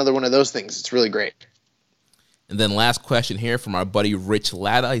 this is another one of those things. It's really great. And then last question here from our buddy Rich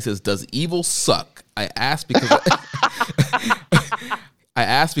Latta. He says, does Evil suck? I asked because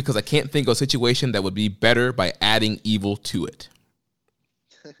I can't think of a situation that would be better by adding Evil to it.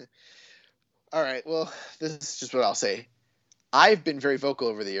 All right, well, this is just what I'll say. I've been very vocal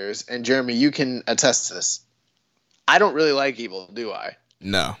over the years, and Jeremy, you can attest to this. I don't really like Evil, do I?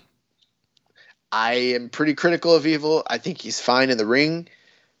 No. I am pretty critical of Evil. I think he's fine in the ring,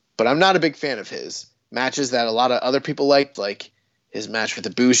 but I'm not a big fan of his. Matches that a lot of other people liked, like his match with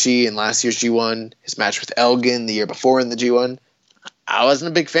Ibushi in last year's G1, his match with Elgin the year before in the G1, I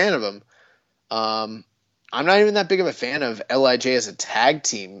wasn't a big fan of him. I'm not even that big of a fan of LIJ as a tag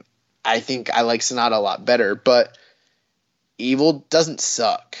team. I think I like Sonata a lot better, but Evil doesn't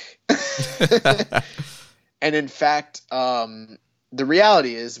suck. And in fact, the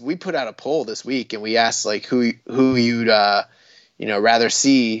reality is we put out a poll this week and we asked like who you'd rather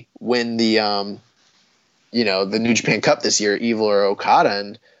see win the the New Japan Cup this year, Evil or Okada,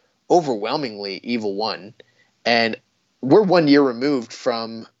 and overwhelmingly Evil won. And we're 1 year removed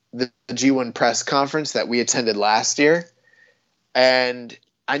from the G1 press conference that we attended last year. And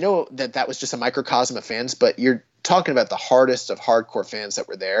I know that was just a microcosm of fans, but you're talking about the hardest of hardcore fans that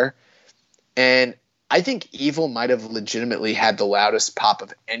were there. And I think Evil might have legitimately had the loudest pop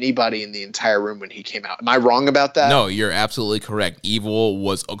of anybody in the entire room when he came out. Am I wrong about that? No, you're absolutely correct. Evil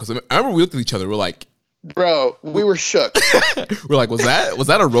was, because I remember we looked at each other, we're like, bro, we were shook. We're like, was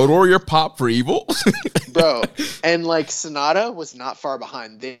that a Road Warrior pop for Evil? Bro, and like Sonata was not far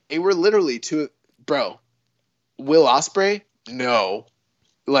behind. They were literally bro, Will Ospreay? No.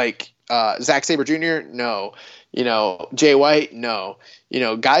 Like Zack Sabre Jr.? No. Jay White? No.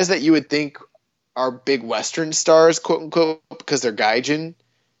 Guys that you would think are big Western stars, quote unquote, because they're Gaijin.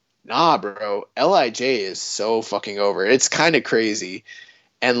 Nah, bro. LIJ is so fucking over. It's kind of crazy.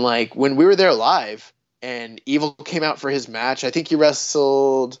 And like when we were there live and Evil came out for his match, I think he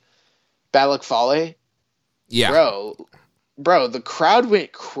wrestled Balak Fale. Yeah. Bro, the crowd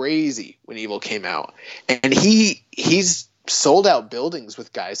went crazy when Evil came out. And he's sold out buildings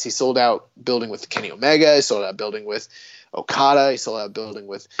with guys. He sold out building with Kenny Omega. He sold out building with Okada. He sold out building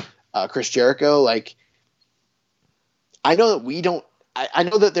with Chris Jericho. Like, I know that I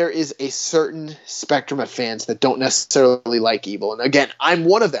know that there is a certain spectrum of fans that don't necessarily like Evil. And again, I'm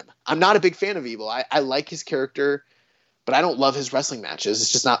one of them. I'm not a big fan of Evil. I like his character, but I don't love his wrestling matches.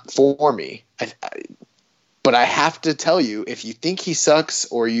 It's just not for me. But I have to tell you, if you think he sucks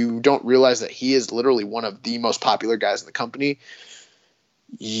or you don't realize that he is literally one of the most popular guys in the company,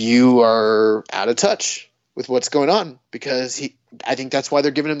 you are out of touch with what's going on, because I think that's why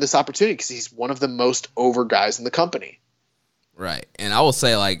they're giving him this opportunity, because he's one of the most over guys in the company. Right. And I will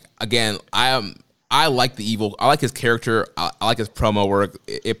say, like, again, I like the Evil. I like his character. I like his promo work.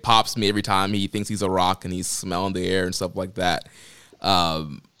 It pops me every time he thinks he's a rock and he's smelling the air and stuff like that.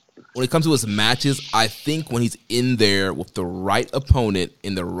 When it comes to his matches, I think when he's in there with the right opponent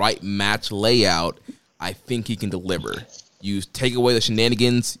in the right match layout, I think he can deliver. You take away the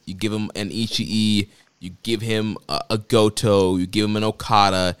shenanigans, you give him an Ishii, you give him a Goto, you give him an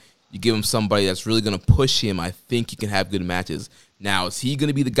Okada, you give him somebody that's really going to push him. I think he can have good matches. Now, is he going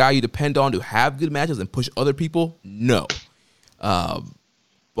to be the guy you depend on to have good matches and push other people? No.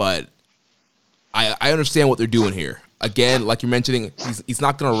 But I understand what they're doing here. Again, like you're mentioning, he's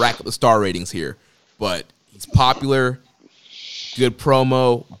not going to rack up the star ratings here, but he's popular, good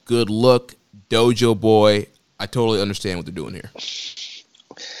promo, good look, dojo boy. I totally understand what they're doing here.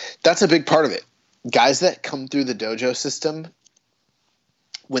 That's a big part of it. Guys that come through the dojo system,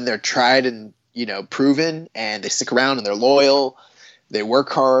 when they're tried and proven, and they stick around and they're loyal, they work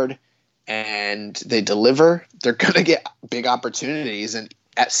hard, and they deliver, they're going to get big opportunities. And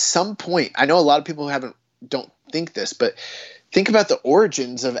at some point, I know a lot of people don't think this, but think about the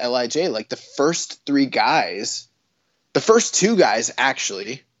origins of LIJ. Like the first two guys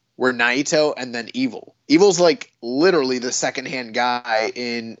actually were Naito and then Evil. Evil's like literally the second-hand guy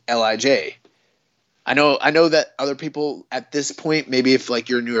in LIJ. I know that other people at this point, maybe if like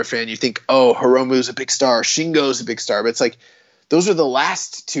you're a newer fan, you think, oh, Hiromu's a big star, Shingo's a big star, but it's like those are the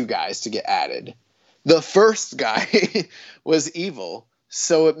last two guys to get added. The first guy was Evil.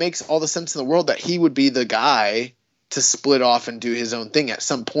 So it makes all the sense in the world that he would be the guy to split off and do his own thing at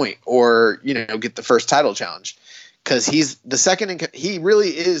some point, or, get the first title challenge, because he's the second. He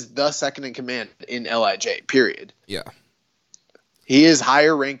really is the second in command in LIJ, period. Yeah. He is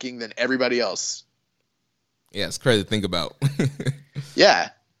higher ranking than everybody else. Yeah, it's crazy to think about. Yeah.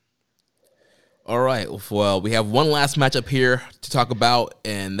 All right. Well, we have one last matchup here to talk about,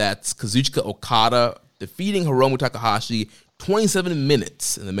 and that's Kazuchika Okada defeating Hiromu Takahashi 27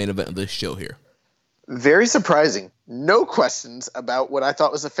 minutes in the main event of this show here. Very surprising. No questions about what I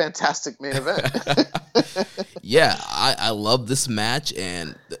thought was a fantastic main event. Yeah, I love this match,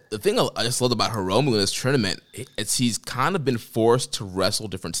 and the thing I just loved about Hiromu in this tournament is he's kind of been forced to wrestle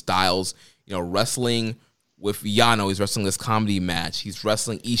different styles. You know, wrestling with Yano, he's wrestling this comedy match. He's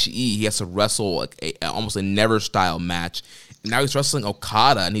wrestling Ishii. He has to wrestle like almost a never style match. And now he's wrestling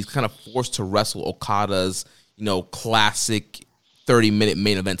Okada, and he's kind of forced to wrestle Okada's, you know, classic 30-minute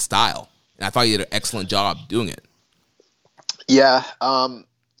main event style. And I thought he did an excellent job doing it. Yeah.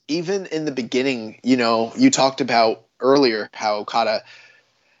 Even in the beginning, you know, you talked about earlier how Okada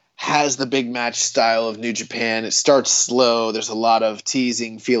has the big match style of New Japan. It starts slow. There's a lot of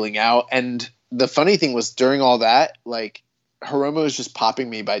teasing, feeling out. And the funny thing was during all that, like Hiromu was just popping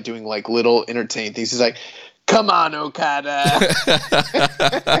me by doing like little entertaining things. He's like, "Come on, Okada."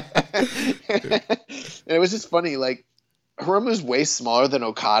 And it was just funny. Like Hiromu's way smaller than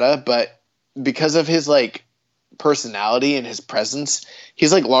Okada, but because of his like personality and his presence,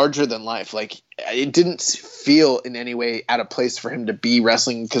 he's like larger than life. Like it didn't feel in any way out of place for him to be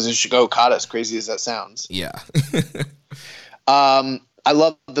wrestling Kazuchika Okada, as crazy as that sounds. Yeah. I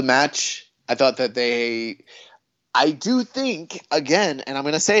love the match. I thought that I do think, again, and I'm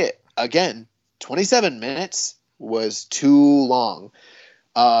going to say it again, 27 minutes was too long.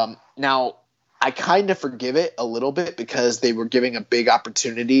 Now, I kind of forgive it a little bit because they were giving a big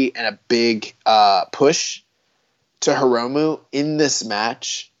opportunity and a big push to Hiromu in this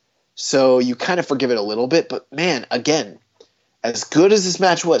match. So you kind of forgive it a little bit. But, man, again, as good as this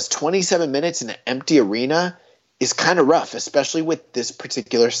match was, 27 minutes in an empty arena is kind of rough, especially with this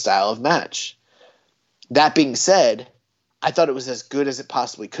particular style of match. That being said, I thought it was as good as it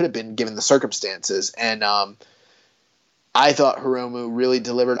possibly could have been given the circumstances. And I thought Hiromu really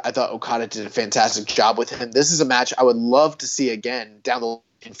delivered. I thought Okada did a fantastic job with him. This is a match I would love to see again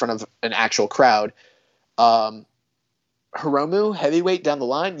in front of an actual crowd. Hiromu, heavyweight down the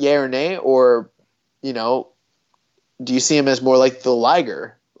line, yay or nay? Or, you know, do you see him as more like the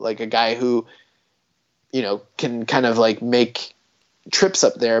Liger, like a guy who, you know, can kind of like make trips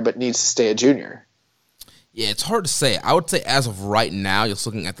up there but needs to stay a junior? Yeah, it's hard to say. I would say as of right now, just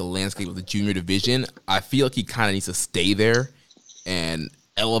looking at the landscape of the junior division, I feel like he kind of needs to stay there and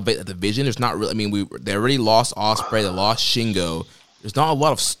elevate the division. There's not really, I mean, they already lost Ospreay, they lost Shingo. There's not a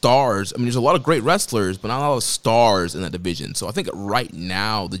lot of stars. I mean, there's a lot of great wrestlers, but not a lot of stars in that division. So I think right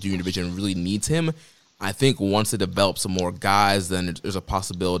now the junior division really needs him. I think once they develop some more guys, then there's a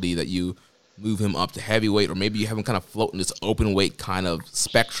possibility that you move him up to heavyweight, or maybe you have him kind of float in this open weight kind of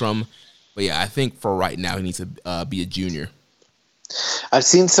spectrum. But yeah, I think for right now he needs to be a junior. I've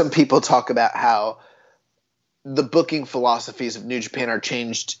seen some people talk about how the booking philosophies of New Japan are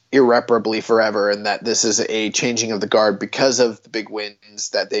changed irreparably forever, and that this is a changing of the guard because of the big wins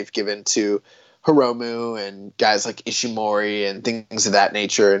that they've given to Hiromu and guys like Ishimori and things of that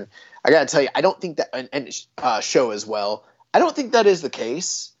nature. And I got to tell you, I don't think that, and Show as well, I don't think that is the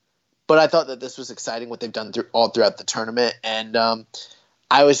case, but I thought that this was exciting what they've done all throughout the tournament. And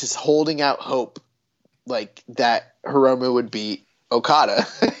I was just holding out hope like that Hiromu would beat Okada.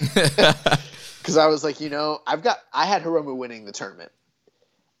 Because I was like, you know, I had Hiromu winning the tournament.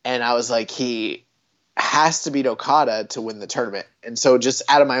 And I was like, he has to beat Okada to win the tournament. And so just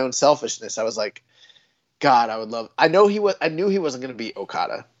out of my own selfishness, I was like, God, I knew he wasn't going to beat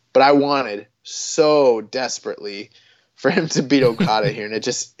Okada, but I wanted so desperately for him to beat Okada here. And it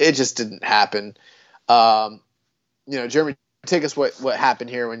just didn't happen. You know, Jeremy, take us what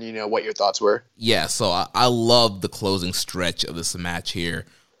happened here when you know what your thoughts were. Yeah, so I love the closing stretch of this match here.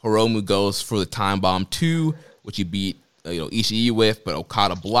 Hiromu goes for the Time Bomb 2, which he beat Ishii with, but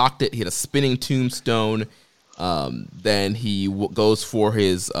Okada blocked it. He had a spinning tombstone. Then he goes for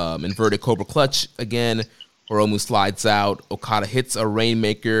his inverted Cobra Clutch again. Hiromu slides out. Okada hits a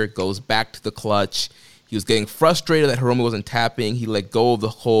Rainmaker, goes back to the clutch. He was getting frustrated that Hiromu wasn't tapping. He let go of the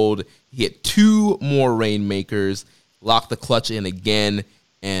hold. He hit 2 more Rainmakers, locked the clutch in again,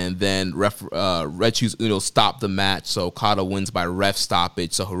 and then Red Shoes Uno stopped the match, so Okada wins by ref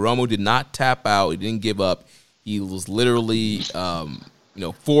stoppage. So Hiromu did not tap out. He didn't give up. He was literally,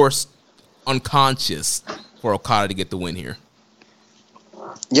 forced unconscious for Okada to get the win here.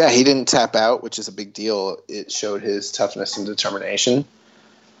 Yeah, he didn't tap out, which is a big deal. It showed his toughness and determination.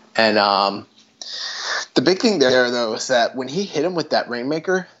 And the big thing there, though, is that when he hit him with that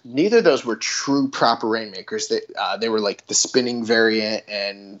Rainmaker, neither of those were true proper Rainmakers. They were like the spinning variant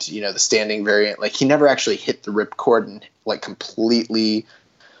and, the standing variant. Like, he never actually hit the ripcord and, like, completely,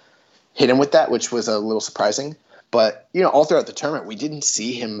 hit him with that, which was a little surprising. But, all throughout the tournament, we didn't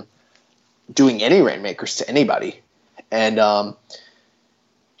see him doing any Rainmakers to anybody. And the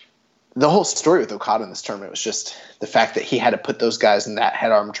whole story with Okada in this tournament was just the fact that he had to put those guys in that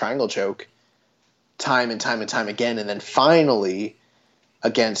head-arm triangle choke time and time and time again. And then finally,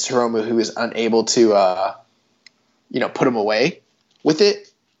 against Hiromu, who was unable to, put him away with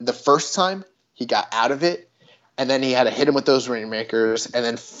it the first time, he got out of it. And then he had to hit him with those Rainmakers. And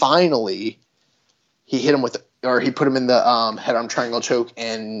then finally, he hit him he put him in the head-arm triangle choke,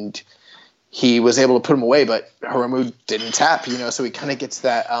 and he was able to put him away, but Hiromu didn't tap, so he kind of gets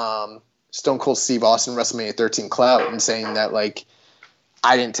that Stone Cold Steve Austin WrestleMania 13 clout and saying that, like,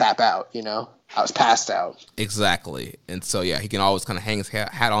 I didn't tap out, I was passed out. Exactly. And so, yeah, he can always kind of hang his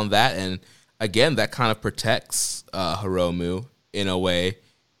hat on that. And, again, that kind of protects Hiromu in a way.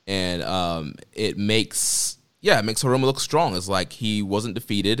 And it makes Hiromu look strong. It's like he wasn't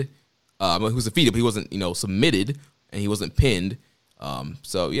defeated. He was defeated, but he wasn't, submitted, and he wasn't pinned.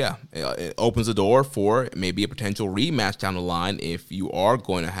 So, yeah, it opens the door for maybe a potential rematch down the line if you are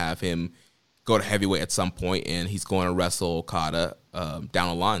going to have him go to heavyweight at some point and he's going to wrestle Okada down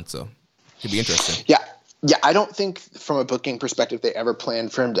the line. So, it could be interesting. Yeah, I don't think from a booking perspective they ever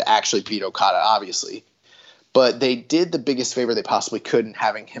planned for him to actually beat Okada, obviously. But they did the biggest favor they possibly could in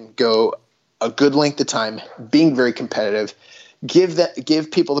having him go a good length of time, being very competitive, give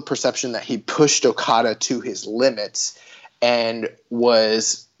people the perception that he pushed Okada to his limits and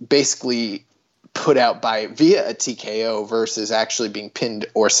was basically put out via a TKO versus actually being pinned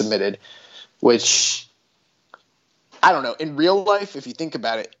or submitted, which, I don't know. In real life, if you think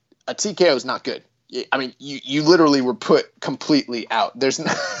about it, a TKO is not good. I mean, you literally were put completely out. There's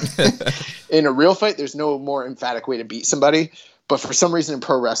no, in a real fight, there's no more emphatic way to beat somebody. But for some reason in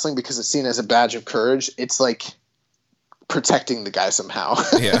pro wrestling, because it's seen as a badge of courage, it's like protecting the guy somehow.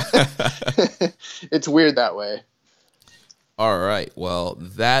 Yeah. It's weird that way. All right. Well,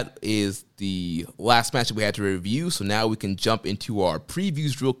 that is the last match that we had to review. So now we can jump into our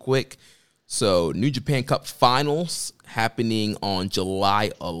previews real quick. So New Japan Cup Finals happening on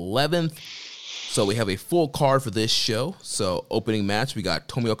July 11th. So we have a full card for this show. So opening match, we got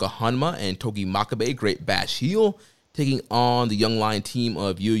Tomioka Hanma and Togi Makabe, Great Bash Heel, taking on the Young Lion team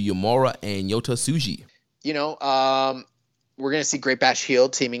of Yu Uemura and Yota Tsuji. We're going to see Great Bash Heel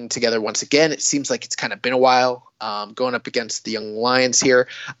teaming together once again. It seems like it's kind of been a while going up against the Young Lions here.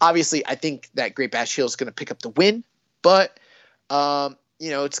 Obviously, I think that Great Bash Heel is going to pick up the win, but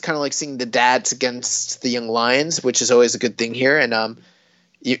it's kind of like seeing the dads against the Young Lions, which is always a good thing here. And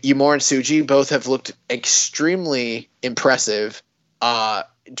Uemura and Tsuji both have looked extremely impressive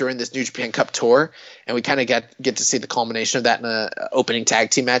during this New Japan Cup tour, and we kind of get to see the culmination of that in an opening tag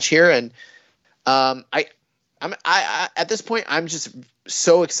team match here. And I'm at this point, I'm just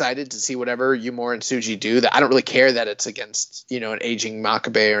so excited to see whatever Uemura and Tsuji do that I don't really care that it's against an aging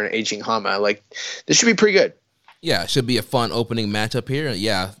Makabe or an aging Hanma. Like, this should be pretty good. Yeah, it should be a fun opening matchup here.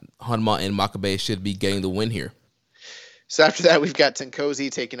 Yeah, Hanma and Makabe should be getting the win here. So after that, we've got Tenkozy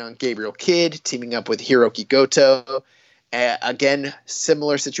taking on Gabriel Kidd, teaming up with Hiroki Goto. Again,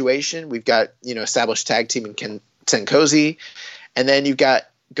 similar situation. We've got, established tag team in Tenkozy. And then you've got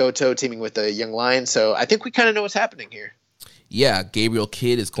Goto teaming with the Young Lions. So I think we kind of know what's happening here. Yeah, Gabriel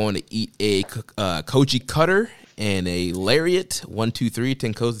Kidd is going to eat a Koji cutter and a lariat. 1, 2, 3.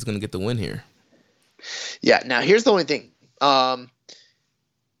 Tenkozy is going to get the win here. Yeah, now here's the only thing. On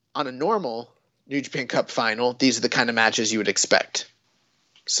a normal New Japan Cup final, these are the kind of matches you would expect.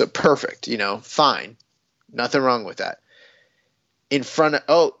 So perfect, fine. Nothing wrong with that. In front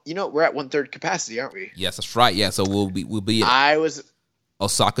of we're at 1/3 capacity, aren't we? Yes, that's right. Yeah, so we'll be at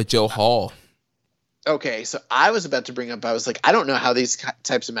Osaka-jo Hall. Okay, so I was about to bring up, I was like, I don't know how these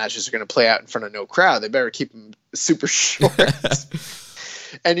types of matches are going to play out in front of no crowd. They better keep them super short.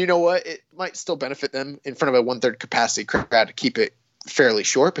 And you know what? It might still benefit them in front of a 1/3 capacity crowd to keep it fairly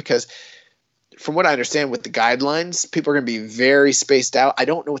short, because from what I understand with the guidelines, people are going to be very spaced out. I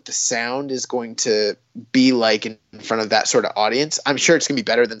don't know what the sound is going to be like in front of that sort of audience. I'm sure it's going to be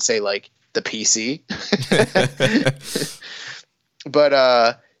better than, say, like the PC.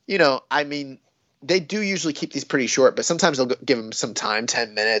 But, they do usually keep these pretty short, but sometimes they'll give them some time,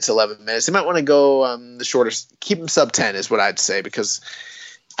 10 minutes, 11 minutes. They might want to go the shortest, keep them sub 10 is what I'd say, because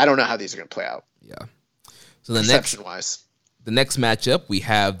I don't know how these are going to play out. Yeah. So the next matchup, we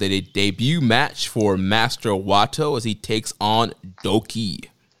have the debut match for Master Wato as he takes on Doki.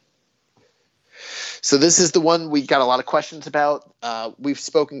 So this is the one we got a lot of questions about. We've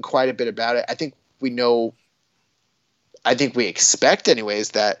spoken quite a bit about it. I think we expect anyways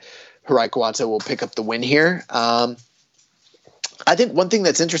that Hiroki Wato will pick up the win here. I think one thing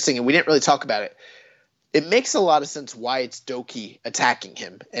that's interesting, and we didn't really talk about it, it makes a lot of sense why it's Doki attacking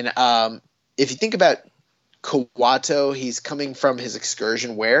him. And if you think about Kawato, he's coming from his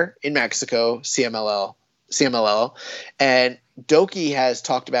excursion where? In Mexico, CMLL. And Doki has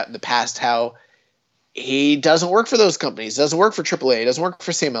talked about in the past how he doesn't work for those companies, doesn't work for AAA, doesn't work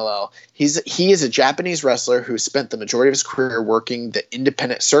for CMLL. He is a Japanese wrestler who spent the majority of his career working the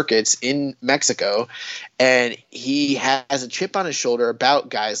independent circuits in Mexico, and he has a chip on his shoulder about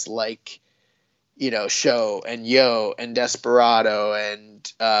guys like, you know, Sho and Yo and Desperado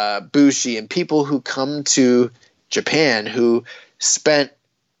and Bushi and people who come to Japan who spent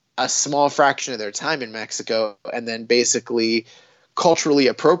a small fraction of their time in Mexico and then basically culturally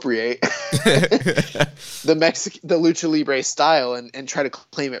appropriate the Lucha Libre style and try to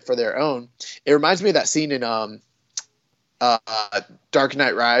claim it for their own. It reminds me of that scene in Dark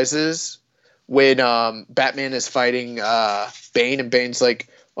Knight Rises when Batman is fighting Bane, and Bane's like,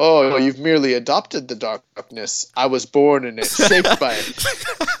 "Oh, you've merely adopted the darkness. I was born in it, shaped by it."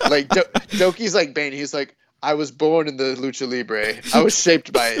 Like Doki's like Bane. He's like, "I was born in the Lucha Libre. I was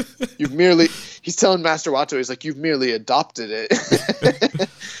shaped by it. He's telling Master Wato, he's like, "You've merely adopted it."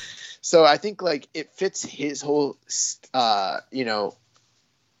 So I think like it fits his whole,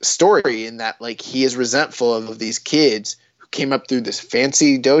 story in that like he is resentful of these kids who came up through this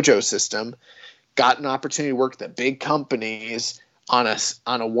fancy dojo system, got an opportunity to work at big companies on a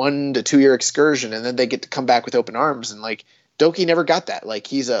 1 to 2 year excursion, and then they get to come back with open arms. And like Doki never got that. Like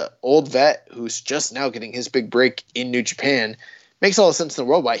he's a old vet who's just now getting his big break in New Japan. Makes all the sense in the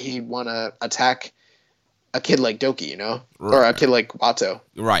world why he'd want to attack a kid like Doki, you know, right. Or a kid like Wato.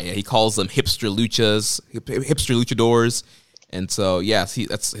 Right. Yeah, he calls them hipster luchadors. And so, yes,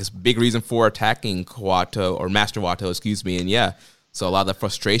 that's his big reason for attacking Kawato, or Master Wato, excuse me. And yeah, so a lot of the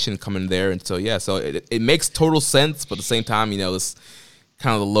frustration coming there. And so, yeah, so it makes total sense. But at the same time, you know, it's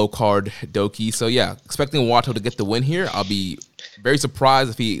kind of the low card Doki. So, yeah, expecting Wato to get the win here. I'll be very surprised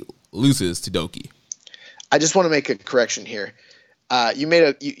if he loses to Doki. I just want to make a correction here.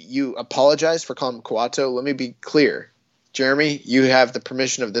 You apologized for calling him Kawato. Let me be clear. Jeremy, you have the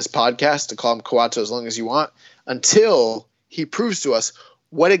permission of this podcast to call him Kawato as long as you want, until he proves to us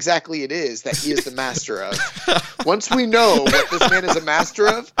what exactly it is that he is the master of. Once we know what this man is a master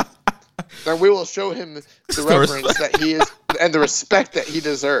of, then we will show him the reverence that he is and the respect that he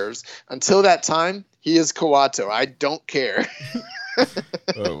deserves. Until that time, he is Kawato. I don't care.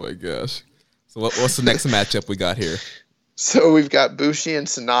 Oh my gosh. So what's the next matchup we got here? So we've got Bushi and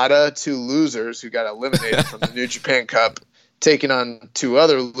Sanada, two losers who got eliminated from the New Japan Cup, taking on two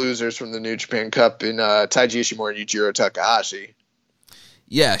other losers from the New Japan Cup in Taiji Ishimori and Yujiro Takahashi.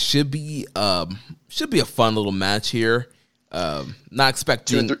 Yeah, should be a fun little match here. Not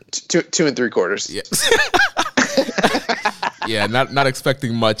expecting 2 3/4. Yeah. Yeah, not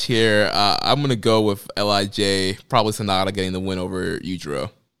expecting much here. I'm gonna go with LIJ, probably Sanada getting the win over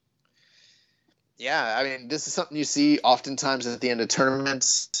Yujiro. Yeah, I mean, this is something you see oftentimes at the end of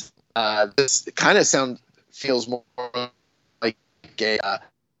tournaments. This kind of feels more like a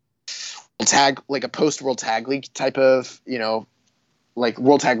like a post World Tag League type of, you know, like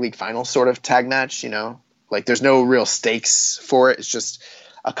World Tag League final sort of tag match. You know, like there's no real stakes for it. It's just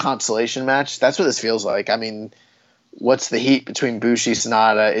a consolation match. That's what this feels like. I mean, what's the heat between Bushi,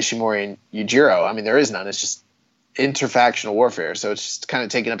 Sanada, Ishimori, and Yujiro? I mean, there is none. It's just interfactional warfare. So it's just kind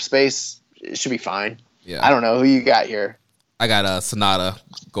of taking up space. It should be fine. Yeah. I don't know who you got here. I got Sanada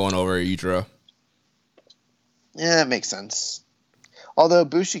going over Yujiro. Yeah, that makes sense. Although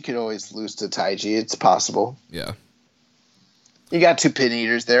Bushi could always lose to Taiji, it's possible. Yeah. You got two pin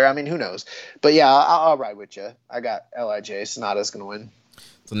eaters there. I mean, who knows? But yeah, I'll ride with you. I got LIJ. Sanada's going to win.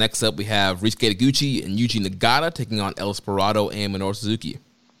 So next up, we have Ryusuke Taguchi and Yuji Nagata taking on El Desperado and Minoru Suzuki.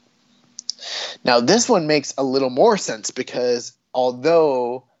 Now, this one makes a little more sense because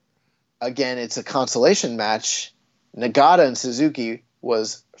although, again, it's a consolation match, Nagata and Suzuki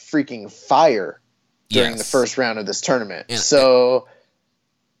was freaking fire during the first round of this tournament.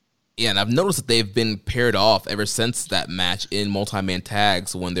 And I've noticed that they've been paired off ever since that match in multi-man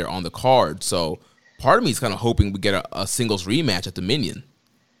tags when they're on the card. So part of me is kind of hoping we get a singles rematch at Dominion.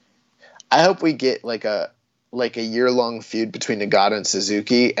 I hope we get like a year-long feud between Nagata and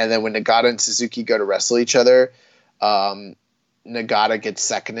Suzuki, and then when Nagata and Suzuki go to wrestle each other, Nagata gets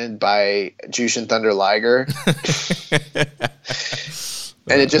seconded by Jushin Thunder Liger.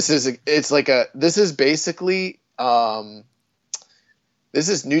 And it just is, it's like this is basically, this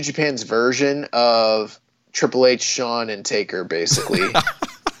is New Japan's version of Triple H, Shawn, and Taker, basically.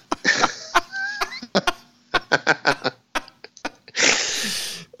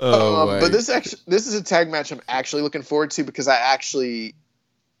 But this is a tag match I'm actually looking forward to because I actually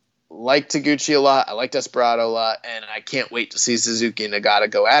like Taguchi a lot. I like Desperado a lot, and I can't wait to see Suzuki and Nagata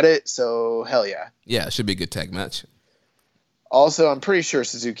go at it. So hell yeah. Yeah, it should be a good tag match. Also, I'm pretty sure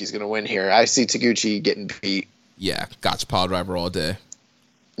Suzuki's going to win here. I see Taguchi getting beat. Yeah, gotcha pile driver all day.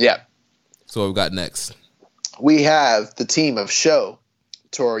 Yeah. So what we got next? We have the team of Sho,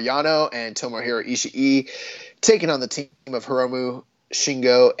 Toru Yano, and Tomohiro Ishii taking on the team of Hiromu,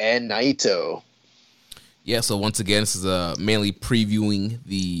 Shingo, and Naito. Yeah, so once again, this is mainly previewing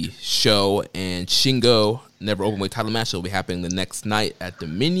the Sho and Shingo Never Openweight title match that will be happening the next night at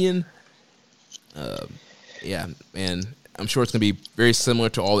Dominion. Yeah, and I'm sure it's going to be very similar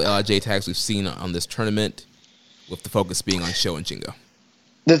to all the LIJ tags we've seen on this tournament, with the focus being on Sho and Shingo.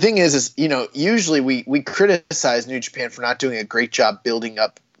 The thing is, usually we criticize New Japan for not doing a great job building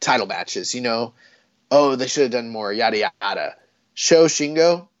up title matches. They should have done more, yada, yada. Sho,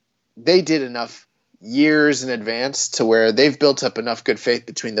 Shingo, they did enough years in advance to where they've built up enough good faith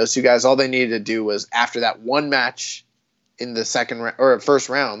between those two guys. All they needed to do was, after that one match in the first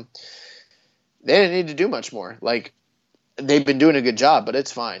round, they didn't need to do much more. Like, they've been doing a good job, but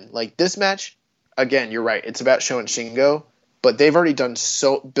it's fine. Like, this match, again, you're right. It's about Sho and Shingo, but they've already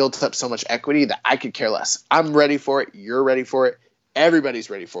built up so much equity that I could care less. I'm ready for it. You're ready for it. Everybody's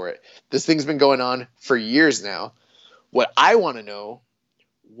ready for it. This thing's been going on for years now. What I want to know,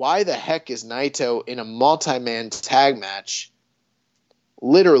 why the heck is Naito in a multi-man tag match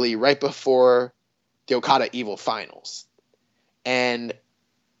literally right before the Okada Evil finals? And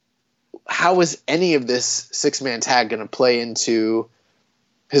how is any of this 6-man tag going to play into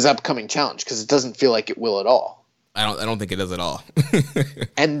his upcoming challenge? Because it doesn't feel like it will at all. I don't think it does at all.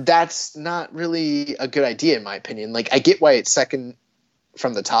 And that's not really a good idea, in my opinion. Like, I get why it's second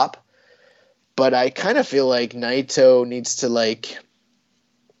from the top, but I kind of feel like Naito needs to,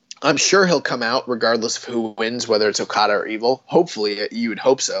 I'm sure he'll come out regardless of who wins, whether it's Okada or Evil. Hopefully, you would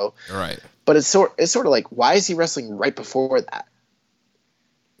hope so. Right. But it's sort of like, why is he wrestling right before that?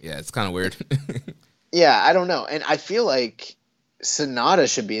 Yeah, it's kind of weird. Yeah, I don't know. And I feel like Sonata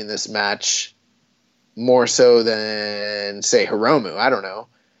should be in this match more so than, say, Hiromu. I don't know.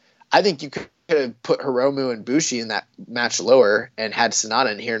 I think you could have put Hiromu and Bushi in that match lower and had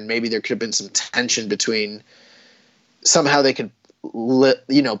Sonata in here, and maybe there could have been some tension between. Somehow they could,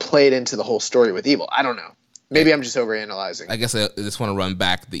 play it into the whole story with Evil. I don't know. Maybe I'm just overanalyzing. I guess I just want to run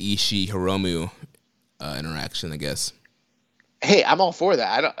back the Ishii-Hiromu interaction, I guess. Hey, I'm all for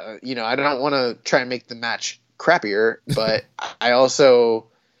that. I don't want to try and make the match crappier, but I don't know.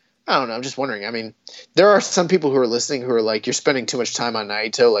 I'm just wondering. I mean, there are some people who are listening who are like, "You're spending too much time on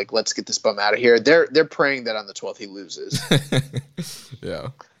Naito. Like, let's get this bum out of here." They're praying that on the 12th he loses. Yeah.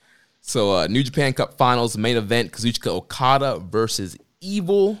 So, New Japan Cup Finals main event: Kazuchika Okada versus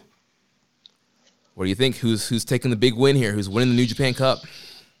Evil. What do you think? Who's taking the big win here? Who's winning the New Japan Cup?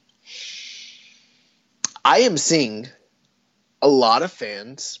 I am seeing a lot of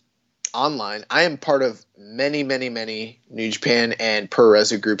fans online. I am part of many, many, many New Japan and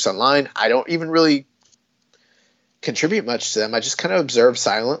Puroresu groups online. I don't even really contribute much to them. I just kind of observe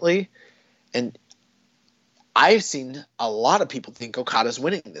silently. And I've seen a lot of people think Okada's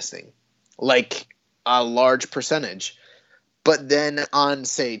winning this thing. Like, a large percentage. But then on,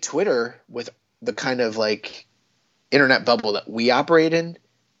 say, Twitter, with the kind of, internet bubble that we operate in,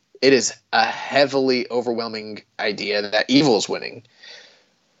 it is a heavily overwhelming idea that Evil's winning.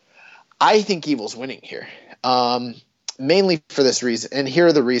 I think Evil's winning here, mainly for this reason. And here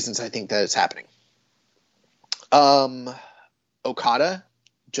are the reasons I think that it's happening. Okada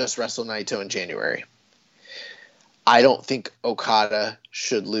just wrestled Naito in January. I don't think Okada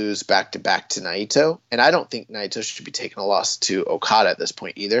should lose back-to-back to Naito, and I don't think Naito should be taking a loss to Okada at this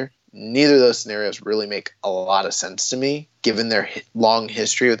point either. Neither of those scenarios really make a lot of sense to me, given their long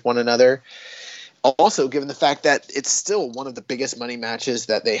history with one another. Also, given the fact that it's still one of the biggest money matches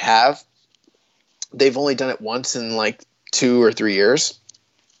that they have. They've only done it once in 2 or 3 years.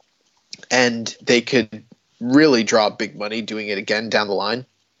 And they could really draw big money doing it again down the line.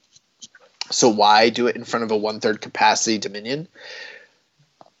 So why do it in front of a 1/3 capacity Dominion?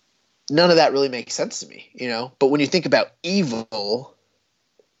 None of that really makes sense to me, But when you think about Evil,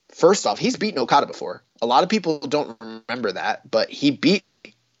 first off, he's beaten Okada before. A lot of people don't remember that, but he beat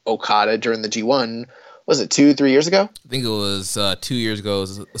Okada during the G1. Was it 2-3 years ago? I think it was 2 years ago.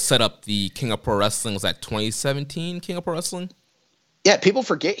 It was set up the King of Pro Wrestling. Was that 2017 King of Pro Wrestling? Yeah, people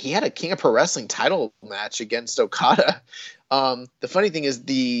forget he had a King of Pro Wrestling title match against Okada. The funny thing is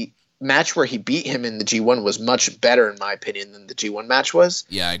the match where he beat him in the G1 was much better, in my opinion, than the G1 match was.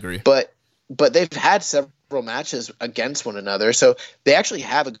 Yeah, I agree. But but they've had several matches against one another, so they actually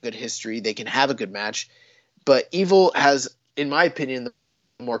have a good history. They can have a good match, but Evil has, in my opinion, the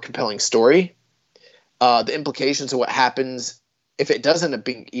more compelling story. The implications of what happens if it does end up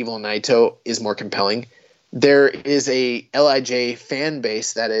being Evil and Naito is more compelling. There is a LIJ fan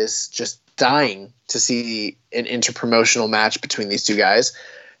base that is just dying to see an interpromotional match between these two guys,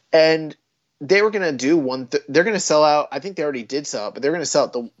 and they were going to do they're going to sell out. I think they already did sell out, but they're going to sell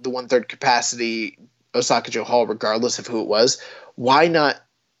out the 1/3 capacity Osaka-jo Hall regardless of who it was. Why not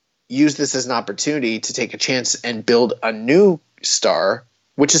use this as an opportunity to take a chance and build a new star,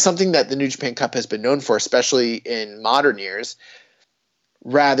 which is something that the New Japan Cup has been known for, especially in modern years,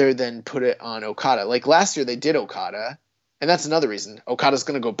 rather than put it on Okada. Like last year they did Okada, and that's another reason. Okada's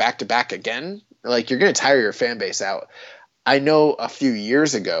going to go back-to-back again. Like, you're going to tire your fan base out. I know a few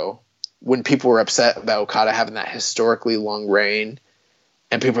years ago when people were upset about Okada having that historically long reign,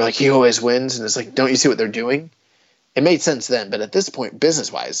 and people were like, he always wins, and it's like, don't you see what they're doing? It made sense then, but at this point,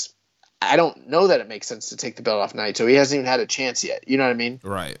 business-wise, I don't know that it makes sense to take the belt off Naito. He hasn't even had a chance yet. You know what I mean?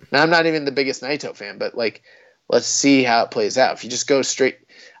 Right. Now, I'm not even the biggest Naito fan, but, like, let's see how it plays out. If you just go straight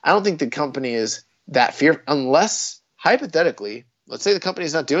 – I don't think the company is that fearful, unless, hypothetically, let's say the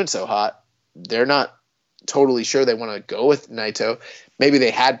company's not doing so hot. They're not totally sure they want to go with Naito. Maybe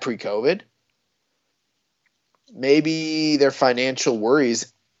they had pre-COVID. Maybe their financial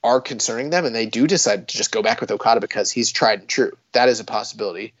worries are concerning them, and they do decide to just go back with Okada because he's tried and true. That is a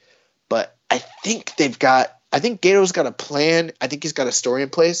possibility. But I think I think Gato's got a plan. I think he's got a story in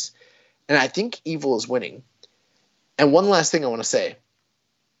place, and I think Evil is winning. And one last thing I want to say.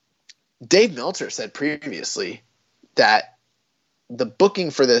 Dave Meltzer said previously that the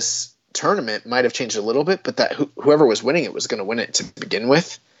booking for this tournament might have changed a little bit, but that whoever was winning it was going to win it to begin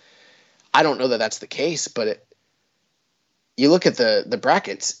with. I don't know that that's the case, but you look at the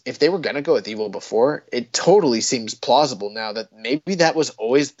brackets, if they were going to go with Evil before, it totally seems plausible now that maybe that was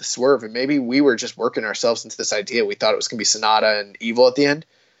always the swerve, and maybe we were just working ourselves into this idea. We thought it was going to be Sonata and Evil at the end.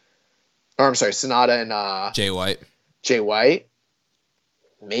 Or, I'm sorry, Sonata and Jay White.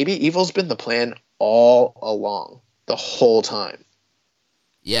 Maybe Evil's been the plan all along, the whole time.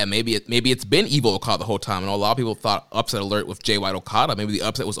 Yeah, maybe it's been Evil Okada the whole time, and a lot of people thought upset alert with Jay White Okada. Maybe the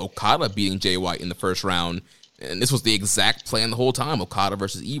upset was Okada beating Jay White in the first round, and this was the exact plan the whole time: Okada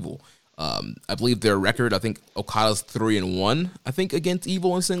versus Evil. I believe their record, I think Okada's 3-1, I think, against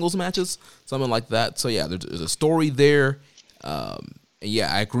Evil in singles matches, something like that. So yeah, there's a story there. And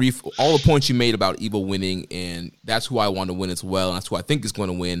yeah, I agree with all the points you made about Evil winning, and that's who I want to win as well, and that's who I think is going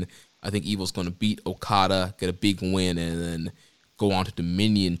to win. I think Evil's going to beat Okada, get a big win, and then go on to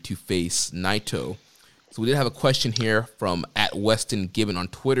Dominion to face Naito. So we did have a question here from @WestonGibbon on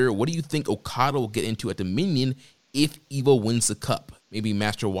Twitter. What do you think Okada will get into at Dominion if Evil wins the cup? Maybe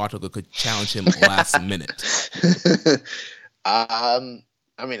Master Wato could challenge him last minute. I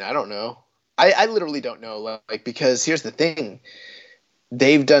mean, I don't know. I literally don't know. Like, because here's the thing.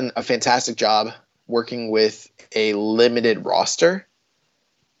 They've done a fantastic job working with a limited roster.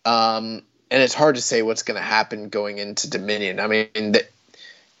 And it's hard to say what's going to happen going into Dominion. I mean,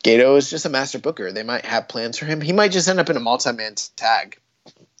 Gato is just a master booker. They might have plans for him. He might just end up in a multi-man tag,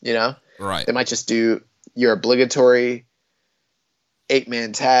 you know? Right. They might just do your obligatory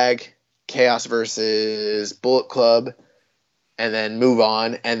 8-man tag, Chaos versus Bullet Club, and then move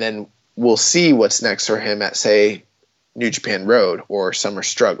on. And then we'll see what's next for him at, say, New Japan Road or Summer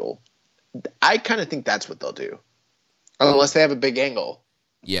Struggle. I kind of think that's what they'll do. Unless they have a big angle.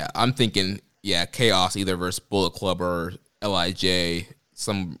 Yeah, I'm thinking, Chaos either versus Bullet Club or LIJ,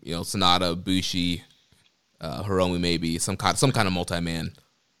 some, Sonata, Bushi, Hiromu maybe, some kind of multi-man.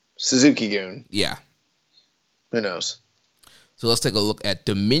 Suzuki-gun. Yeah. Who knows? So let's take a look at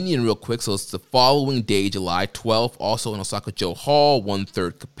Dominion real quick. So it's the following day, July 12th, also in Osaka-jo Hall,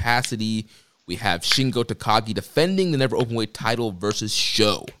 1/3 capacity. We have Shingo Takagi defending the Never Openweight title versus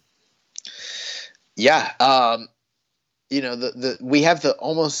Sho. Yeah, we have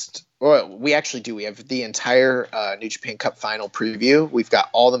we actually do. We have the entire New Japan Cup final preview. We've got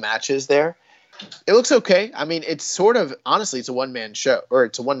all the matches there. It looks okay. I mean, it's sort of, honestly, it's a one-man show, or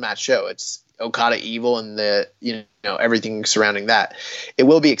it's a one-match show. It's Okada Evil and everything surrounding that. It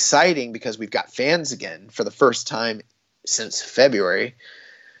will be exciting because we've got fans again for the first time since February.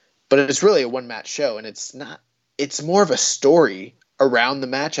 But it's really a one-match show, and it's more of a story around the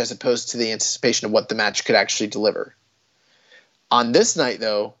match as opposed to the anticipation of what the match could actually deliver. On this night,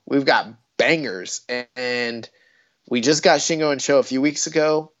 though, we've got bangers, and we just got Shingo and Sho a few weeks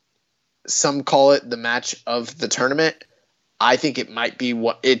ago. Some call it the match of the tournament. I think it might be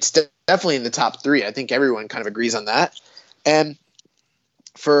it's definitely in the top 3. I think everyone kind of agrees on that. And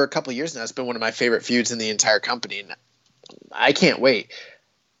for a couple of years now, it's been one of my favorite feuds in the entire company. And I can't wait.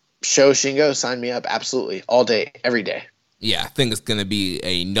 Show Shingo, sign me up. Absolutely. All day, every day. Yeah, I think it's going to be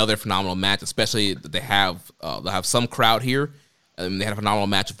another phenomenal match, especially that they'll have some crowd here. They had a phenomenal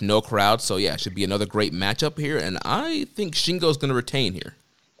match with no crowd. So, yeah, it should be another great matchup here. And I think Shingo's going to retain here.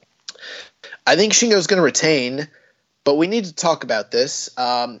 I think Shingo's going to retain, but we need to talk about this.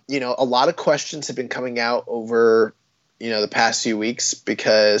 A lot of questions have been coming out over, the past few weeks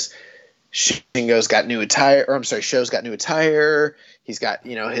because Shingo's got new attire, Show's got new attire. He's got,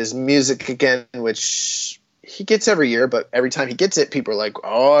 his music again, which he gets every year, but every time he gets it, people are like,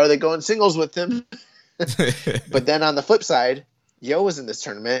 oh, are they going singles with him? But then on the flip side, Yo was in this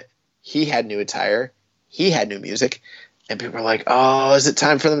tournament. He had new attire. He had new music. And people are like, oh, is it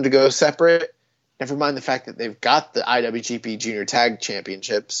time for them to go separate? Never mind the fact that they've got the IWGP Junior Tag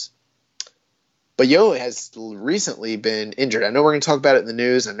Championships. But Yo has recently been injured. I know we're going to talk about it in the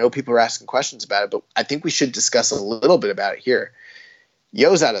news. I know people are asking questions about it, but I think we should discuss a little bit about it here.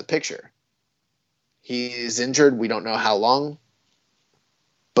 Yo's out of the picture. He's injured. We don't know how long.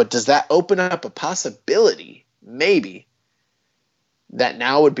 But does that open up a possibility, maybe, that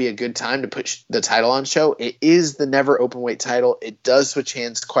now would be a good time to put the title on Show? It is the never openweight title. It does switch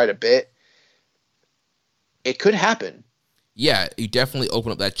hands quite a bit. It could happen. Yeah, you definitely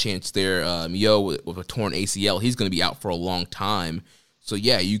open up that chance there. Yo with a torn ACL, he's going to be out for a long time. So,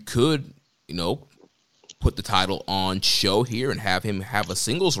 yeah, you could, put the title on Show here and have him have a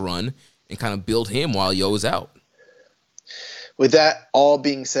singles run and kind of build him while Yo is out. With that all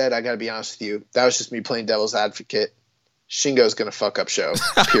being said, I got to be honest with you. That was just me playing devil's advocate. Shingo's going to fuck up Show,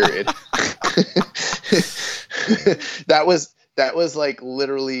 period. That was like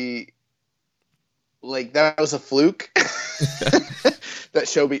literally, like that was a fluke. That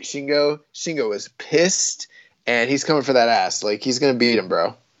Show beat Shingo. Shingo was pissed, and he's coming for that ass. Like, he's going to beat him,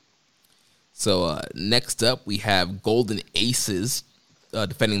 bro. So next up, we have Golden Aces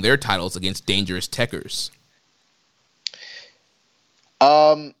defending their titles against Dangerous Tekkers.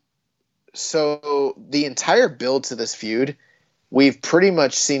 So the entire build to this feud, we've pretty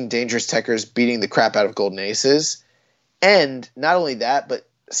much seen Dangerous Tekkers beating the crap out of Golden Aces. And not only that, but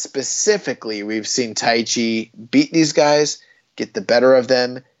specifically, we've seen Taichi beat these guys, get the better of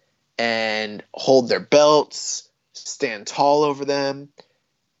them, and hold their belts, stand tall over them.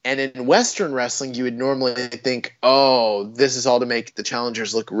 And in Western wrestling, you would normally think, oh, this is all to make the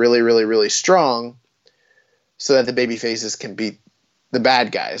challengers look really, really, really strong so that the baby faces can beat the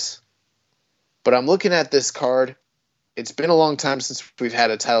bad guys. But I'm looking at this card. It's been a long time since we've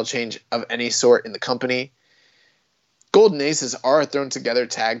had a title change of any sort in the company. Golden Aces are a thrown together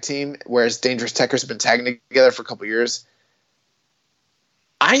tag team, whereas Dangerous Tekkers have been tagging together for a couple years.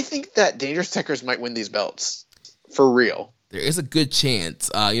 I think that Dangerous Tekkers might win these belts. For real. There is a good chance.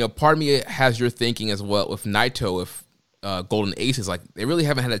 Part of me has your thinking as well with Naito, with Golden Aces. Like, they really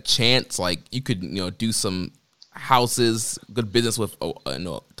haven't had a chance. Like, you could, do some houses, good business with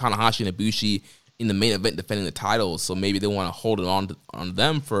Tanahashi and Ibushi in the main event defending the titles. So maybe they want to hold it on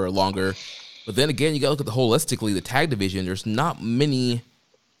them for longer. But then again, you got to look at the holistically, the tag division. There's not many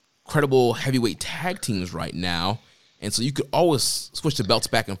credible heavyweight tag teams right now. And so you could always switch the belts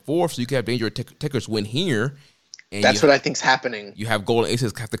back and forth. So you could have Dangerous Tekkers win here. And that's what I think's happening. You have Golden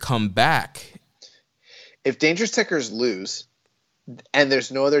Aces have to come back. If Dangerous Tekkers lose, and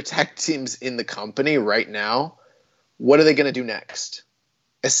there's no other tag teams in the company right now, what are they going to do next?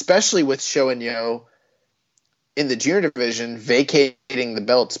 Especially with Show and Yo in the junior division vacating the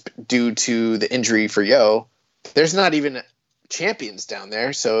belts due to the injury for Yo. There's not even champions down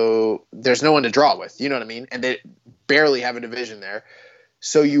there, so there's no one to draw with. You know what I mean? And they barely have a division there.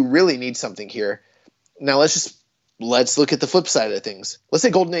 So you really need something here. Now let's look at the flip side of things. Let's say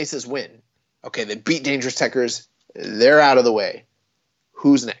Golden Aces win. Okay, they beat Dangerous Tekkers. They're out of the way.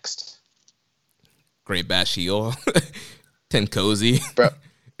 Who's next? Great Bash Heel. Tenkozy.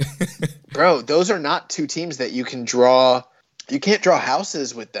 Bro, those are not two teams that you can draw. You can't draw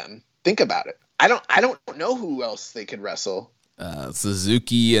houses with them. Think about it. I don't know who else they could wrestle.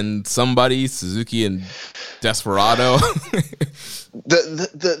 Suzuki and Desperado.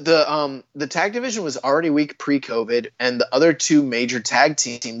 The tag division was already weak pre-COVID, and the other two major tag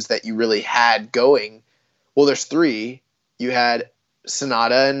teams that you really had going, well, there's three. You had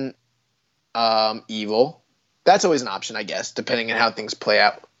Sonata and Evil. That's always an option, I guess, depending on how things play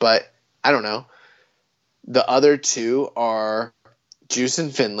out. But I don't know. The other two are Juice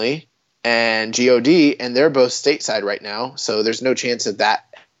and Finley and GOD, and they're both stateside right now, so there's no chance of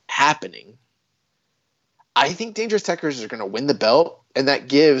that happening. I think Dangerous Tekkers are going to win the belt, and that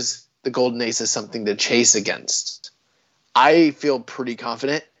gives the Golden Aces something to chase against. I feel pretty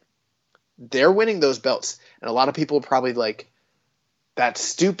confident they're winning those belts. And a lot of people are probably like, that's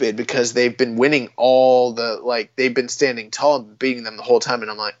stupid because they've been winning all the, like, they've been standing tall and beating them the whole time.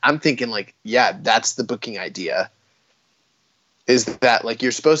 And I'm thinking like, yeah, that's the booking idea. Is that like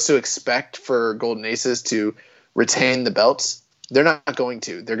you're supposed to expect for Golden Aces to retain the belts? They're not going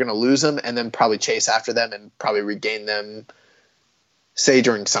to. They're going to lose them and then probably chase after them and probably regain them, say,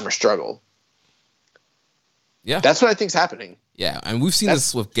 during Summer Struggle. Yeah. That's what I think's happening. Yeah, and we've seen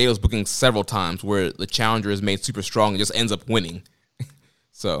this with Gatos booking several times where the challenger is made super strong and just ends up winning.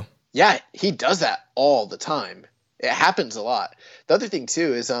 So yeah, he does that all the time. It happens a lot. The other thing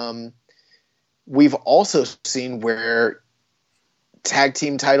too is we've also seen where tag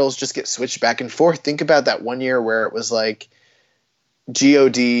team titles just get switched back and forth. Think about that one year where it was like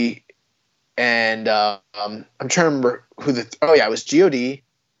God and I'm trying to remember who it was God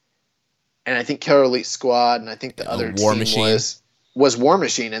and I think Killer Elite Squad and I think the other War team Machine. was War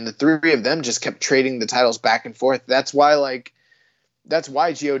Machine, and the three of them just kept trading the titles back and forth. That's why God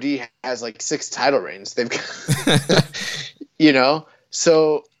has like 6 title reigns. They've got,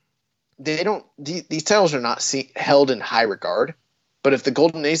 so they don't, these titles are not held in high regard, but if the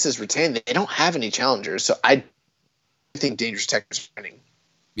Golden Aces retain, they don't have any challengers. So I think Dangerous Techers are winning.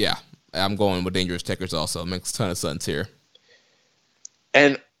 yeah, I'm going with Dangerous Techers also. It makes a ton of sense here.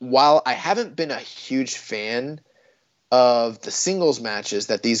 And while I haven't been a huge fan of the singles matches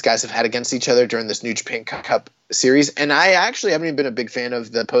that these guys have had against each other during this New Japan Cup series, and I actually haven't even been a big fan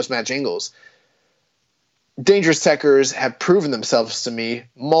of the post-match angles, Dangerous Techers have proven themselves to me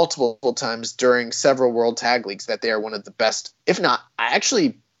multiple times during several World Tag Leagues that they are one of the best, if not, I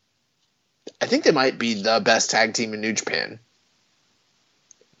think they might be the best tag team in New Japan.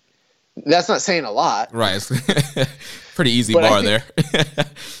 That's not saying a lot. Right. Pretty easy bar there.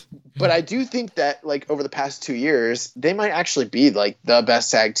 But I do think that, like, over the past 2 years, they might actually be, like, the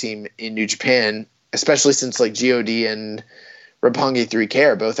best tag team in New Japan, especially since, like, God and Roppongi 3K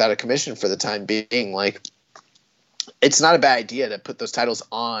are both out of commission for the time being. Like, it's not a bad idea to put those titles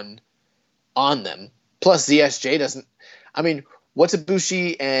on them. Plus, ZSJ doesn't – I mean, what's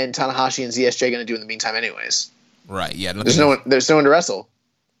Ibushi and Tanahashi and ZSJ going to do in the meantime anyways? Right, yeah. There's no one to wrestle.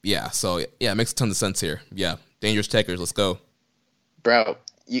 Yeah, so, yeah, it makes a ton of sense here. Yeah, Dangerous Techers, let's go. Bro,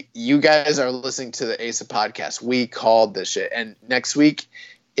 you guys are listening to the Asa podcast. We called this shit. And next week,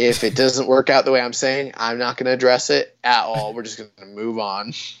 if it doesn't work out the way I'm saying, I'm not going to address it at all. We're just going to move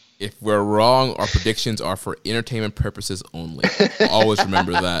on. If we're wrong, our predictions are for entertainment purposes only. Always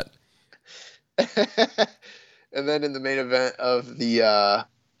remember that. And then in the main event of the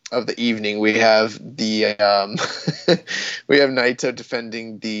evening, we have the we have Naito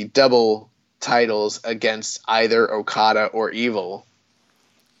defending the double titles against either Okada or Evil.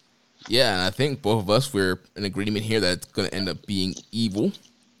 Yeah, and I think both of us we're in agreement here that it's going to end up being Evil.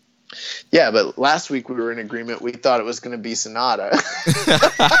 Yeah, but last week we were in agreement. We thought it was going to be Sonata.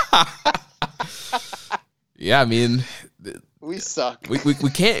 Yeah, I mean, we suck. We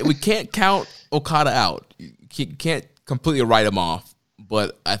can't count Okada out. You can't completely write him off.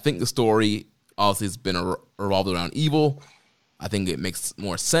 But I think the story obviously has been revolved around Evil. I think it makes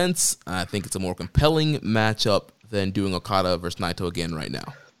more sense. I think it's a more compelling matchup than doing Okada versus Naito again right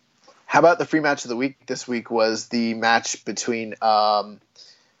now. How about the free match of the week this week was the match between Okada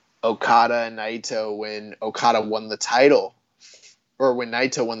and Naito when Okada won the title, or when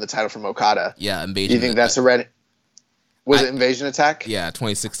Naito won the title from Okada. Yeah, Invasion. Do you think that's a red? Was it Invasion Attack? Yeah,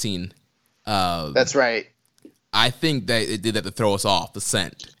 2016. That's right. I think that it did that to throw us off the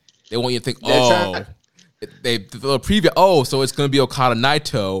scent. They want you to think, they the preview. Oh, so it's gonna be Okada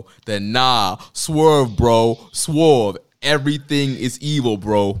Naito. Then nah, swerve, bro, swerve. Everything is evil,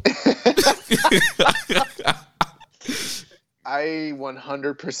 bro. I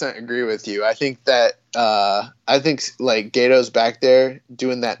 100% agree with you. I think that like Gato's back there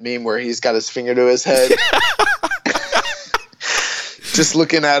doing that meme where he's got his finger to his head, just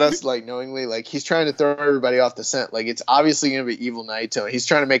looking at us like knowingly, like he's trying to throw everybody off the scent. Like it's obviously going to be Evil Naito. He's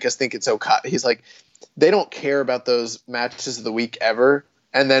trying to make us think it's Okada. He's like, they don't care about those matches of the week ever.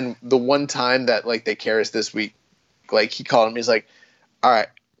 And then the one time that like they care is this week. Like he called him. He's like, all right,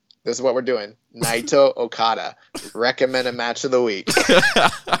 this is what we're doing. Naito Okada. Recommend a match of the week.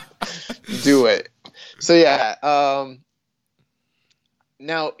 Do it. So yeah.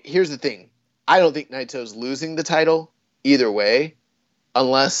 Now here's the thing. I don't think Naito's losing the title either way,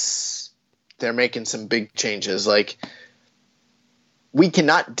 unless they're making some big changes. Like we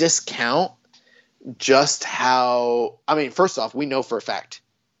cannot discount just how. I mean, first off, we know for a fact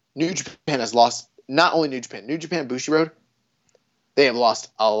New Japan has lost. Not only New Japan Bushiroad, they have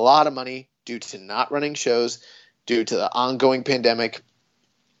lost a lot of money due to not running shows, due to the ongoing pandemic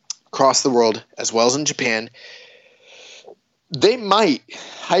across the world, as well as in Japan, they might,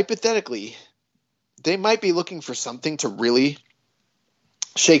 hypothetically, they might be looking for something to really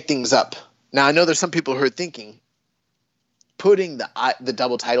shake things up. Now, I know there's some people who are thinking putting the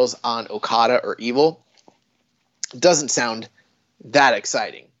double titles on Okada or Evil doesn't sound that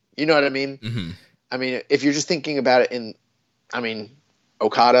exciting. You know what I mean? Mm-hmm. I mean, if you're just thinking about it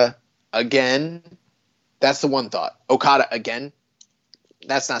Okada again, that's the one thought. Okada again,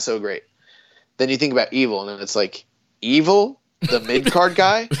 that's not so great. Then you think about Evil, and it's like, Evil, the mid-card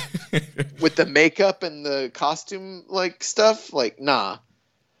guy with the makeup and the costume like stuff? Like, nah.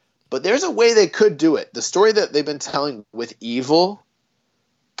 But there's a way they could do it. The story that they've been telling with Evil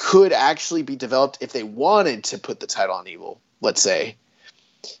could actually be developed if they wanted to put the title on Evil, let's say.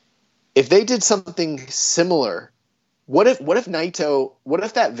 If they did something similar, what if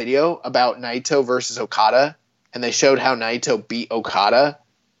that video about Naito versus Okada, and they showed how Naito beat Okada,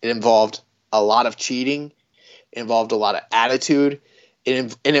 it involved a lot of cheating, it involved a lot of attitude,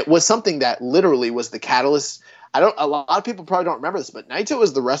 and it was something that literally was the catalyst. A lot of people probably don't remember this, but Naito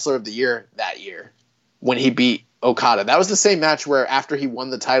was the wrestler of the year that year when he beat Okada. That was the same match where after he won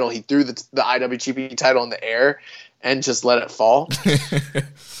the title, he threw the IWGP title in the air and just let it fall.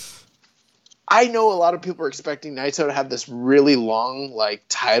 I know a lot of people are expecting Naito to have this really long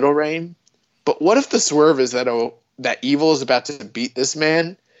title reign, but what if the swerve is that Evil is about to beat this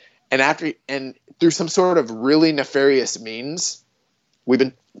man, and through some sort of really nefarious means,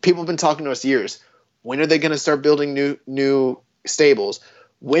 people have been talking to us years. When are they going to start building new stables?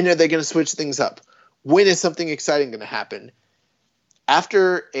 When are they going to switch things up? When is something exciting going to happen?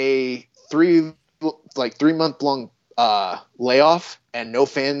 After a 3 month long layoff and no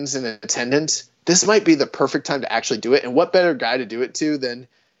fans in attendance, this might be the perfect time to actually do it. And what better guy to do it to than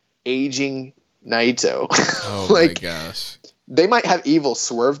aging Naito? Oh my gosh. They might have Evil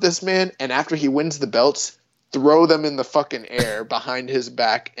swerve this man, and after he wins the belts, throw them in the fucking air behind his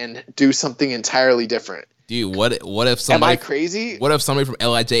back and do something entirely different. Dude, what if somebody... Am I crazy? What if somebody from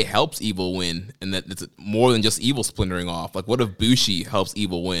LIJ helps Evil win, and that it's more than just Evil splintering off? Like, what if Bushi helps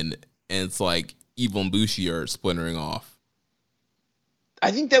Evil win, and it's like Evil and Bushi are splintering off?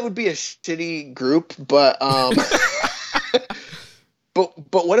 I think that would be a shitty group, but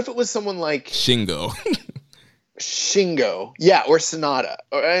but what if it was someone like Shingo? Shingo, yeah, or Sonata.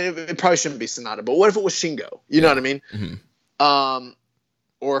 Or it probably shouldn't be Sonata, but what if it was Shingo? You know what I mean? Mm-hmm.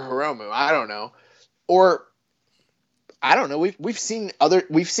 Or Hiromu. I don't know. Or I don't know. We've seen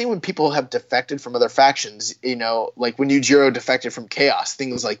when people have defected from other factions. You know, like when Yujiro defected from Chaos,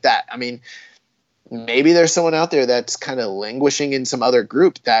 things like that. I mean, maybe there's someone out there that's kind of languishing in some other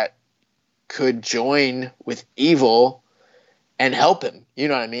group that could join with Evil and help him. You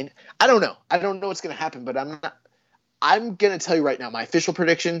know what I mean? I don't know. I don't know what's going to happen, but I'm going to tell you right now, my official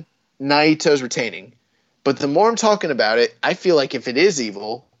prediction, Naito's retaining. But the more I'm talking about it, I feel like if it is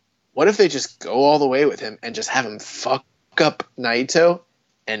Evil, what if they just go all the way with him and just have him fuck up Naito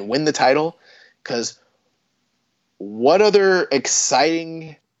and win the title? Because what other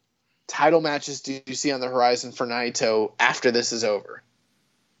exciting title matches do you see on the horizon for Naito after this is over?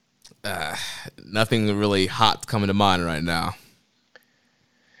 Nothing really hot coming to mind right now.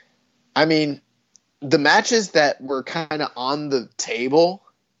 I mean, the matches that were kind of on the table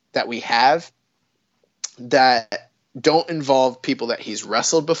that we have that don't involve people that he's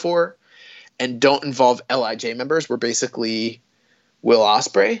wrestled before and don't involve LIJ members were basically Will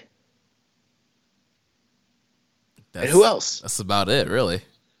Ospreay. And who else? That's about it, really.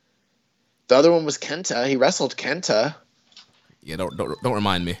 The other one was Kenta. He wrestled Kenta. Yeah, don't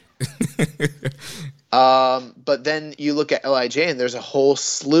remind me. But then you look at LIJ and there's a whole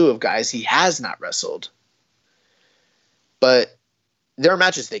slew of guys he has not wrestled. But there are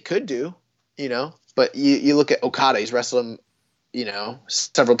matches they could do, you know. But you look at Okada, he's wrestled him, you know,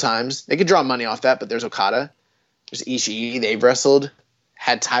 several times. They could draw money off that, but there's Okada. There's Ishii. They've wrestled,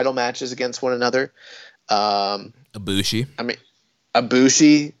 had title matches against one another. Ibushi. I mean,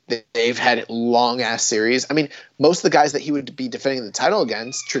 Ibushi, they've had long-ass series. I mean, most of the guys that he would be defending the title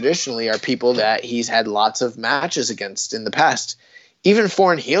against traditionally are people that he's had lots of matches against in the past. Even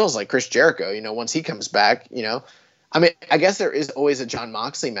foreign heels like Chris Jericho, you know, once he comes back, you know. I mean, I guess there is always a Jon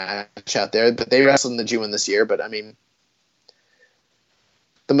Moxley match out there, but they wrestled in the G1 this year. But, I mean,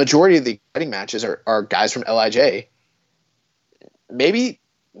 the majority of the exciting matches are guys from LIJ. Maybe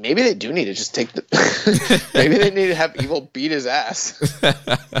they do need to just take the – maybe they need to have Evil beat his ass.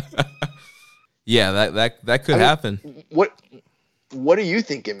 Yeah, that could happen. What are you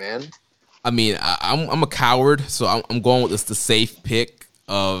thinking, man? I mean, I'm a coward, so I'm going with the safe pick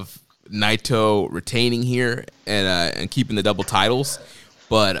of Naito retaining here and keeping the double titles,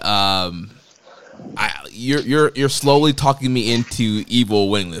 but you're slowly talking me into Evil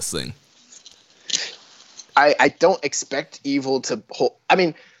winning this thing. I don't expect Evil to hold. I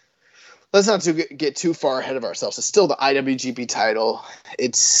mean, let's not get too far ahead of ourselves. It's still the IWGP title.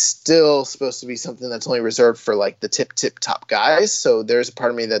 It's still supposed to be something that's only reserved for like the tip top guys. So there's a part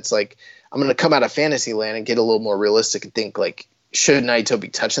of me that's like, I'm going to come out of fantasy land and get a little more realistic and think like, should Naito be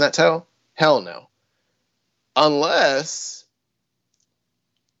touching that title? Hell no. Unless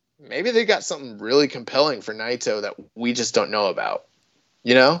maybe they got something really compelling for Naito that we just don't know about.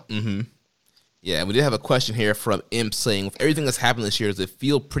 You know? Mm-hmm. Yeah, we did have a question here from Imp saying, with everything that's happened this year, does it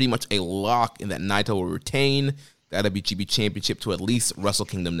feel pretty much a lock in that Naito will retain the IWGP Championship to at least Wrestle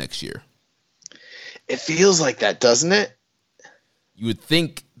Kingdom next year? It feels like that, doesn't it? You would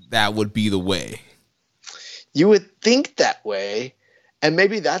think that would be the way. You would think that way, and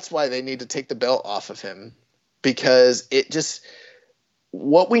maybe that's why they need to take the belt off of him, because it just –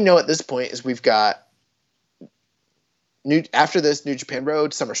 what we know at this point is we've got – after this, New Japan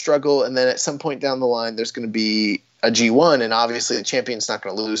Road, Summer Struggle, and then at some point down the line, there's going to be a G1, and obviously the champion's not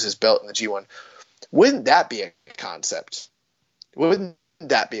going to lose his belt in the G1. Wouldn't that be a concept? Wouldn't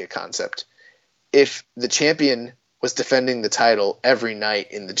that be a concept if the champion was defending the title every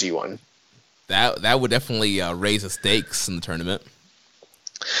night in the G1? That would definitely raise the stakes in the tournament.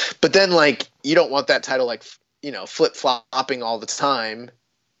 But then, like, you don't want that title, like, you know, flip-flopping all the time.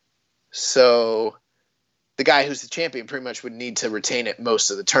 So the guy who's the champion pretty much would need to retain it most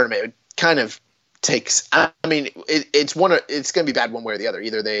of the tournament. It kind of takes – I mean, it's going to be bad one way or the other.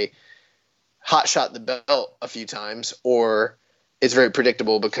 Either they hotshot the belt a few times, or it's very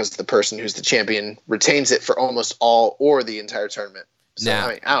predictable because the person who's the champion retains it for almost all or the entire tournament. So, now, I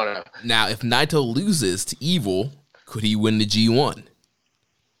mean, I don't know. Now, if Naito loses to Evil, could he win the G1?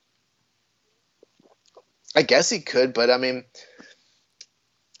 I guess he could, but I mean –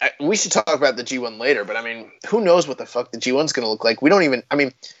 we should talk about the G1 later, but I mean, who knows what the fuck the G1's going to look like? We don't even, I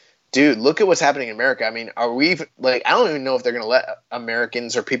mean, dude, look at what's happening in America. I mean, are we like, I don't even know if they're going to let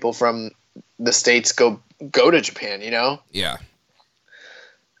Americans or people from the States go to Japan, you know? Yeah.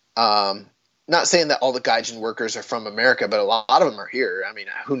 Not saying that all the Gaijin workers are from America, but a lot of them are here. I mean,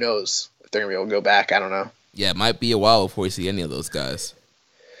 who knows if they're going to be able to go back? I don't know. Yeah, it might be a while before we see any of those guys.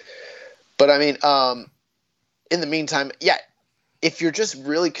 But I mean, in the meantime, yeah, if you're just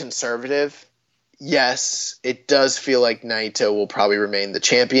really conservative, yes, it does feel like Naito will probably remain the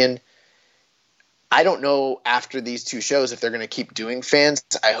champion. I don't know after these two shows if they're going to keep doing fans.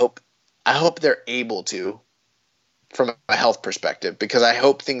 I hope they're able to, from a health perspective, because I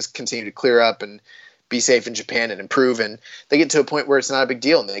hope things continue to clear up and be safe in Japan and improve, and they get to a point where it's not a big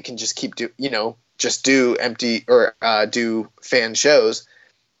deal and they can just keep do empty or do fan shows,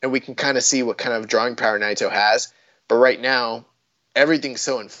 and we can kind of see what kind of drawing power Naito has. But right now, everything's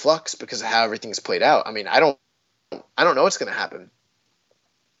so in flux because of how everything's played out. I mean, I don't know what's going to happen.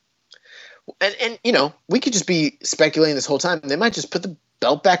 And you know, we could just be speculating this whole time. They might just put the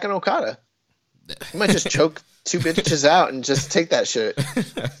belt back on Okada. They might just choke two bitches out and just take that shit.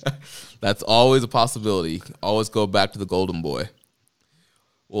 That's always a possibility. Always go back to the Golden Boy.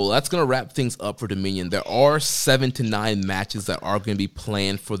 Well, that's going to wrap things up for Dominion. There are 7 to 9 matches that are going to be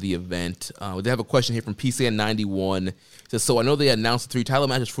planned for the event. We have a question here from PCN91. It says, so I know they announced the 3 title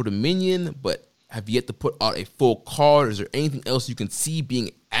matches for Dominion, but have yet to put out a full card. Is there anything else you can see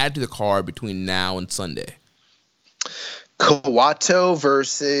being added to the card between now and Sunday? Kawato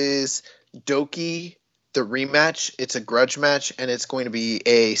versus Doki, the rematch. It's a grudge match, and it's going to be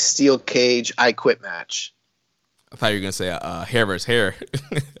a steel cage I Quit match. I thought you were going to say hair versus hair.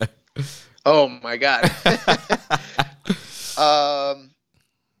 Oh, my God.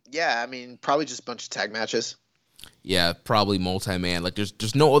 Yeah, I mean, probably just a bunch of tag matches. Yeah, probably multi-man. Like,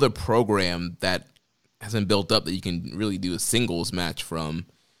 there's no other program that hasn't built up that you can really do a singles match from.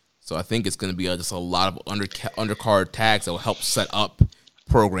 So I think it's going to be just a lot of undercard tags that will help set up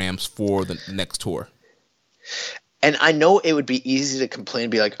programs for the next tour. And I know it would be easy to complain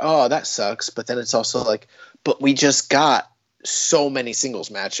and be like, oh, that sucks. But then it's also like, but we just got so many singles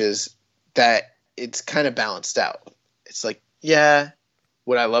matches that it's kind of balanced out. It's like, yeah,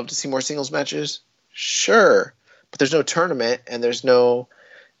 would I love to see more singles matches? Sure. But there's no tournament and there's no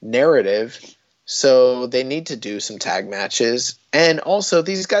narrative. So they need to do some tag matches. And also,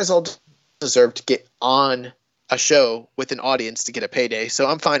 these guys all deserve to get on a show with an audience to get a payday. So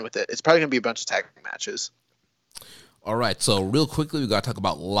I'm fine with it. It's probably going to be a bunch of tag matches. All right, so real quickly, we got to talk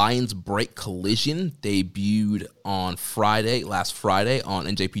about Lions Break Collision. Debuted on last Friday on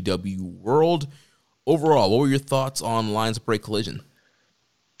NJPW World. Overall, what were your thoughts on Lions Break Collision?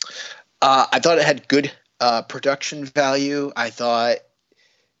 I thought it had good production value. I thought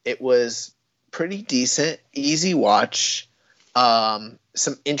it was pretty decent, easy watch.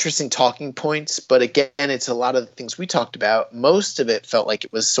 Some interesting talking points, but again, it's a lot of the things we talked about. Most of it felt like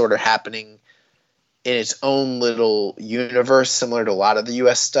it was sort of happening in its own little universe, similar to a lot of the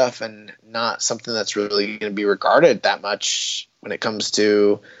U.S. stuff, and not something that's really going to be regarded that much when it comes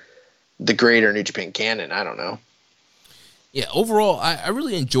to the greater New Japan canon. I don't know. Yeah, overall, I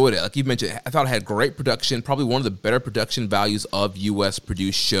really enjoyed it. Like you mentioned, I thought it had great production, probably one of the better production values of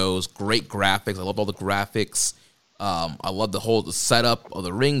U.S.-produced shows. Great graphics. I loved all the graphics. I love the setup of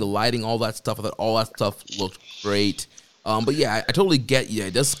the ring, the lighting, all that stuff. I thought all that stuff looked great. But yeah, I totally get you.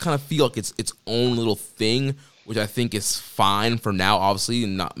 It does kind of feel like it's its own little thing, which I think is fine for now. Obviously,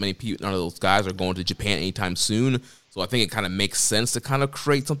 not many people, none of those guys are going to Japan anytime soon. So I think it kind of makes sense to kind of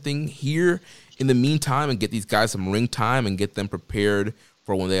create something here in the meantime and get these guys some ring time and get them prepared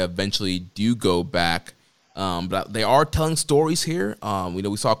for when they eventually do go back. But they are telling stories here.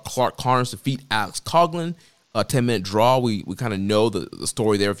 We saw Clark Connors defeat Alex Coughlin, a 10-minute draw. We kind of know the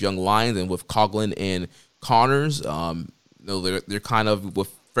story there of Young Lions, and with Coughlin and Connors, they're kind of, with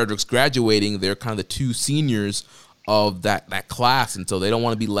Fredericks graduating, they're kind of the two seniors of that class, and so they don't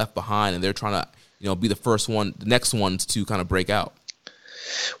want to be left behind, and they're trying to be the next ones to kind of break out.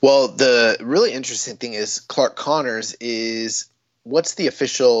 Well, the really interesting thing is Clark Connors is, what's the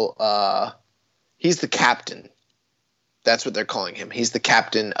official, he's the captain. That's what they're calling him. He's the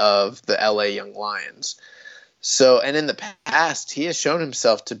captain of the LA Young Lions. So, and in the past, he has shown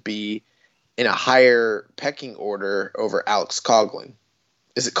himself to be in a higher pecking order over Alex Coughlin.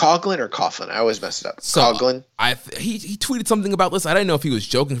 Is it Coughlin or Coughlin? I always mess it up. So, Coughlin? He tweeted something about this. I didn't know if he was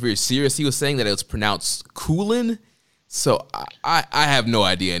joking, if he was serious. He was saying that it was pronounced Coolin. So I have no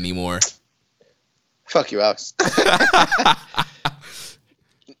idea anymore. Fuck you, Alex.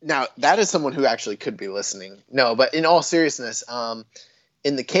 Now, that is someone who actually could be listening. No, but in all seriousness,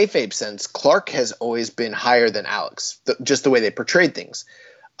 in the kayfabe sense, Clark has always been higher than Alex, just the way they portrayed things.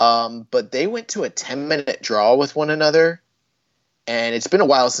 But they went to a 10-minute draw with one another, and it's been a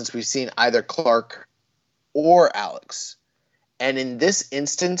while since we've seen either Clark or Alex. And in this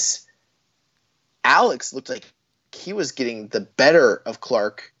instance, Alex looked like he was getting the better of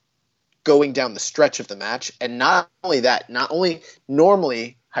Clark going down the stretch of the match. And not only that, not only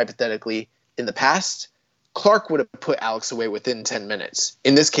normally, hypothetically, in the past, Clark would have put Alex away within 10 minutes.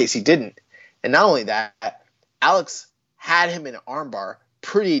 In this case, he didn't. And not only that, Alex had him in an armbar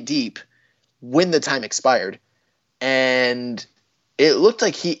pretty deep when the time expired. And it looked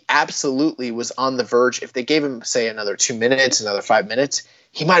like he absolutely was on the verge. If they gave him, say, another 2 minutes, another 5 minutes,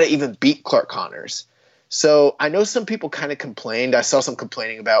 he might have even beat Clark Connors. So I know some people kind of complained. I saw some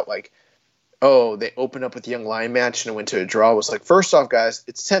complaining about, like, oh, they opened up with the Young Lion match and it went to a draw. It was like, first off, guys,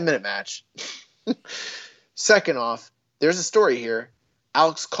 it's a 10-minute match. Second off, there's a story here.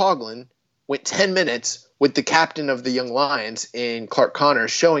 Alex Coughlin went 10 minutes with the captain of the Young Lions in Clark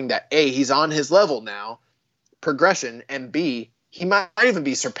Connors, showing that, A, he's on his level now, progression, and B, he might even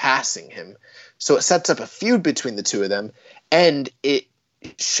be surpassing him. So it sets up a feud between the two of them, and it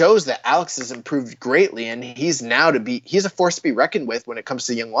shows that Alex has improved greatly, and he's a force to be reckoned with when it comes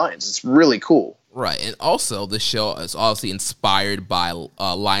to Young Lions. It's really cool. Right, and also this show is obviously inspired by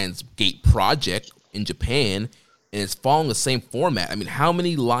Lionsgate Project in Japan, and it's following the same format. I mean, how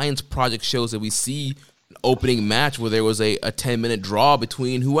many Lions Project shows did we see an opening match where there was a 10-minute draw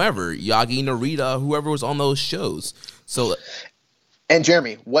between whoever, Yagi, Narita, whoever was on those shows? So, and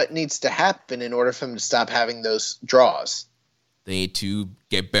Jeremy, what needs to happen in order for them to stop having those draws? They need to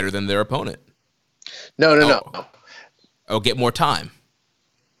get better than their opponent. No. Oh, get more time.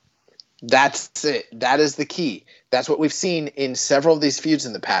 That's it. That is the key. That's what we've seen in several of these feuds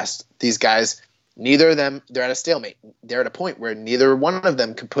in the past. These guys, neither of them, they're at a stalemate. They're at a point where neither one of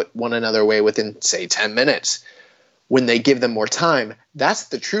them can put one another away within, say, 10 minutes. When they give them more time, that's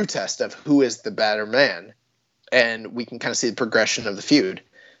the true test of who is the better man. And we can kind of see the progression of the feud.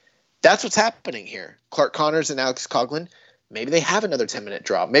 That's what's happening here. Clark Connors and Alex Coughlin, maybe they have another 10-minute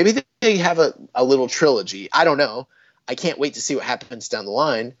draw. Maybe they have a little trilogy. I don't know. I can't wait to see what happens down the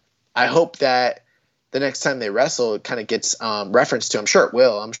line. I hope that the next time they wrestle, it kind of gets referenced to. I'm sure it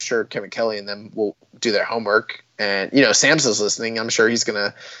will. I'm sure Kevin Kelly and them will do their homework. And, Samson's listening. I'm sure he's going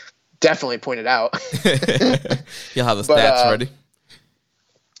to definitely point it out. You'll have the stats ready.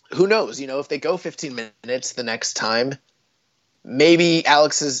 Who knows? If they go 15 minutes the next time, maybe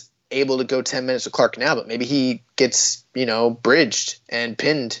Alex is able to go 10 minutes with Clark now, but maybe he gets, bridged and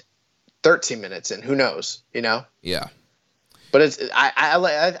pinned 13 minutes in. Who knows? Yeah. But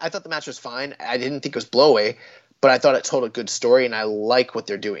I thought the match was fine. I didn't think it was blow away, but I thought it told a good story, and I like what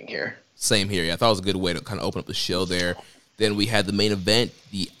they're doing here. Same here. Yeah, I thought it was a good way to kind of open up the show there. Then we had the main event,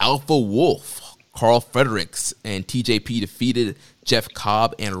 the Alpha Wolf, Carl Fredericks and TJP defeated Jeff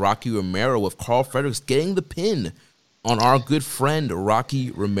Cobb and Rocky Romero, with Carl Fredericks getting the pin on our good friend Rocky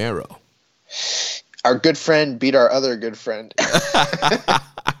Romero. Our good friend beat our other good friend.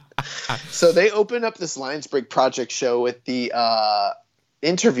 So they opened up this Lions Break Project show with the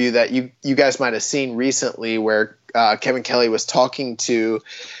interview that you guys might have seen recently, where Kevin Kelly was talking to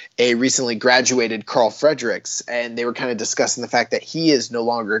a recently graduated Carl Fredericks, and they were kind of discussing the fact that he is no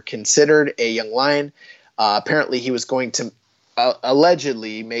longer considered a young lion. Apparently he was going to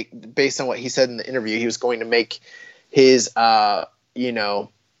allegedly make, based on what he said in the interview, he was going to make his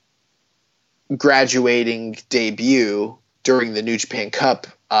graduating debut during the New Japan Cup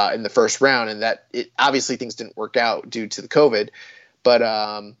in the first round, and that obviously things didn't work out due to the COVID,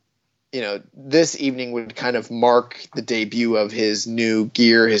 but this evening would kind of mark the debut of his new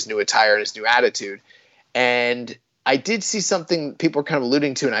gear, his new attire, and his new attitude. And I did see something people were kind of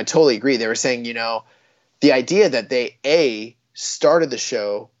alluding to, and I totally agree. They were saying, the idea that they started the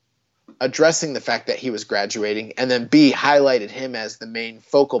show addressing the fact that he was graduating, and then B, highlighted him as the main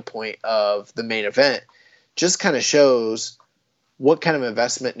focal point of the main event, just kind of shows what kind of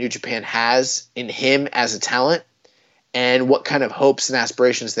investment New Japan has in him as a talent, and what kind of hopes and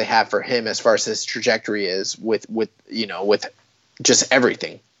aspirations they have for him as far as his trajectory is with just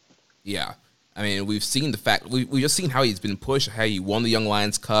everything. Yeah. I mean, we've seen the fact, we've just seen how he's been pushed, how he won the Young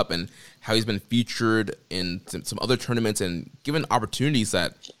Lions Cup, and how he's been featured in some other tournaments and given opportunities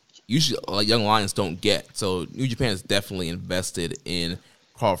that usually Young Lions don't get. So New Japan is definitely invested in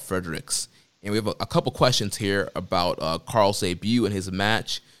Carl Fredericks. And we have a couple questions here about Carl's debut and his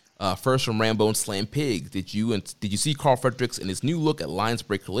match. First from Rambo and Slam Pig. Did you see Carl Fredericks in his new look at Lions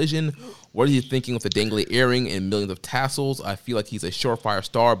Break Collision? What are you thinking with the dangly earring and millions of tassels? I feel like he's a surefire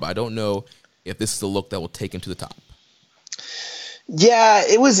star, but I don't know if this is the look that will take him to the top. Yeah,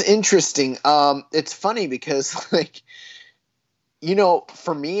 it was interesting. It's funny because, for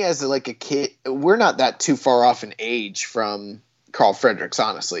me as a kid, we're not that too far off in age from Carl Fredericks,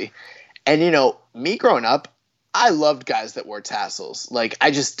 honestly. And, me growing up, I loved guys that wore tassels.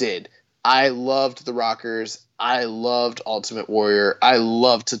 I just did. I loved the Rockers. I loved Ultimate Warrior. I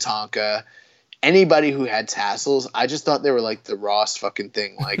loved Tatanka. Anybody who had tassels, I just thought they were the rawest fucking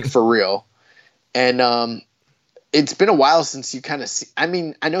thing, for real. And it's been a while since you kind of see – I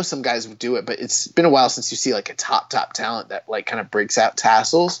mean, I know some guys would do it, but it's been a while since you see a top talent that kind of breaks out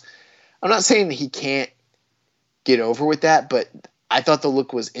tassels. I'm not saying that he can't get over with that, but – I thought the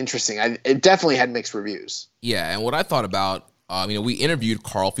look was interesting. It definitely had mixed reviews. Yeah, and what I thought about, we interviewed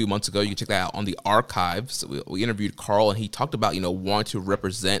Carl a few months ago. You can check that out on the archives. We interviewed Carl, and he talked about, wanting to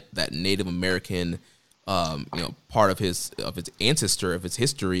represent that Native American, part of his ancestor, of his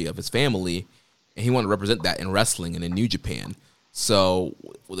history, of his family, and he wanted to represent that in wrestling and in New Japan. So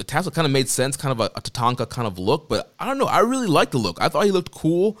the tassel kind of made sense, kind of a Tatanka kind of look, but I don't know. I really liked the look. I thought he looked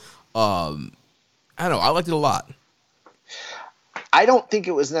cool. I don't know. I liked it a lot. I don't think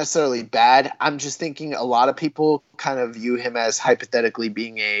it was necessarily bad. I'm just thinking a lot of people kind of view him as hypothetically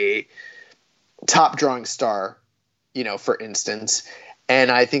being a top drawing star, for instance. And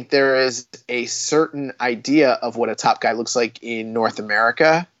I think there is a certain idea of what a top guy looks like in North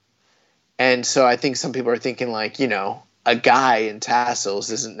America. And so I think some people are thinking a guy in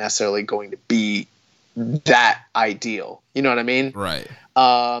tassels isn't necessarily going to be that ideal. You know what I mean? Right.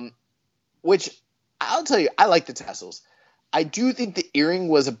 Which I'll tell you, I like the tassels. I do think the earring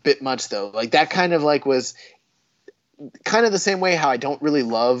was a bit much, though. That kind of was kind of the same way how I don't really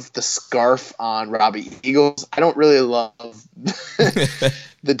love the scarf on Robbie Eagles. I don't really love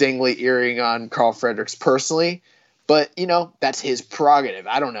the dangly earring on Carl Fredericks personally. But, that's his prerogative.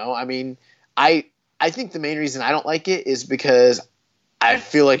 I don't know. I mean, I think the main reason I don't like it is because I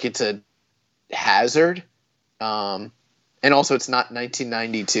feel like it's a hazard. And also it's not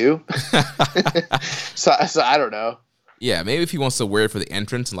 1992. So I don't know. Yeah, maybe if he wants to wear it for the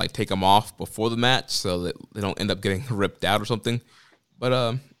entrance and take them off before the match so that they don't end up getting ripped out or something.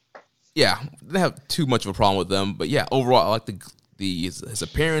 But yeah, didn't have too much of a problem with them. But yeah, overall, I like his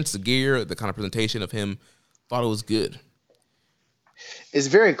appearance, the gear, the kind of presentation of him. Thought it was good. It's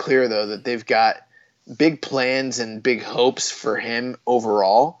very clear though that they've got big plans and big hopes for him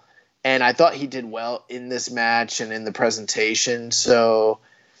overall, and I thought he did well in this match and in the presentation. So,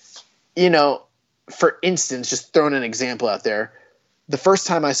 for instance, just throwing an example out there, the first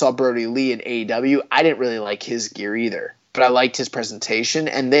time I saw Brody Lee in AEW, I didn't really like his gear either, but I liked his presentation,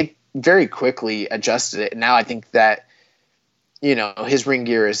 and they very quickly adjusted it. And now I think that, his ring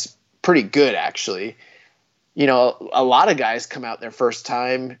gear is pretty good, actually. you know, a lot of guys come out their first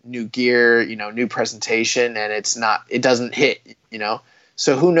time, new gear, you know, new presentation, and it doesn't hit, you know.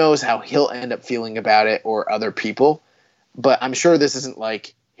 So who knows how he'll end up feeling about it or other people. But I'm sure this isn't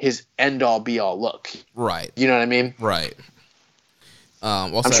like his end-all be-all look. Right. You know what I mean? Right.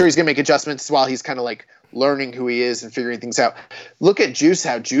 I'm sure he's going to make adjustments while he's kind of like learning who he is and figuring things out. Look at Juice,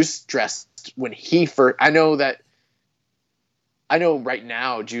 how Juice dressed when he first – I know right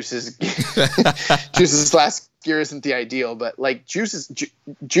now Juice's last gear isn't the ideal, but like Juice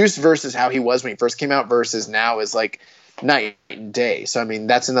versus how he was when he first came out versus now is like night and day. So I mean,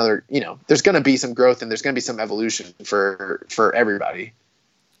 that's another, you know, there's going to be some growth and there's going to be some evolution for everybody.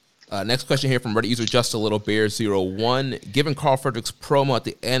 Next question here from Reddit user Just a Little Bear 01. Given Karl Frederick's promo at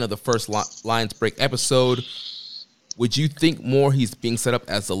the end of the first Lions Break episode, would you think more he's being set up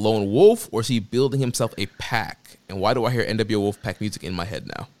as the lone wolf, or is he building himself a pack? And why do I hear NWO Wolfpack music in my head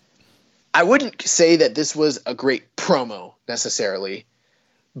now? I wouldn't say that this was a great promo necessarily,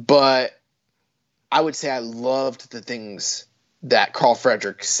 but I would say I loved the things that Karl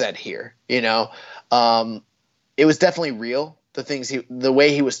Frederick said here. You know, it was definitely real. The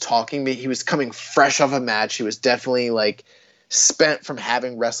way he was talking, he was coming fresh off a match. He was definitely like spent from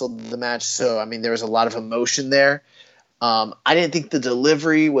having wrestled the match. So, I mean, there was a lot of emotion there. I didn't think the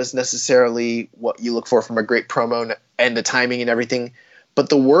delivery was necessarily what you look for from a great promo and the timing and everything. But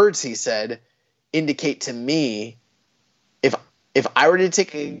the words he said indicate to me, if I were to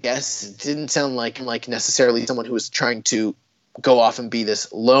take a guess, it didn't sound like necessarily someone who was trying to go off and be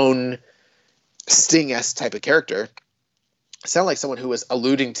this lone Sting-esque type of character. It sounded like someone who was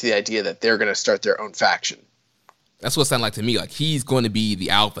alluding to the idea that they're going to start their own faction. That's what it sounded like to me. Like he's going to be the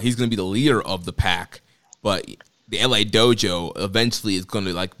alpha. He's going to be the leader of the pack. But the LA Dojo eventually is going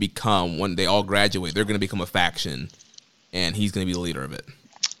to like become, when they all graduate, they're going to become a faction, and he's going to be the leader of it.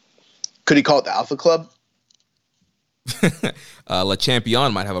 Could he call it the Alpha Club? Le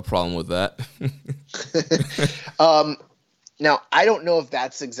Champion might have a problem with that. Now, I don't know if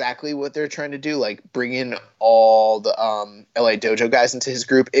that's exactly what they're trying to do, like bring in all the LA Dojo guys into his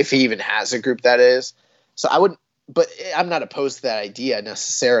group, if he even has a group, that is. So I wouldn't, but I'm not opposed to that idea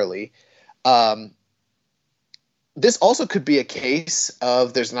necessarily. This also could be a case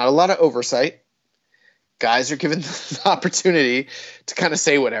of there's not a lot of oversight. Guys are given the opportunity to kind of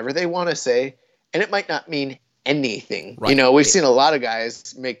say whatever they want to say, and it might not mean anything. Right. You know, we've seen a lot of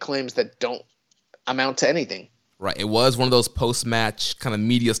guys make claims that don't amount to anything. Right. It was one of those post-match kind of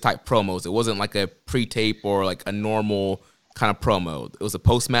media type promos. It wasn't like a pre-tape or like a normal kind of promo. It was a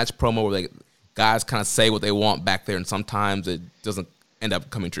post-match promo where like guys kind of say what they want back there, and sometimes it doesn't end up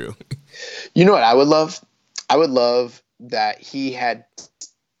coming true. You know what I would love? I would love that he had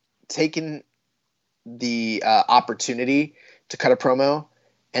taken the opportunity to cut a promo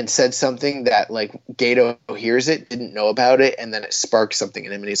and said something that like Gato hears it, didn't know about it, and then it sparks something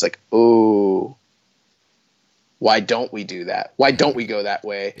in him, and he's like, "Oh, why don't we do that? Why don't we go that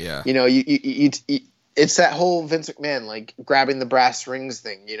way?" Yeah. You know, you it's that whole Vince McMahon like grabbing the brass rings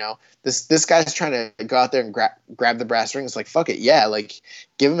thing. You know, this guy's trying to go out there and grab the brass rings. Like, fuck it, yeah. Like,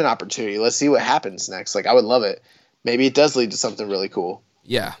 give him an opportunity. Let's see what happens next. Like, I would love it. Maybe it does lead to something really cool.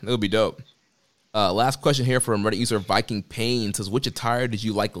 Yeah, that would be dope. Last question here from Reddit user Viking Payne says, which attire did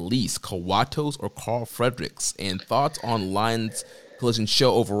you like least, Kawato's or Karl Fredericks? And thoughts on Lions Collision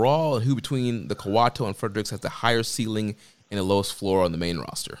show overall, and who between the Kawato and Fredericks has the higher ceiling and the lowest floor on the main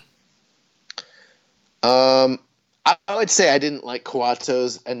roster? I would say I didn't like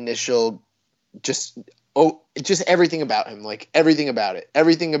Kawato's initial, just everything about him, like everything about it I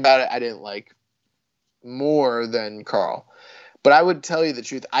didn't like more than Karl. But I would tell you the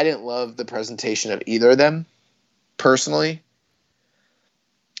truth, I didn't love the presentation of either of them, personally.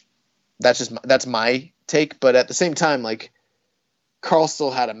 That's my take. But at the same time, like, Karl still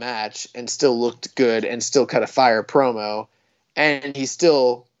had a match and still looked good and still cut a fire promo, and he's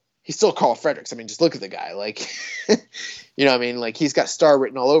still Karl Fredericks. I mean, just look at the guy. Like, you know what I mean? Like, he's got star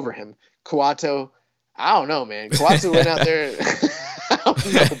written all over him. Kawato, I don't know, man. Kawato went out there. I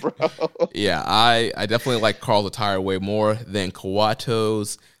don't know, bro. Yeah, I definitely like Karl's attire way more than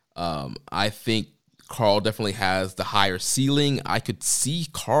Kawato's. I think Karl definitely has the higher ceiling. I could see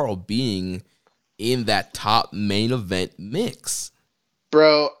Karl being in that top main event mix.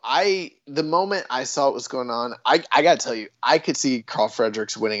 Bro, the moment I saw what was going on, I got to tell you, I could see Karl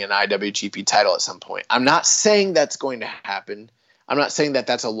Fredericks winning an IWGP title at some point. I'm not saying that's going to happen. I'm not saying that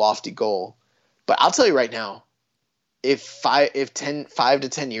that's a lofty goal. But I'll tell you right now, if 5 to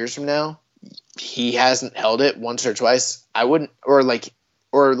 10 years from now, he hasn't held it once or twice, I wouldn't, or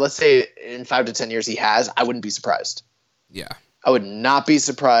let's say in 5 to 10 years he has, I wouldn't be surprised. Yeah. I would not be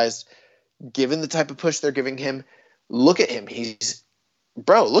surprised. given the type of push they're giving him, look at him.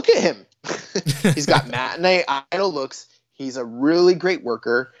 Look at him. He's got matinee idol looks. He's a really great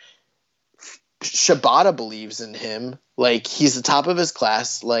worker. Shibata believes in him. Like, he's the top of his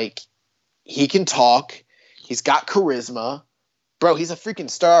class. Like, he can talk. He's got charisma. Bro, he's a freaking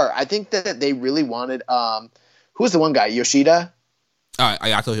star. I think that they really wanted who was the one guy? Yoshida?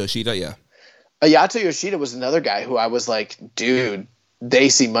 Ayato Yoshida, yeah. Ayato Yoshida was another guy who I was like, dude, they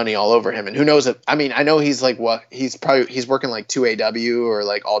see money all over him. And who knows I know he's like he's working like 2AW or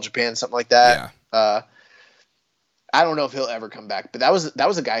like All Japan, something like that. Yeah. I don't know if he'll ever come back, but that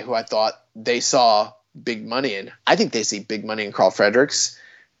was a guy who I thought they saw big money in. I think they see big money in Carl Fredericks.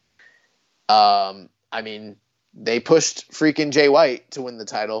 They pushed freaking Jay White to win the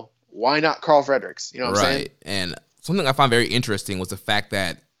title. Why not Carl Fredericks? You know what I'm saying? Right. And something I found very interesting was the fact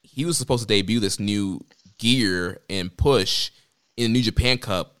that he was supposed to debut this new gear and push in the New Japan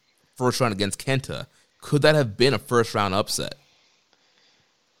Cup first round against Kenta. Could that have been a first round upset?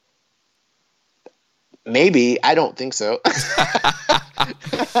 Maybe. I don't think so.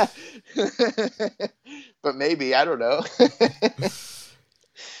 But maybe. I don't know.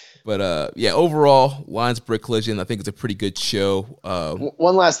 But, overall, Lions Brick Collision, I think it's a pretty good show.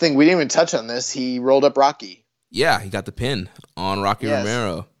 One last thing. We didn't even touch on this. He rolled up Rocky. Yeah, he got the pin on Rocky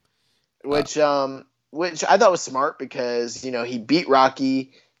Romero. Which I thought was smart because, he beat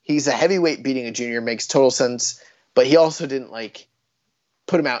Rocky. He's a heavyweight beating a junior. Makes total sense. But he also didn't,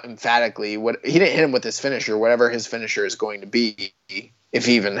 put him out emphatically. He didn't hit him with his finisher, whatever his finisher is going to be, if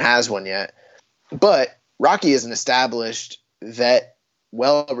he even has one yet. But Rocky is an established vet,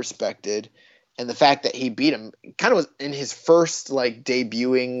 well respected, and the fact that he beat him kind of was in his first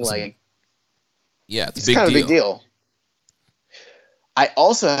debuting it's kind of a big deal. I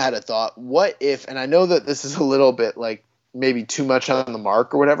also had a thought, what if, and I know that this is a little bit maybe too much on the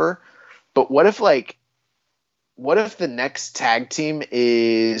mark or whatever, but what if the next tag team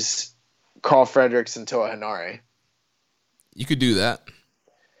is Carl Fredericks and Toa Henare? You could do that.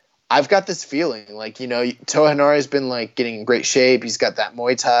 I've got this feeling, Toa Henare has been getting in great shape. He's got that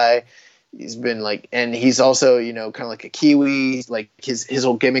Muay Thai. He's been and he's also, kind of like a Kiwi. His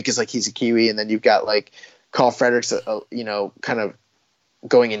whole gimmick is he's a Kiwi. And then you've got Carl Fredericks, kind of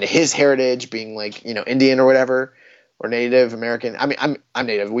going into his heritage, being Indian or whatever, or Native American. I mean, I'm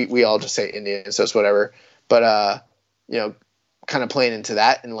Native. We all just say Indian, so it's whatever. But, kind of playing into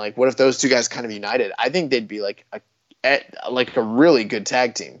that. And what if those two guys kind of united? I think they'd be a really good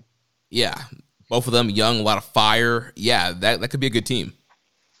tag team. Yeah, both of them young, a lot of fire. Yeah, that could be a good team.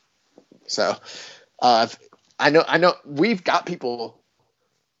 So, I know we've got people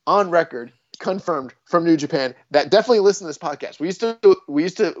on record confirmed from New Japan that definitely listen to this podcast. We used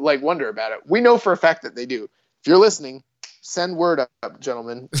to wonder about it. We know for a fact that they do. If you're listening, send word up,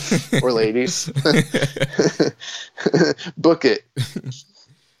 gentlemen or ladies. Book it.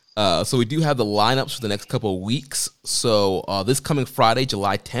 So we do have the lineups for the next couple of weeks. So this coming Friday,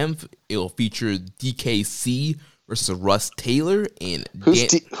 July 10th, it will feature DKC versus Russ Taylor and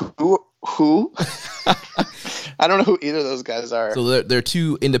who? I don't know who either of those guys are. So they're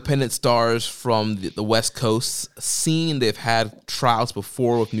two independent stars from the West Coast scene. They've had trials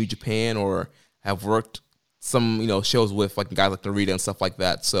before with New Japan or have worked some shows with guys like Narita and stuff like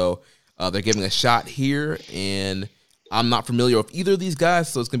that. So they're giving a shot here, and I'm not familiar with either of these guys,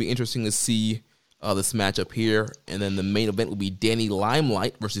 so it's going to be interesting to see this matchup here. And then the main event will be Danny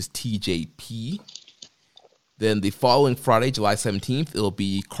Limelight versus TJP. Then the following Friday, July 17th, it'll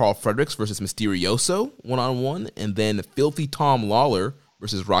be Carl Fredericks versus Mysterioso, one-on-one. And then Filthy Tom Lawler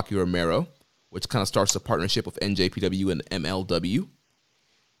versus Rocky Romero, which kind of starts a partnership with NJPW and MLW.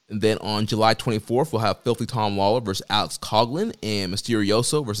 And then on July 24th, we'll have Filthy Tom Lawler versus Alex Coughlin and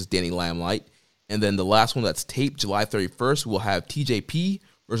Mysterioso versus Danny Limelight. And then the last one that's taped, July 31st, we'll have TJP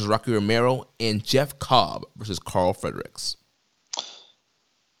versus Rocky Romero and Jeff Cobb versus Carl Fredericks.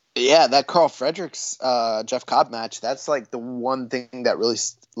 Yeah, that Carl Fredericks Jeff Cobb match, that's the one thing that really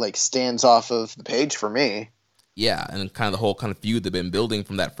stands off of the page for me. Yeah, and kind of the whole kind of feud they've been building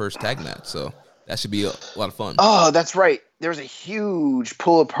from that first tag match. So that should be a lot of fun. Oh, that's right. There was a huge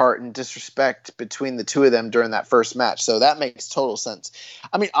pull apart and disrespect between the two of them during that first match. So that makes total sense.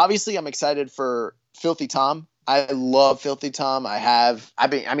 I mean, obviously I'm excited for Filthy Tom. I love Filthy Tom. I've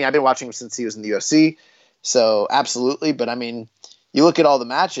been watching him since he was in the UFC. So absolutely. But I mean, you look at all the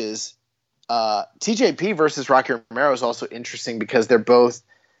matches, TJP versus Rocky Romero is also interesting because they're both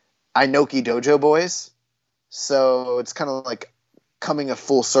Inoki Dojo boys. So it's kind of coming a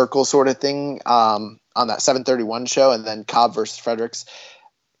full circle sort of thing on that 731 show, and then Cobb versus Fredericks.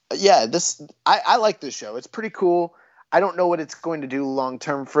 Yeah, I like this show. It's pretty cool. I don't know what it's going to do long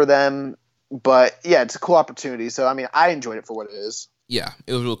term for them. But yeah, it's a cool opportunity. So I mean, I enjoyed it for what it is. Yeah,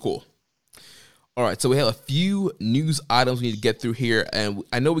 it was real cool. All right, so we have a few news items we need to get through here, and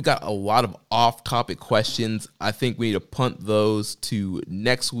I know we got a lot of off-topic questions. I think we need to punt those to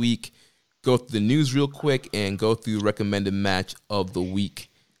next week, go through the news real quick, and go through recommended match of the week,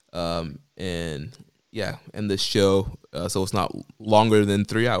 and end this show so it's not longer than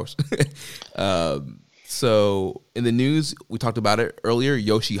 3 hours. So in the news, we talked about it earlier,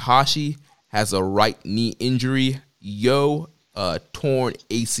 Yoshihashi has a right knee injury. Torn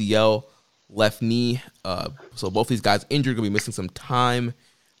ACL, left knee. So both these guys injured, going to be missing some time.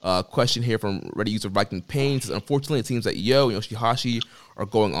 Question here from Reddit user Viking Pain says, unfortunately, it seems that Yo and Yoshihashi are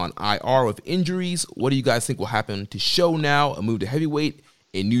going on IR with injuries. What do you guys think will happen to Sho now? A move to heavyweight,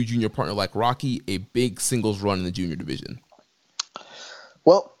 a new junior partner like Rocky, a big singles run in the junior division.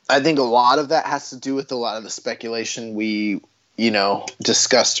 Well, I think a lot of that has to do with a lot of the speculation we,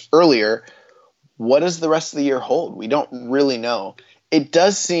 discussed earlier. What does the rest of the year hold? We don't really know. It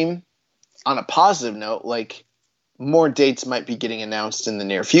does seem, on a positive note, like more dates might be getting announced in the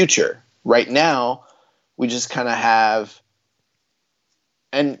near future. Right now, we just kind of have,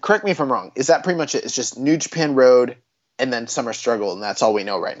 and correct me if I'm wrong, is that pretty much it? It's just New Japan Road and then Summer Struggle, and that's all we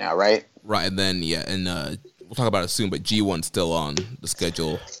know right now, right? Right, and then, we'll talk about it soon, but G1's still on the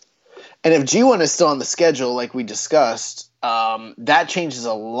schedule. And if G1 is still on the schedule, like we discussed, that changes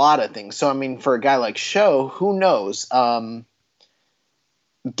a lot of things. So, I mean, for a guy like Sho, who knows?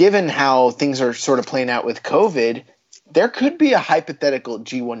 Given how things are sort of playing out with COVID, there could be a hypothetical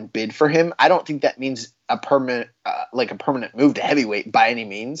G1 bid for him. I don't think that means a permanent move to heavyweight by any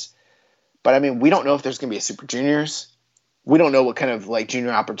means. But, I mean, we don't know if there's going to be a Super Juniors. We don't know what kind of,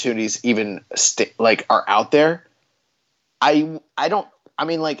 junior opportunities even, are out there. How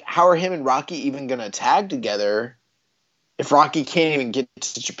are him and Rocky even going to tag together if Rocky can't even get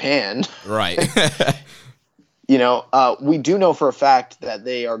to Japan? Right. We do know for a fact that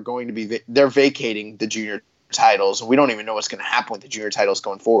they are going to be they're vacating the junior titles. We don't even know what's going to happen with the junior titles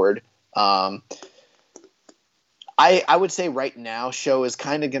going forward. I would say right now, Sho is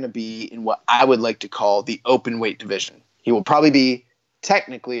kind of going to be in what I would like to call the open weight division. He will probably be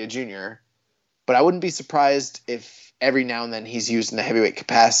technically a junior, but I wouldn't be surprised if every now and then he's used in the heavyweight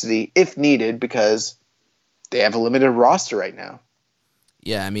capacity if needed, because they have a limited roster right now.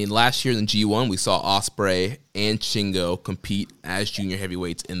 Yeah, I mean, last year in G1, we saw Ospreay and Shingo compete as junior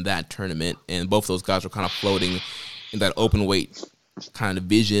heavyweights in that tournament, and both of those guys were kind of floating in that open weight kind of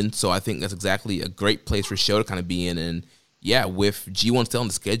division, so I think that's exactly a great place for Sho to kind of be in. And yeah, with G1 still on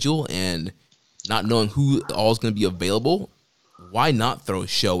the schedule and not knowing who all is going to be available, why not throw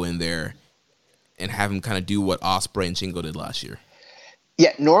Sho in there and have him kind of do what Ospreay and Shingo did last year?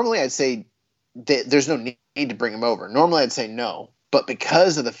 Yeah, normally I'd say there's no need to bring him over. Normally I'd say no. But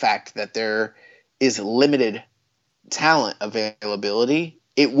because of the fact that there is limited talent availability,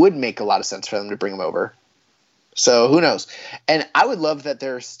 it would make a lot of sense for them to bring him over. So who knows? And I would love that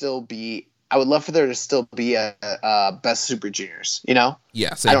there still be – I would love for there to still be a Best Super Juniors, Yeah,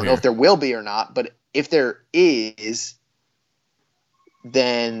 I don't know if there will be or not, but if there is,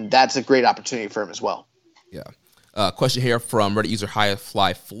 then that's a great opportunity for him as well. Yeah. Question here from Reddit user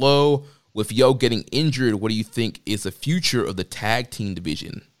Highfly Flow. With Yo getting injured, what do you think is the future of the tag team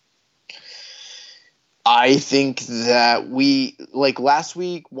division? I think that we, last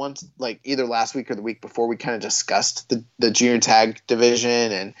week, either last week or the week before, we kind of discussed the junior tag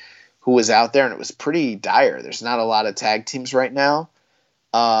division and who was out there, and it was pretty dire. There's not a lot of tag teams right now.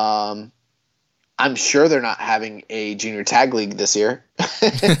 I'm sure they're not having a junior tag league this year,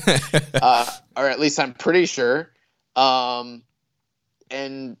 or at least I'm pretty sure. And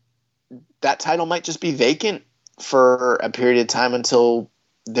that title might just be vacant for a period of time until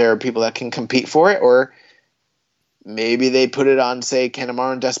there are people that can compete for it, or maybe they put it on, say,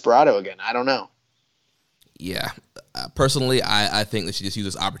 Kanemaru and Desperado again. I don't know. Yeah. Personally, I think they should just use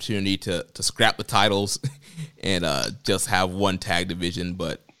this opportunity to scrap the titles and just have one tag division,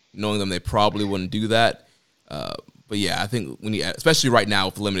 but knowing them, they probably wouldn't do that. But yeah, I think especially right now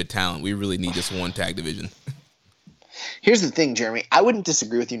with limited talent, we really need just one tag division. Here's the thing, Jeremy. I wouldn't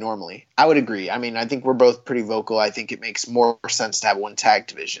disagree with you normally. I would agree. I mean, I think we're both pretty vocal. I think it makes more sense to have one tag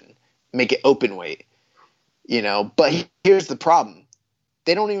division, make it open weight, But here's the problem.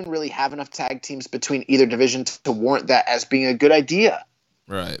 They don't even really have enough tag teams between either division to warrant that as being a good idea.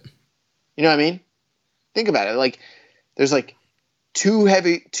 Right. You know what I mean? Think about it. There's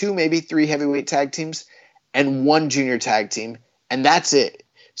two, maybe three heavyweight tag teams and one junior tag team, and that's it.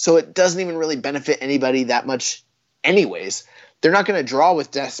 So it doesn't even really benefit anybody that much anyways. They're not going to draw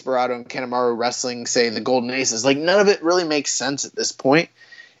with Desperado and Kanemaru wrestling, say, the Golden Aces. None of it really makes sense at this point.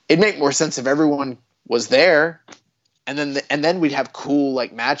 it'd make more sense if everyone was there, and then we'd have cool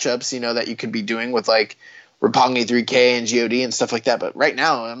like matchups, that you could be doing with like Roppongi 3K and God and stuff like that. But right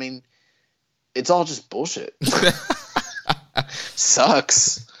now, I mean, it's all just bullshit.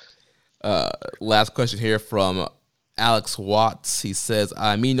 Sucks. Last question here from Alex Watts. He says,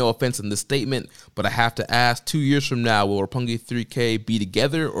 I mean no offense in this statement, but I have to ask, 2 years from now, will Roppongi 3K be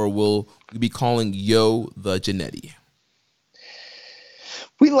together, or will we be calling Yo the Jannetty?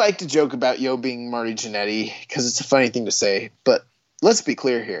 We like to joke about Yo being Marty Jannetty because it's a funny thing to say, but let's be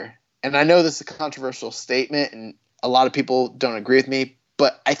clear here. And I know this is a controversial statement, and a lot of people don't agree with me,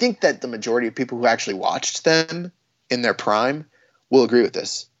 but I think that the majority of people who actually watched them in their prime will agree with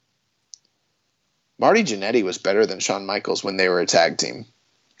this. Marty Jannetty was better than Shawn Michaels when they were a tag team,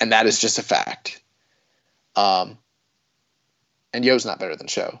 and that is just a fact. And Yo's not better than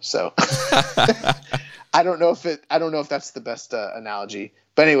Show, so I don't know if that's the best analogy.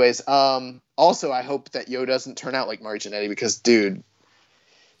 But anyways, also I hope that Yo doesn't turn out like Marty Jannetty because, dude,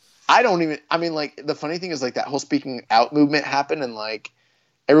 the funny thing is like that whole speaking out movement happened, and like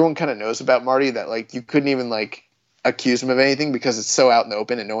everyone kind of knows about Marty that like you couldn't even like accuse him of anything because it's so out in the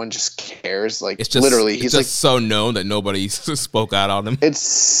open and no one just cares. Like, it's just literally, he's like so known that nobody spoke out on him. It's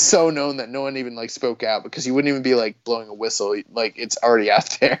so known that no one even like spoke out because he wouldn't even be like blowing a whistle. Like, it's already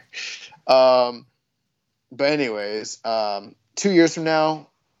out there. But anyways, 2 years from now,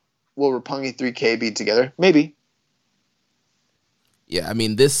 will Roppongi 3K be together? Maybe. Yeah, I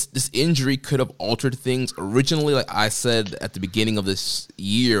mean, this injury could have altered things. Originally, like I said at the beginning of this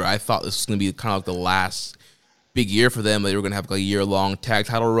year, I thought this was going to be kind of like the last big year for them. They were going to have like a year-long tag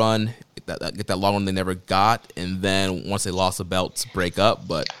title run, get that long one they never got, and then once they lost the belts, break up.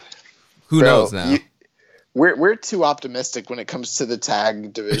 But who knows now? We're too optimistic when it comes to the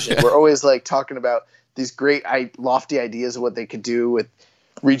tag division. We're always like talking about these great, lofty ideas of what they could do with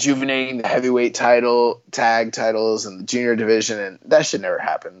rejuvenating the heavyweight tag titles, and the junior division, and that shit never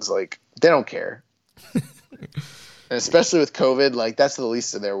happens. Like, they don't care. And especially with COVID, like, that's the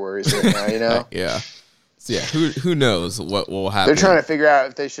least of their worries right now, you know? Yeah. So yeah, who knows what will happen? They're trying to figure out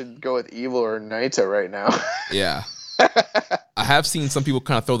if they should go with Evil or Naito right now. Yeah. I have seen some people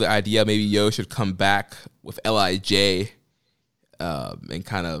kind of throw the idea maybe Yo should come back with LIJ and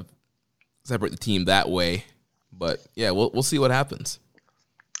kind of separate the team that way. But yeah, we'll see what happens.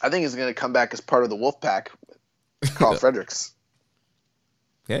 I think he's going to come back as part of the Wolfpack with Carl Fredericks.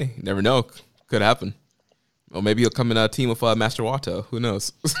 Okay, you never know. Could happen. Or maybe he'll come in a team with Master Wato. Who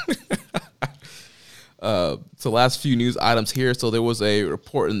knows? So last few news items here. So there was a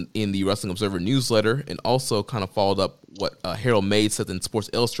report in the Wrestling Observer newsletter, and also kind of followed up what Harold May said in Sports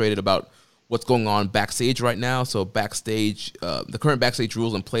Illustrated about what's going on backstage right now. So backstage, the current backstage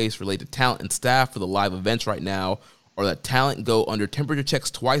rules in place relate to talent and staff for the live events right now, or that talent go under temperature checks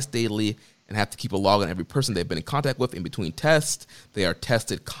twice daily and have to keep a log on every person they've been in contact with in between tests. They are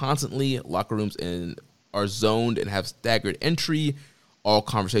tested constantly. Locker rooms are zoned and have staggered entry. All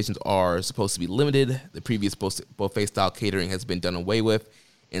conversations are supposed to be limited. The previous buffet-style catering has been done away with.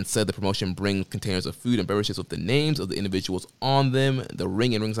 Instead, the promotion brings containers of food and beverages with the names of the individuals on them. The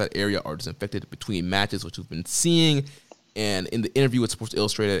ring and ringside area are disinfected between matches, which we've been seeing. And in the interview with Sports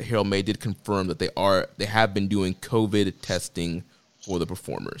Illustrated, Harold May did confirm that they have been doing COVID testing for the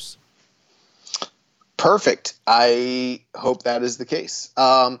performers. Perfect. I hope that is the case.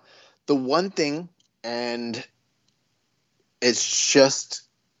 The one thing, and it's just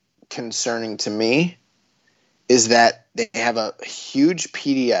concerning to me, is that they have a huge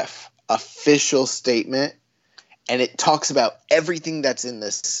PDF official statement, and it talks about everything that's in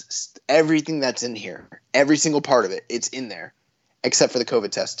this, everything that's in here, every single part of it. It's in there, except for the COVID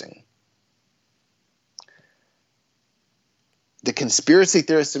testing. The conspiracy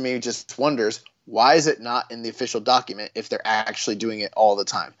theorist in me just wonders, why is it not in the official document if they're actually doing it all the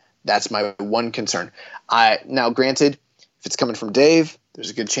time? That's my one concern. Now, granted, if it's coming from Dave, there's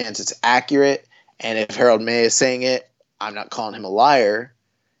a good chance it's accurate. And if Harold May is saying it, I'm not calling him a liar.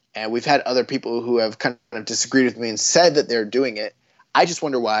 And we've had other people who have kind of disagreed with me and said that they're doing it. I just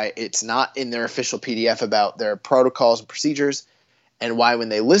wonder why it's not in their official PDF about their protocols and procedures, and why when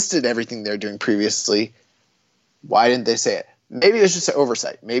they listed everything they're doing previously, why didn't they say it? Maybe it was just an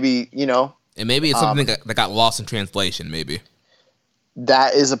oversight. Maybe, And maybe it's something that got lost in translation, maybe.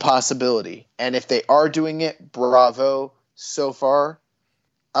 That is a possibility. And if they are doing it, bravo. So far,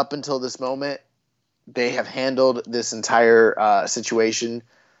 up until this moment, they have handled this entire situation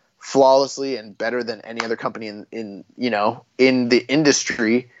flawlessly and better than any other company in the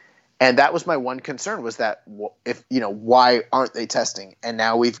industry. And that was my one concern, was that why aren't they testing? And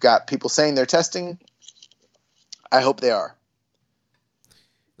now we've got people saying they're testing. I hope they are.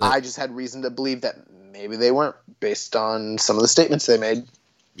 I just had reason to believe that maybe they weren't, based on some of the statements they made.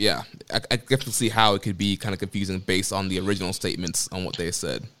 Yeah, I definitely see how it could be kind of confusing based on the original statements on what they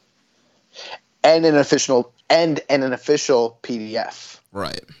said. And an official PDF.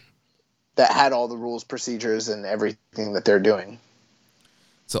 Right. That had all the rules, procedures, and everything that they're doing.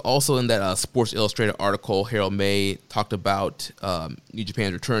 So also in that Sports Illustrated article, Harold May talked about New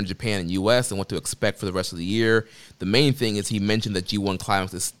Japan's return to Japan and U.S. and what to expect for the rest of the year. The main thing is he mentioned that G1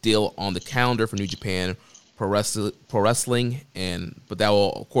 Climax is still on the calendar for New Japan Pro Wrestling, but that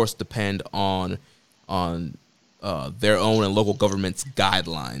will, of course, depend on their own and local government's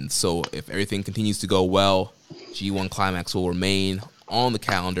guidelines. So if everything continues to go well, G1 Climax will remain on the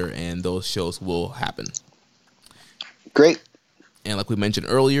calendar and those shows will happen. Great. And like we mentioned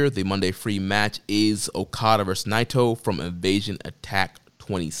earlier, the Monday free match is Okada versus Naito from Invasion Attack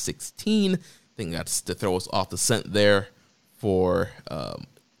 2016. I think that's to throw us off the scent there for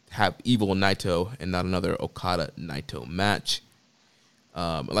have Evil Naito and not another Okada Naito match.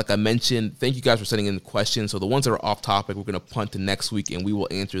 Like I mentioned, thank you guys for sending in the questions. So the ones that are off topic, we're going to punt to next week, and we will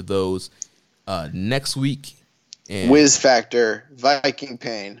answer those next week. And Wiz Factor, Viking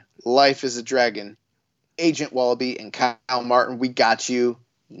Pain, Life is a Dragon, Agent Wallaby, and Kyle Martin, we got you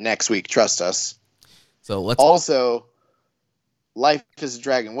next week. Trust us. So let's also, Life is a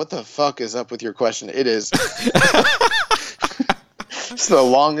Dragon. What the fuck is up with your question? It is. It's the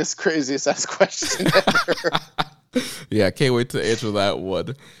longest, craziest ass question ever. Yeah, I can't wait to answer that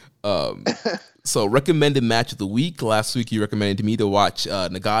one. So recommended match of the week. Last week you recommended to me to watch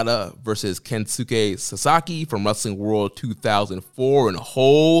Nagata versus Kensuke Sasaki from Wrestling World 2004, and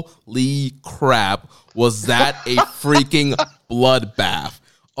holy crap, was that a freaking bloodbath.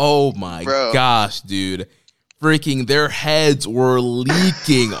 Oh my gosh, dude. Freaking their heads were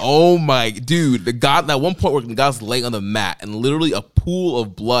leaking. Oh my dude. At one point where Nagata's laying on the mat and literally a pool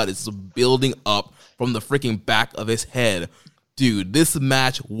of blood is building up from the freaking back of his head. Dude, this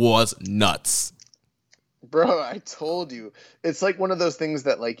match was nuts. Bro, I told you. It's like one of those things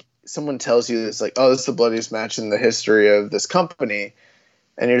that, like, someone tells you, it's like, oh, this is the bloodiest match in the history of this company.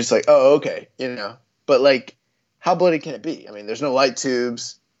 And you're just like, oh, okay, you know. But, like, how bloody can it be? I mean, there's no light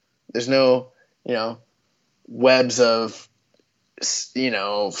tubes. There's no, you know, webs of, you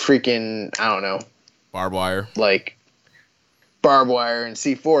know, freaking, I don't know. Barbed wire. Like, barbed wire and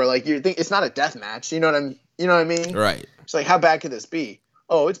C4. Like, you think it's not a death match. You know what I mean? Right. It's like, how bad could this be?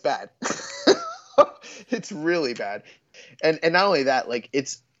 Oh, it's bad. It's really bad. And not only that, like,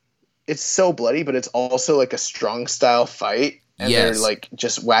 it's so bloody, but it's also like a strong style fight. And they're like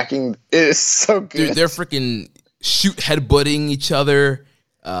just whacking. It is so good. Dude, they're freaking headbutting each other.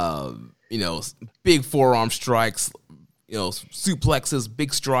 You know, big forearm strikes, you know, suplexes,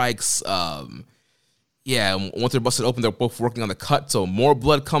 big strikes. Yeah, once they're busted open, they're both working on the cut, so more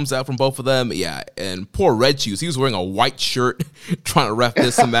blood comes out from both of them. Yeah, and poor Red Shoes, he was wearing a white shirt trying to ref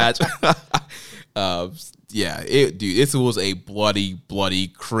this match. Yeah, this was a bloody,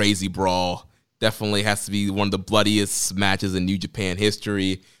 crazy brawl. Definitely has to be one of the bloodiest matches in New Japan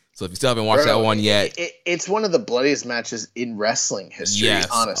history. So if you still haven't watched that one yet, it's one of the bloodiest matches in wrestling history. Yes,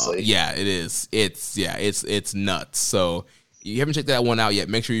 honestly, yeah, it is. It's nuts. So if you haven't checked that one out yet,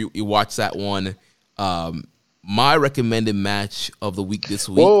 make sure you watch that one. My recommended match of the week this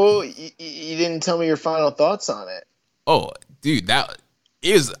week. Whoa, you didn't tell me your final thoughts on it. Oh, dude,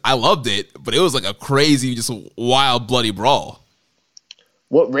 I loved it, but it was like a crazy, just wild, bloody brawl.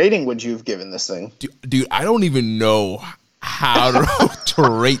 What rating would you have given this thing? Dude, I don't even know how to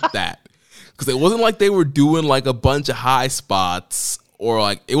rate that. Because it wasn't like they were doing like a bunch of high spots, or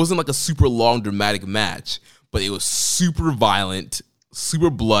like it wasn't like a super long dramatic match, but it was super violent, super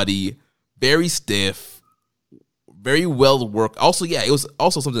bloody, very stiff, very well worked. Also, yeah, it was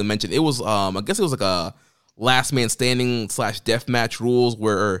also something to mention. It was, I guess it was like a last man standing / death match rules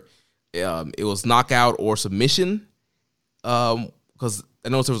where it was knockout or submission. Because I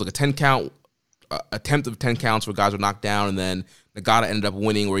noticed there was like a 10 count attempt of 10 counts where guys were knocked down, and then Nagata ended up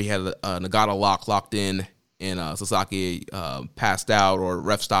winning where he had a Nagata locked in, and Sasaki passed out, or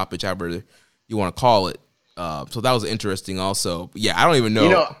ref stoppage, however you want to call it. So that was interesting also. But yeah, I don't even know. You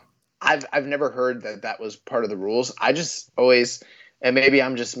know, I've never heard that was part of the rules. I just always, and maybe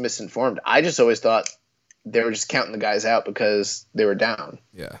I'm just misinformed, I just always thought they were just counting the guys out because they were down.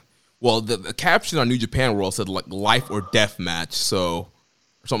 Yeah. Well, the caption on New Japan World said like life or death match, so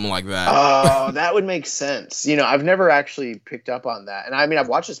or something like that. Oh, that would make sense. You know, I've never actually picked up on that. And I mean, I've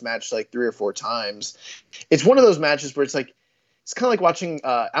watched this match like 3 or 4 times. It's one of those matches where it's like, it's kind of like watching,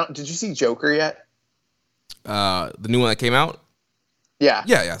 did you see Joker yet? The new one that came out? Yeah.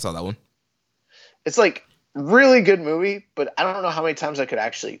 Yeah, I saw that one. It's like really good movie, but I don't know how many times I could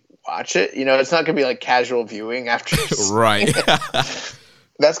actually watch it. You know, it's not going to be like casual viewing after. Right.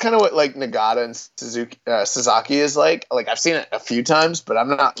 That's kind of what like Nagata and Sasaki is like. Like I've seen it a few times, but I'm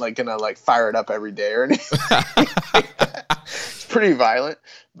not like gonna like fire it up every day or anything. It's pretty violent,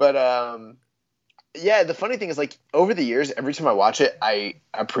 but yeah. The funny thing is, like over the years, every time I watch it, I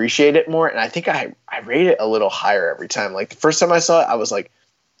appreciate it more, and I think I rate it a little higher every time. Like the first time I saw it, I was like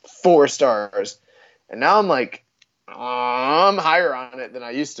 4 stars, and now I'm like I'm higher on it than I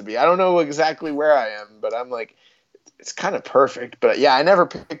used to be. I don't know exactly where I am, but I'm like. It's kind of perfect, but yeah, I never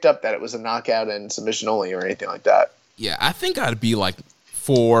picked up that it was a knockout and submission only or anything like that. Yeah, I think I'd be like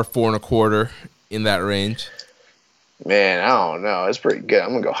 4.25 in that range. Man, I don't know. It's pretty good. I'm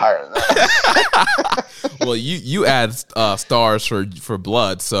gonna go higher than that. Well, you add stars for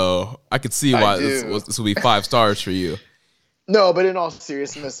blood, so I could see why this will be 5 stars for you. No, but in all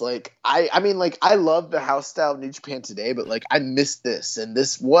seriousness, like I mean, like I love the house style of New Japan today, but like I missed this, and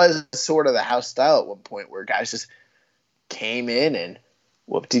this was sort of the house style at one point where guys just came in and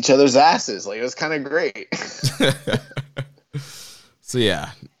whooped each other's asses. Like it was kind of great. So yeah,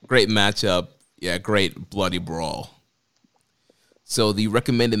 great matchup. Yeah, great bloody brawl. So the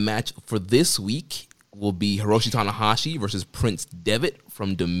recommended match for this week will be Hiroshi Tanahashi versus Prince Devitt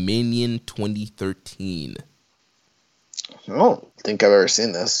from Dominion 2013. I don't think I've ever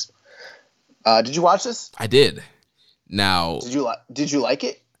seen this. Did you watch this? I did. Now, did you like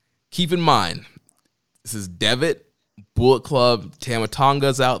it? Keep in mind, this is Devitt. Bullet Club,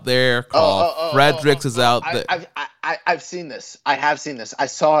 Tamatonga's out there. Carl Fredericks is out there. I've seen this. I have seen this. I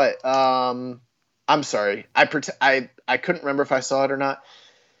saw it. I'm sorry. I couldn't remember if I saw it or not.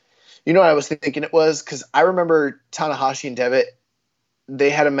 You know what I was thinking it was? Because I remember Tanahashi and Devitt,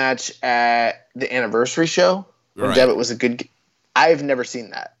 they had a match at the anniversary show. When right. Devitt was a good... I've never seen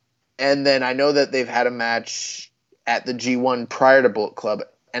that. And then I know that they've had a match at the G1 prior to Bullet Club,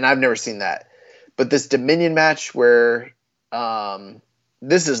 and I've never seen that. But this Dominion match where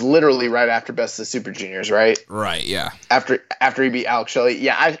this is literally right after Best of the Super Juniors, right? Right, yeah. After he beat Alex Shelley.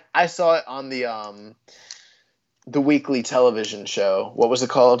 Yeah, I saw it on the weekly television show. What was it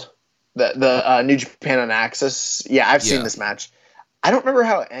called? The New Japan on Access. Yeah, I've seen this match. I don't remember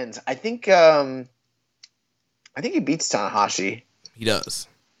how it ends. I think he beats Tanahashi. He does.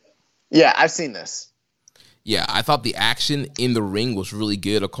 Yeah, I've seen this. Yeah, I thought the action in the ring was really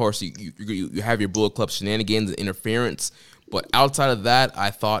good. Of course, you have your Bullet Club shenanigans and interference, but outside of that,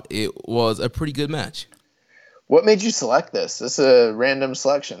 I thought it was a pretty good match. What made you select this? This is a random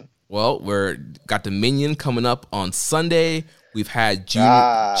selection. Well, got Dominion coming up on Sunday. We've had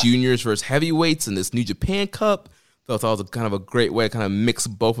juniors versus heavyweights in this New Japan Cup. So I thought it was kind of a great way to kind of mix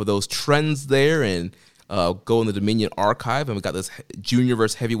both of those trends there and go in the Dominion archive. And we got this junior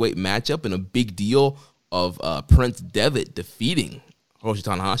versus heavyweight matchup and a big deal of Prince Devitt defeating Hiroshi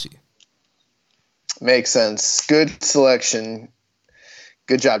Tanahashi. Makes sense. Good selection.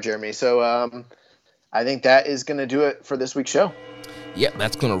 Good job, Jeremy. So I think that is going to do it for this week's show. Yeah,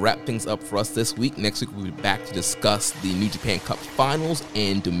 that's going to wrap things up for us this week. Next week, we'll be back to discuss the New Japan Cup Finals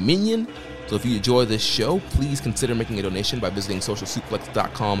and Dominion. So if you enjoy this show, please consider making a donation by visiting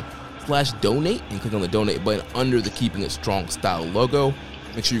socialsuplex.com/donate and click on the donate button under the Keeping It Strong Style logo.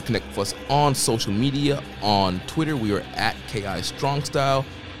 Make sure you connect with us on social media. On Twitter, we are at KI Strong Style.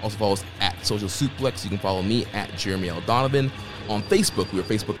 Also follow us at Social Suplex. You can follow me at Jeremy L. Donovan. On Facebook, we are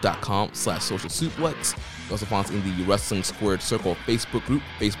facebook.com/Social Suplex. You also find us in the Wrestling Squared Circle Facebook group,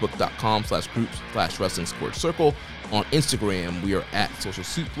 facebook.com/groups/Wrestling Squared Circle. On Instagram, we are at Social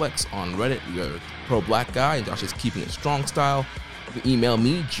Suplex. On Reddit, we are Pro Black Guy, and Josh is Keeping It Strong Style. You can email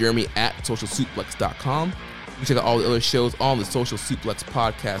me, Jeremy at socialsuplex.com. You can check out all the other shows on the Social Suplex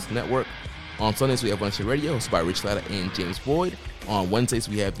Podcast Network. On Sundays, we have Wednesday Radio, hosted by Rich Latta and James Boyd. On Wednesdays,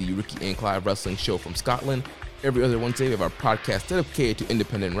 we have the Ricky and Clive Wrestling Show from Scotland. Every other Wednesday, we have our podcast dedicated to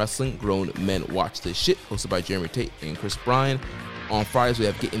independent wrestling, Grown Men Watch This Shit, hosted by Jeremy Tate and Chris Bryan. On Fridays, we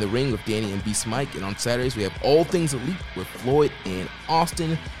have Get in the Ring with Danny and Beast Mike. And on Saturdays, we have All Things Elite with Floyd and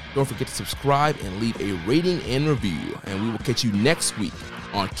Austin. Don't forget to subscribe and leave a rating and review. And we will catch you next week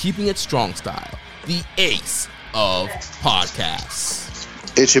on Keeping It Strong Style, the ace of podcasts.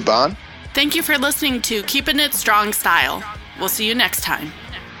 Ichiban. Thank you for listening to Keeping It Strong Style. We'll see you next time.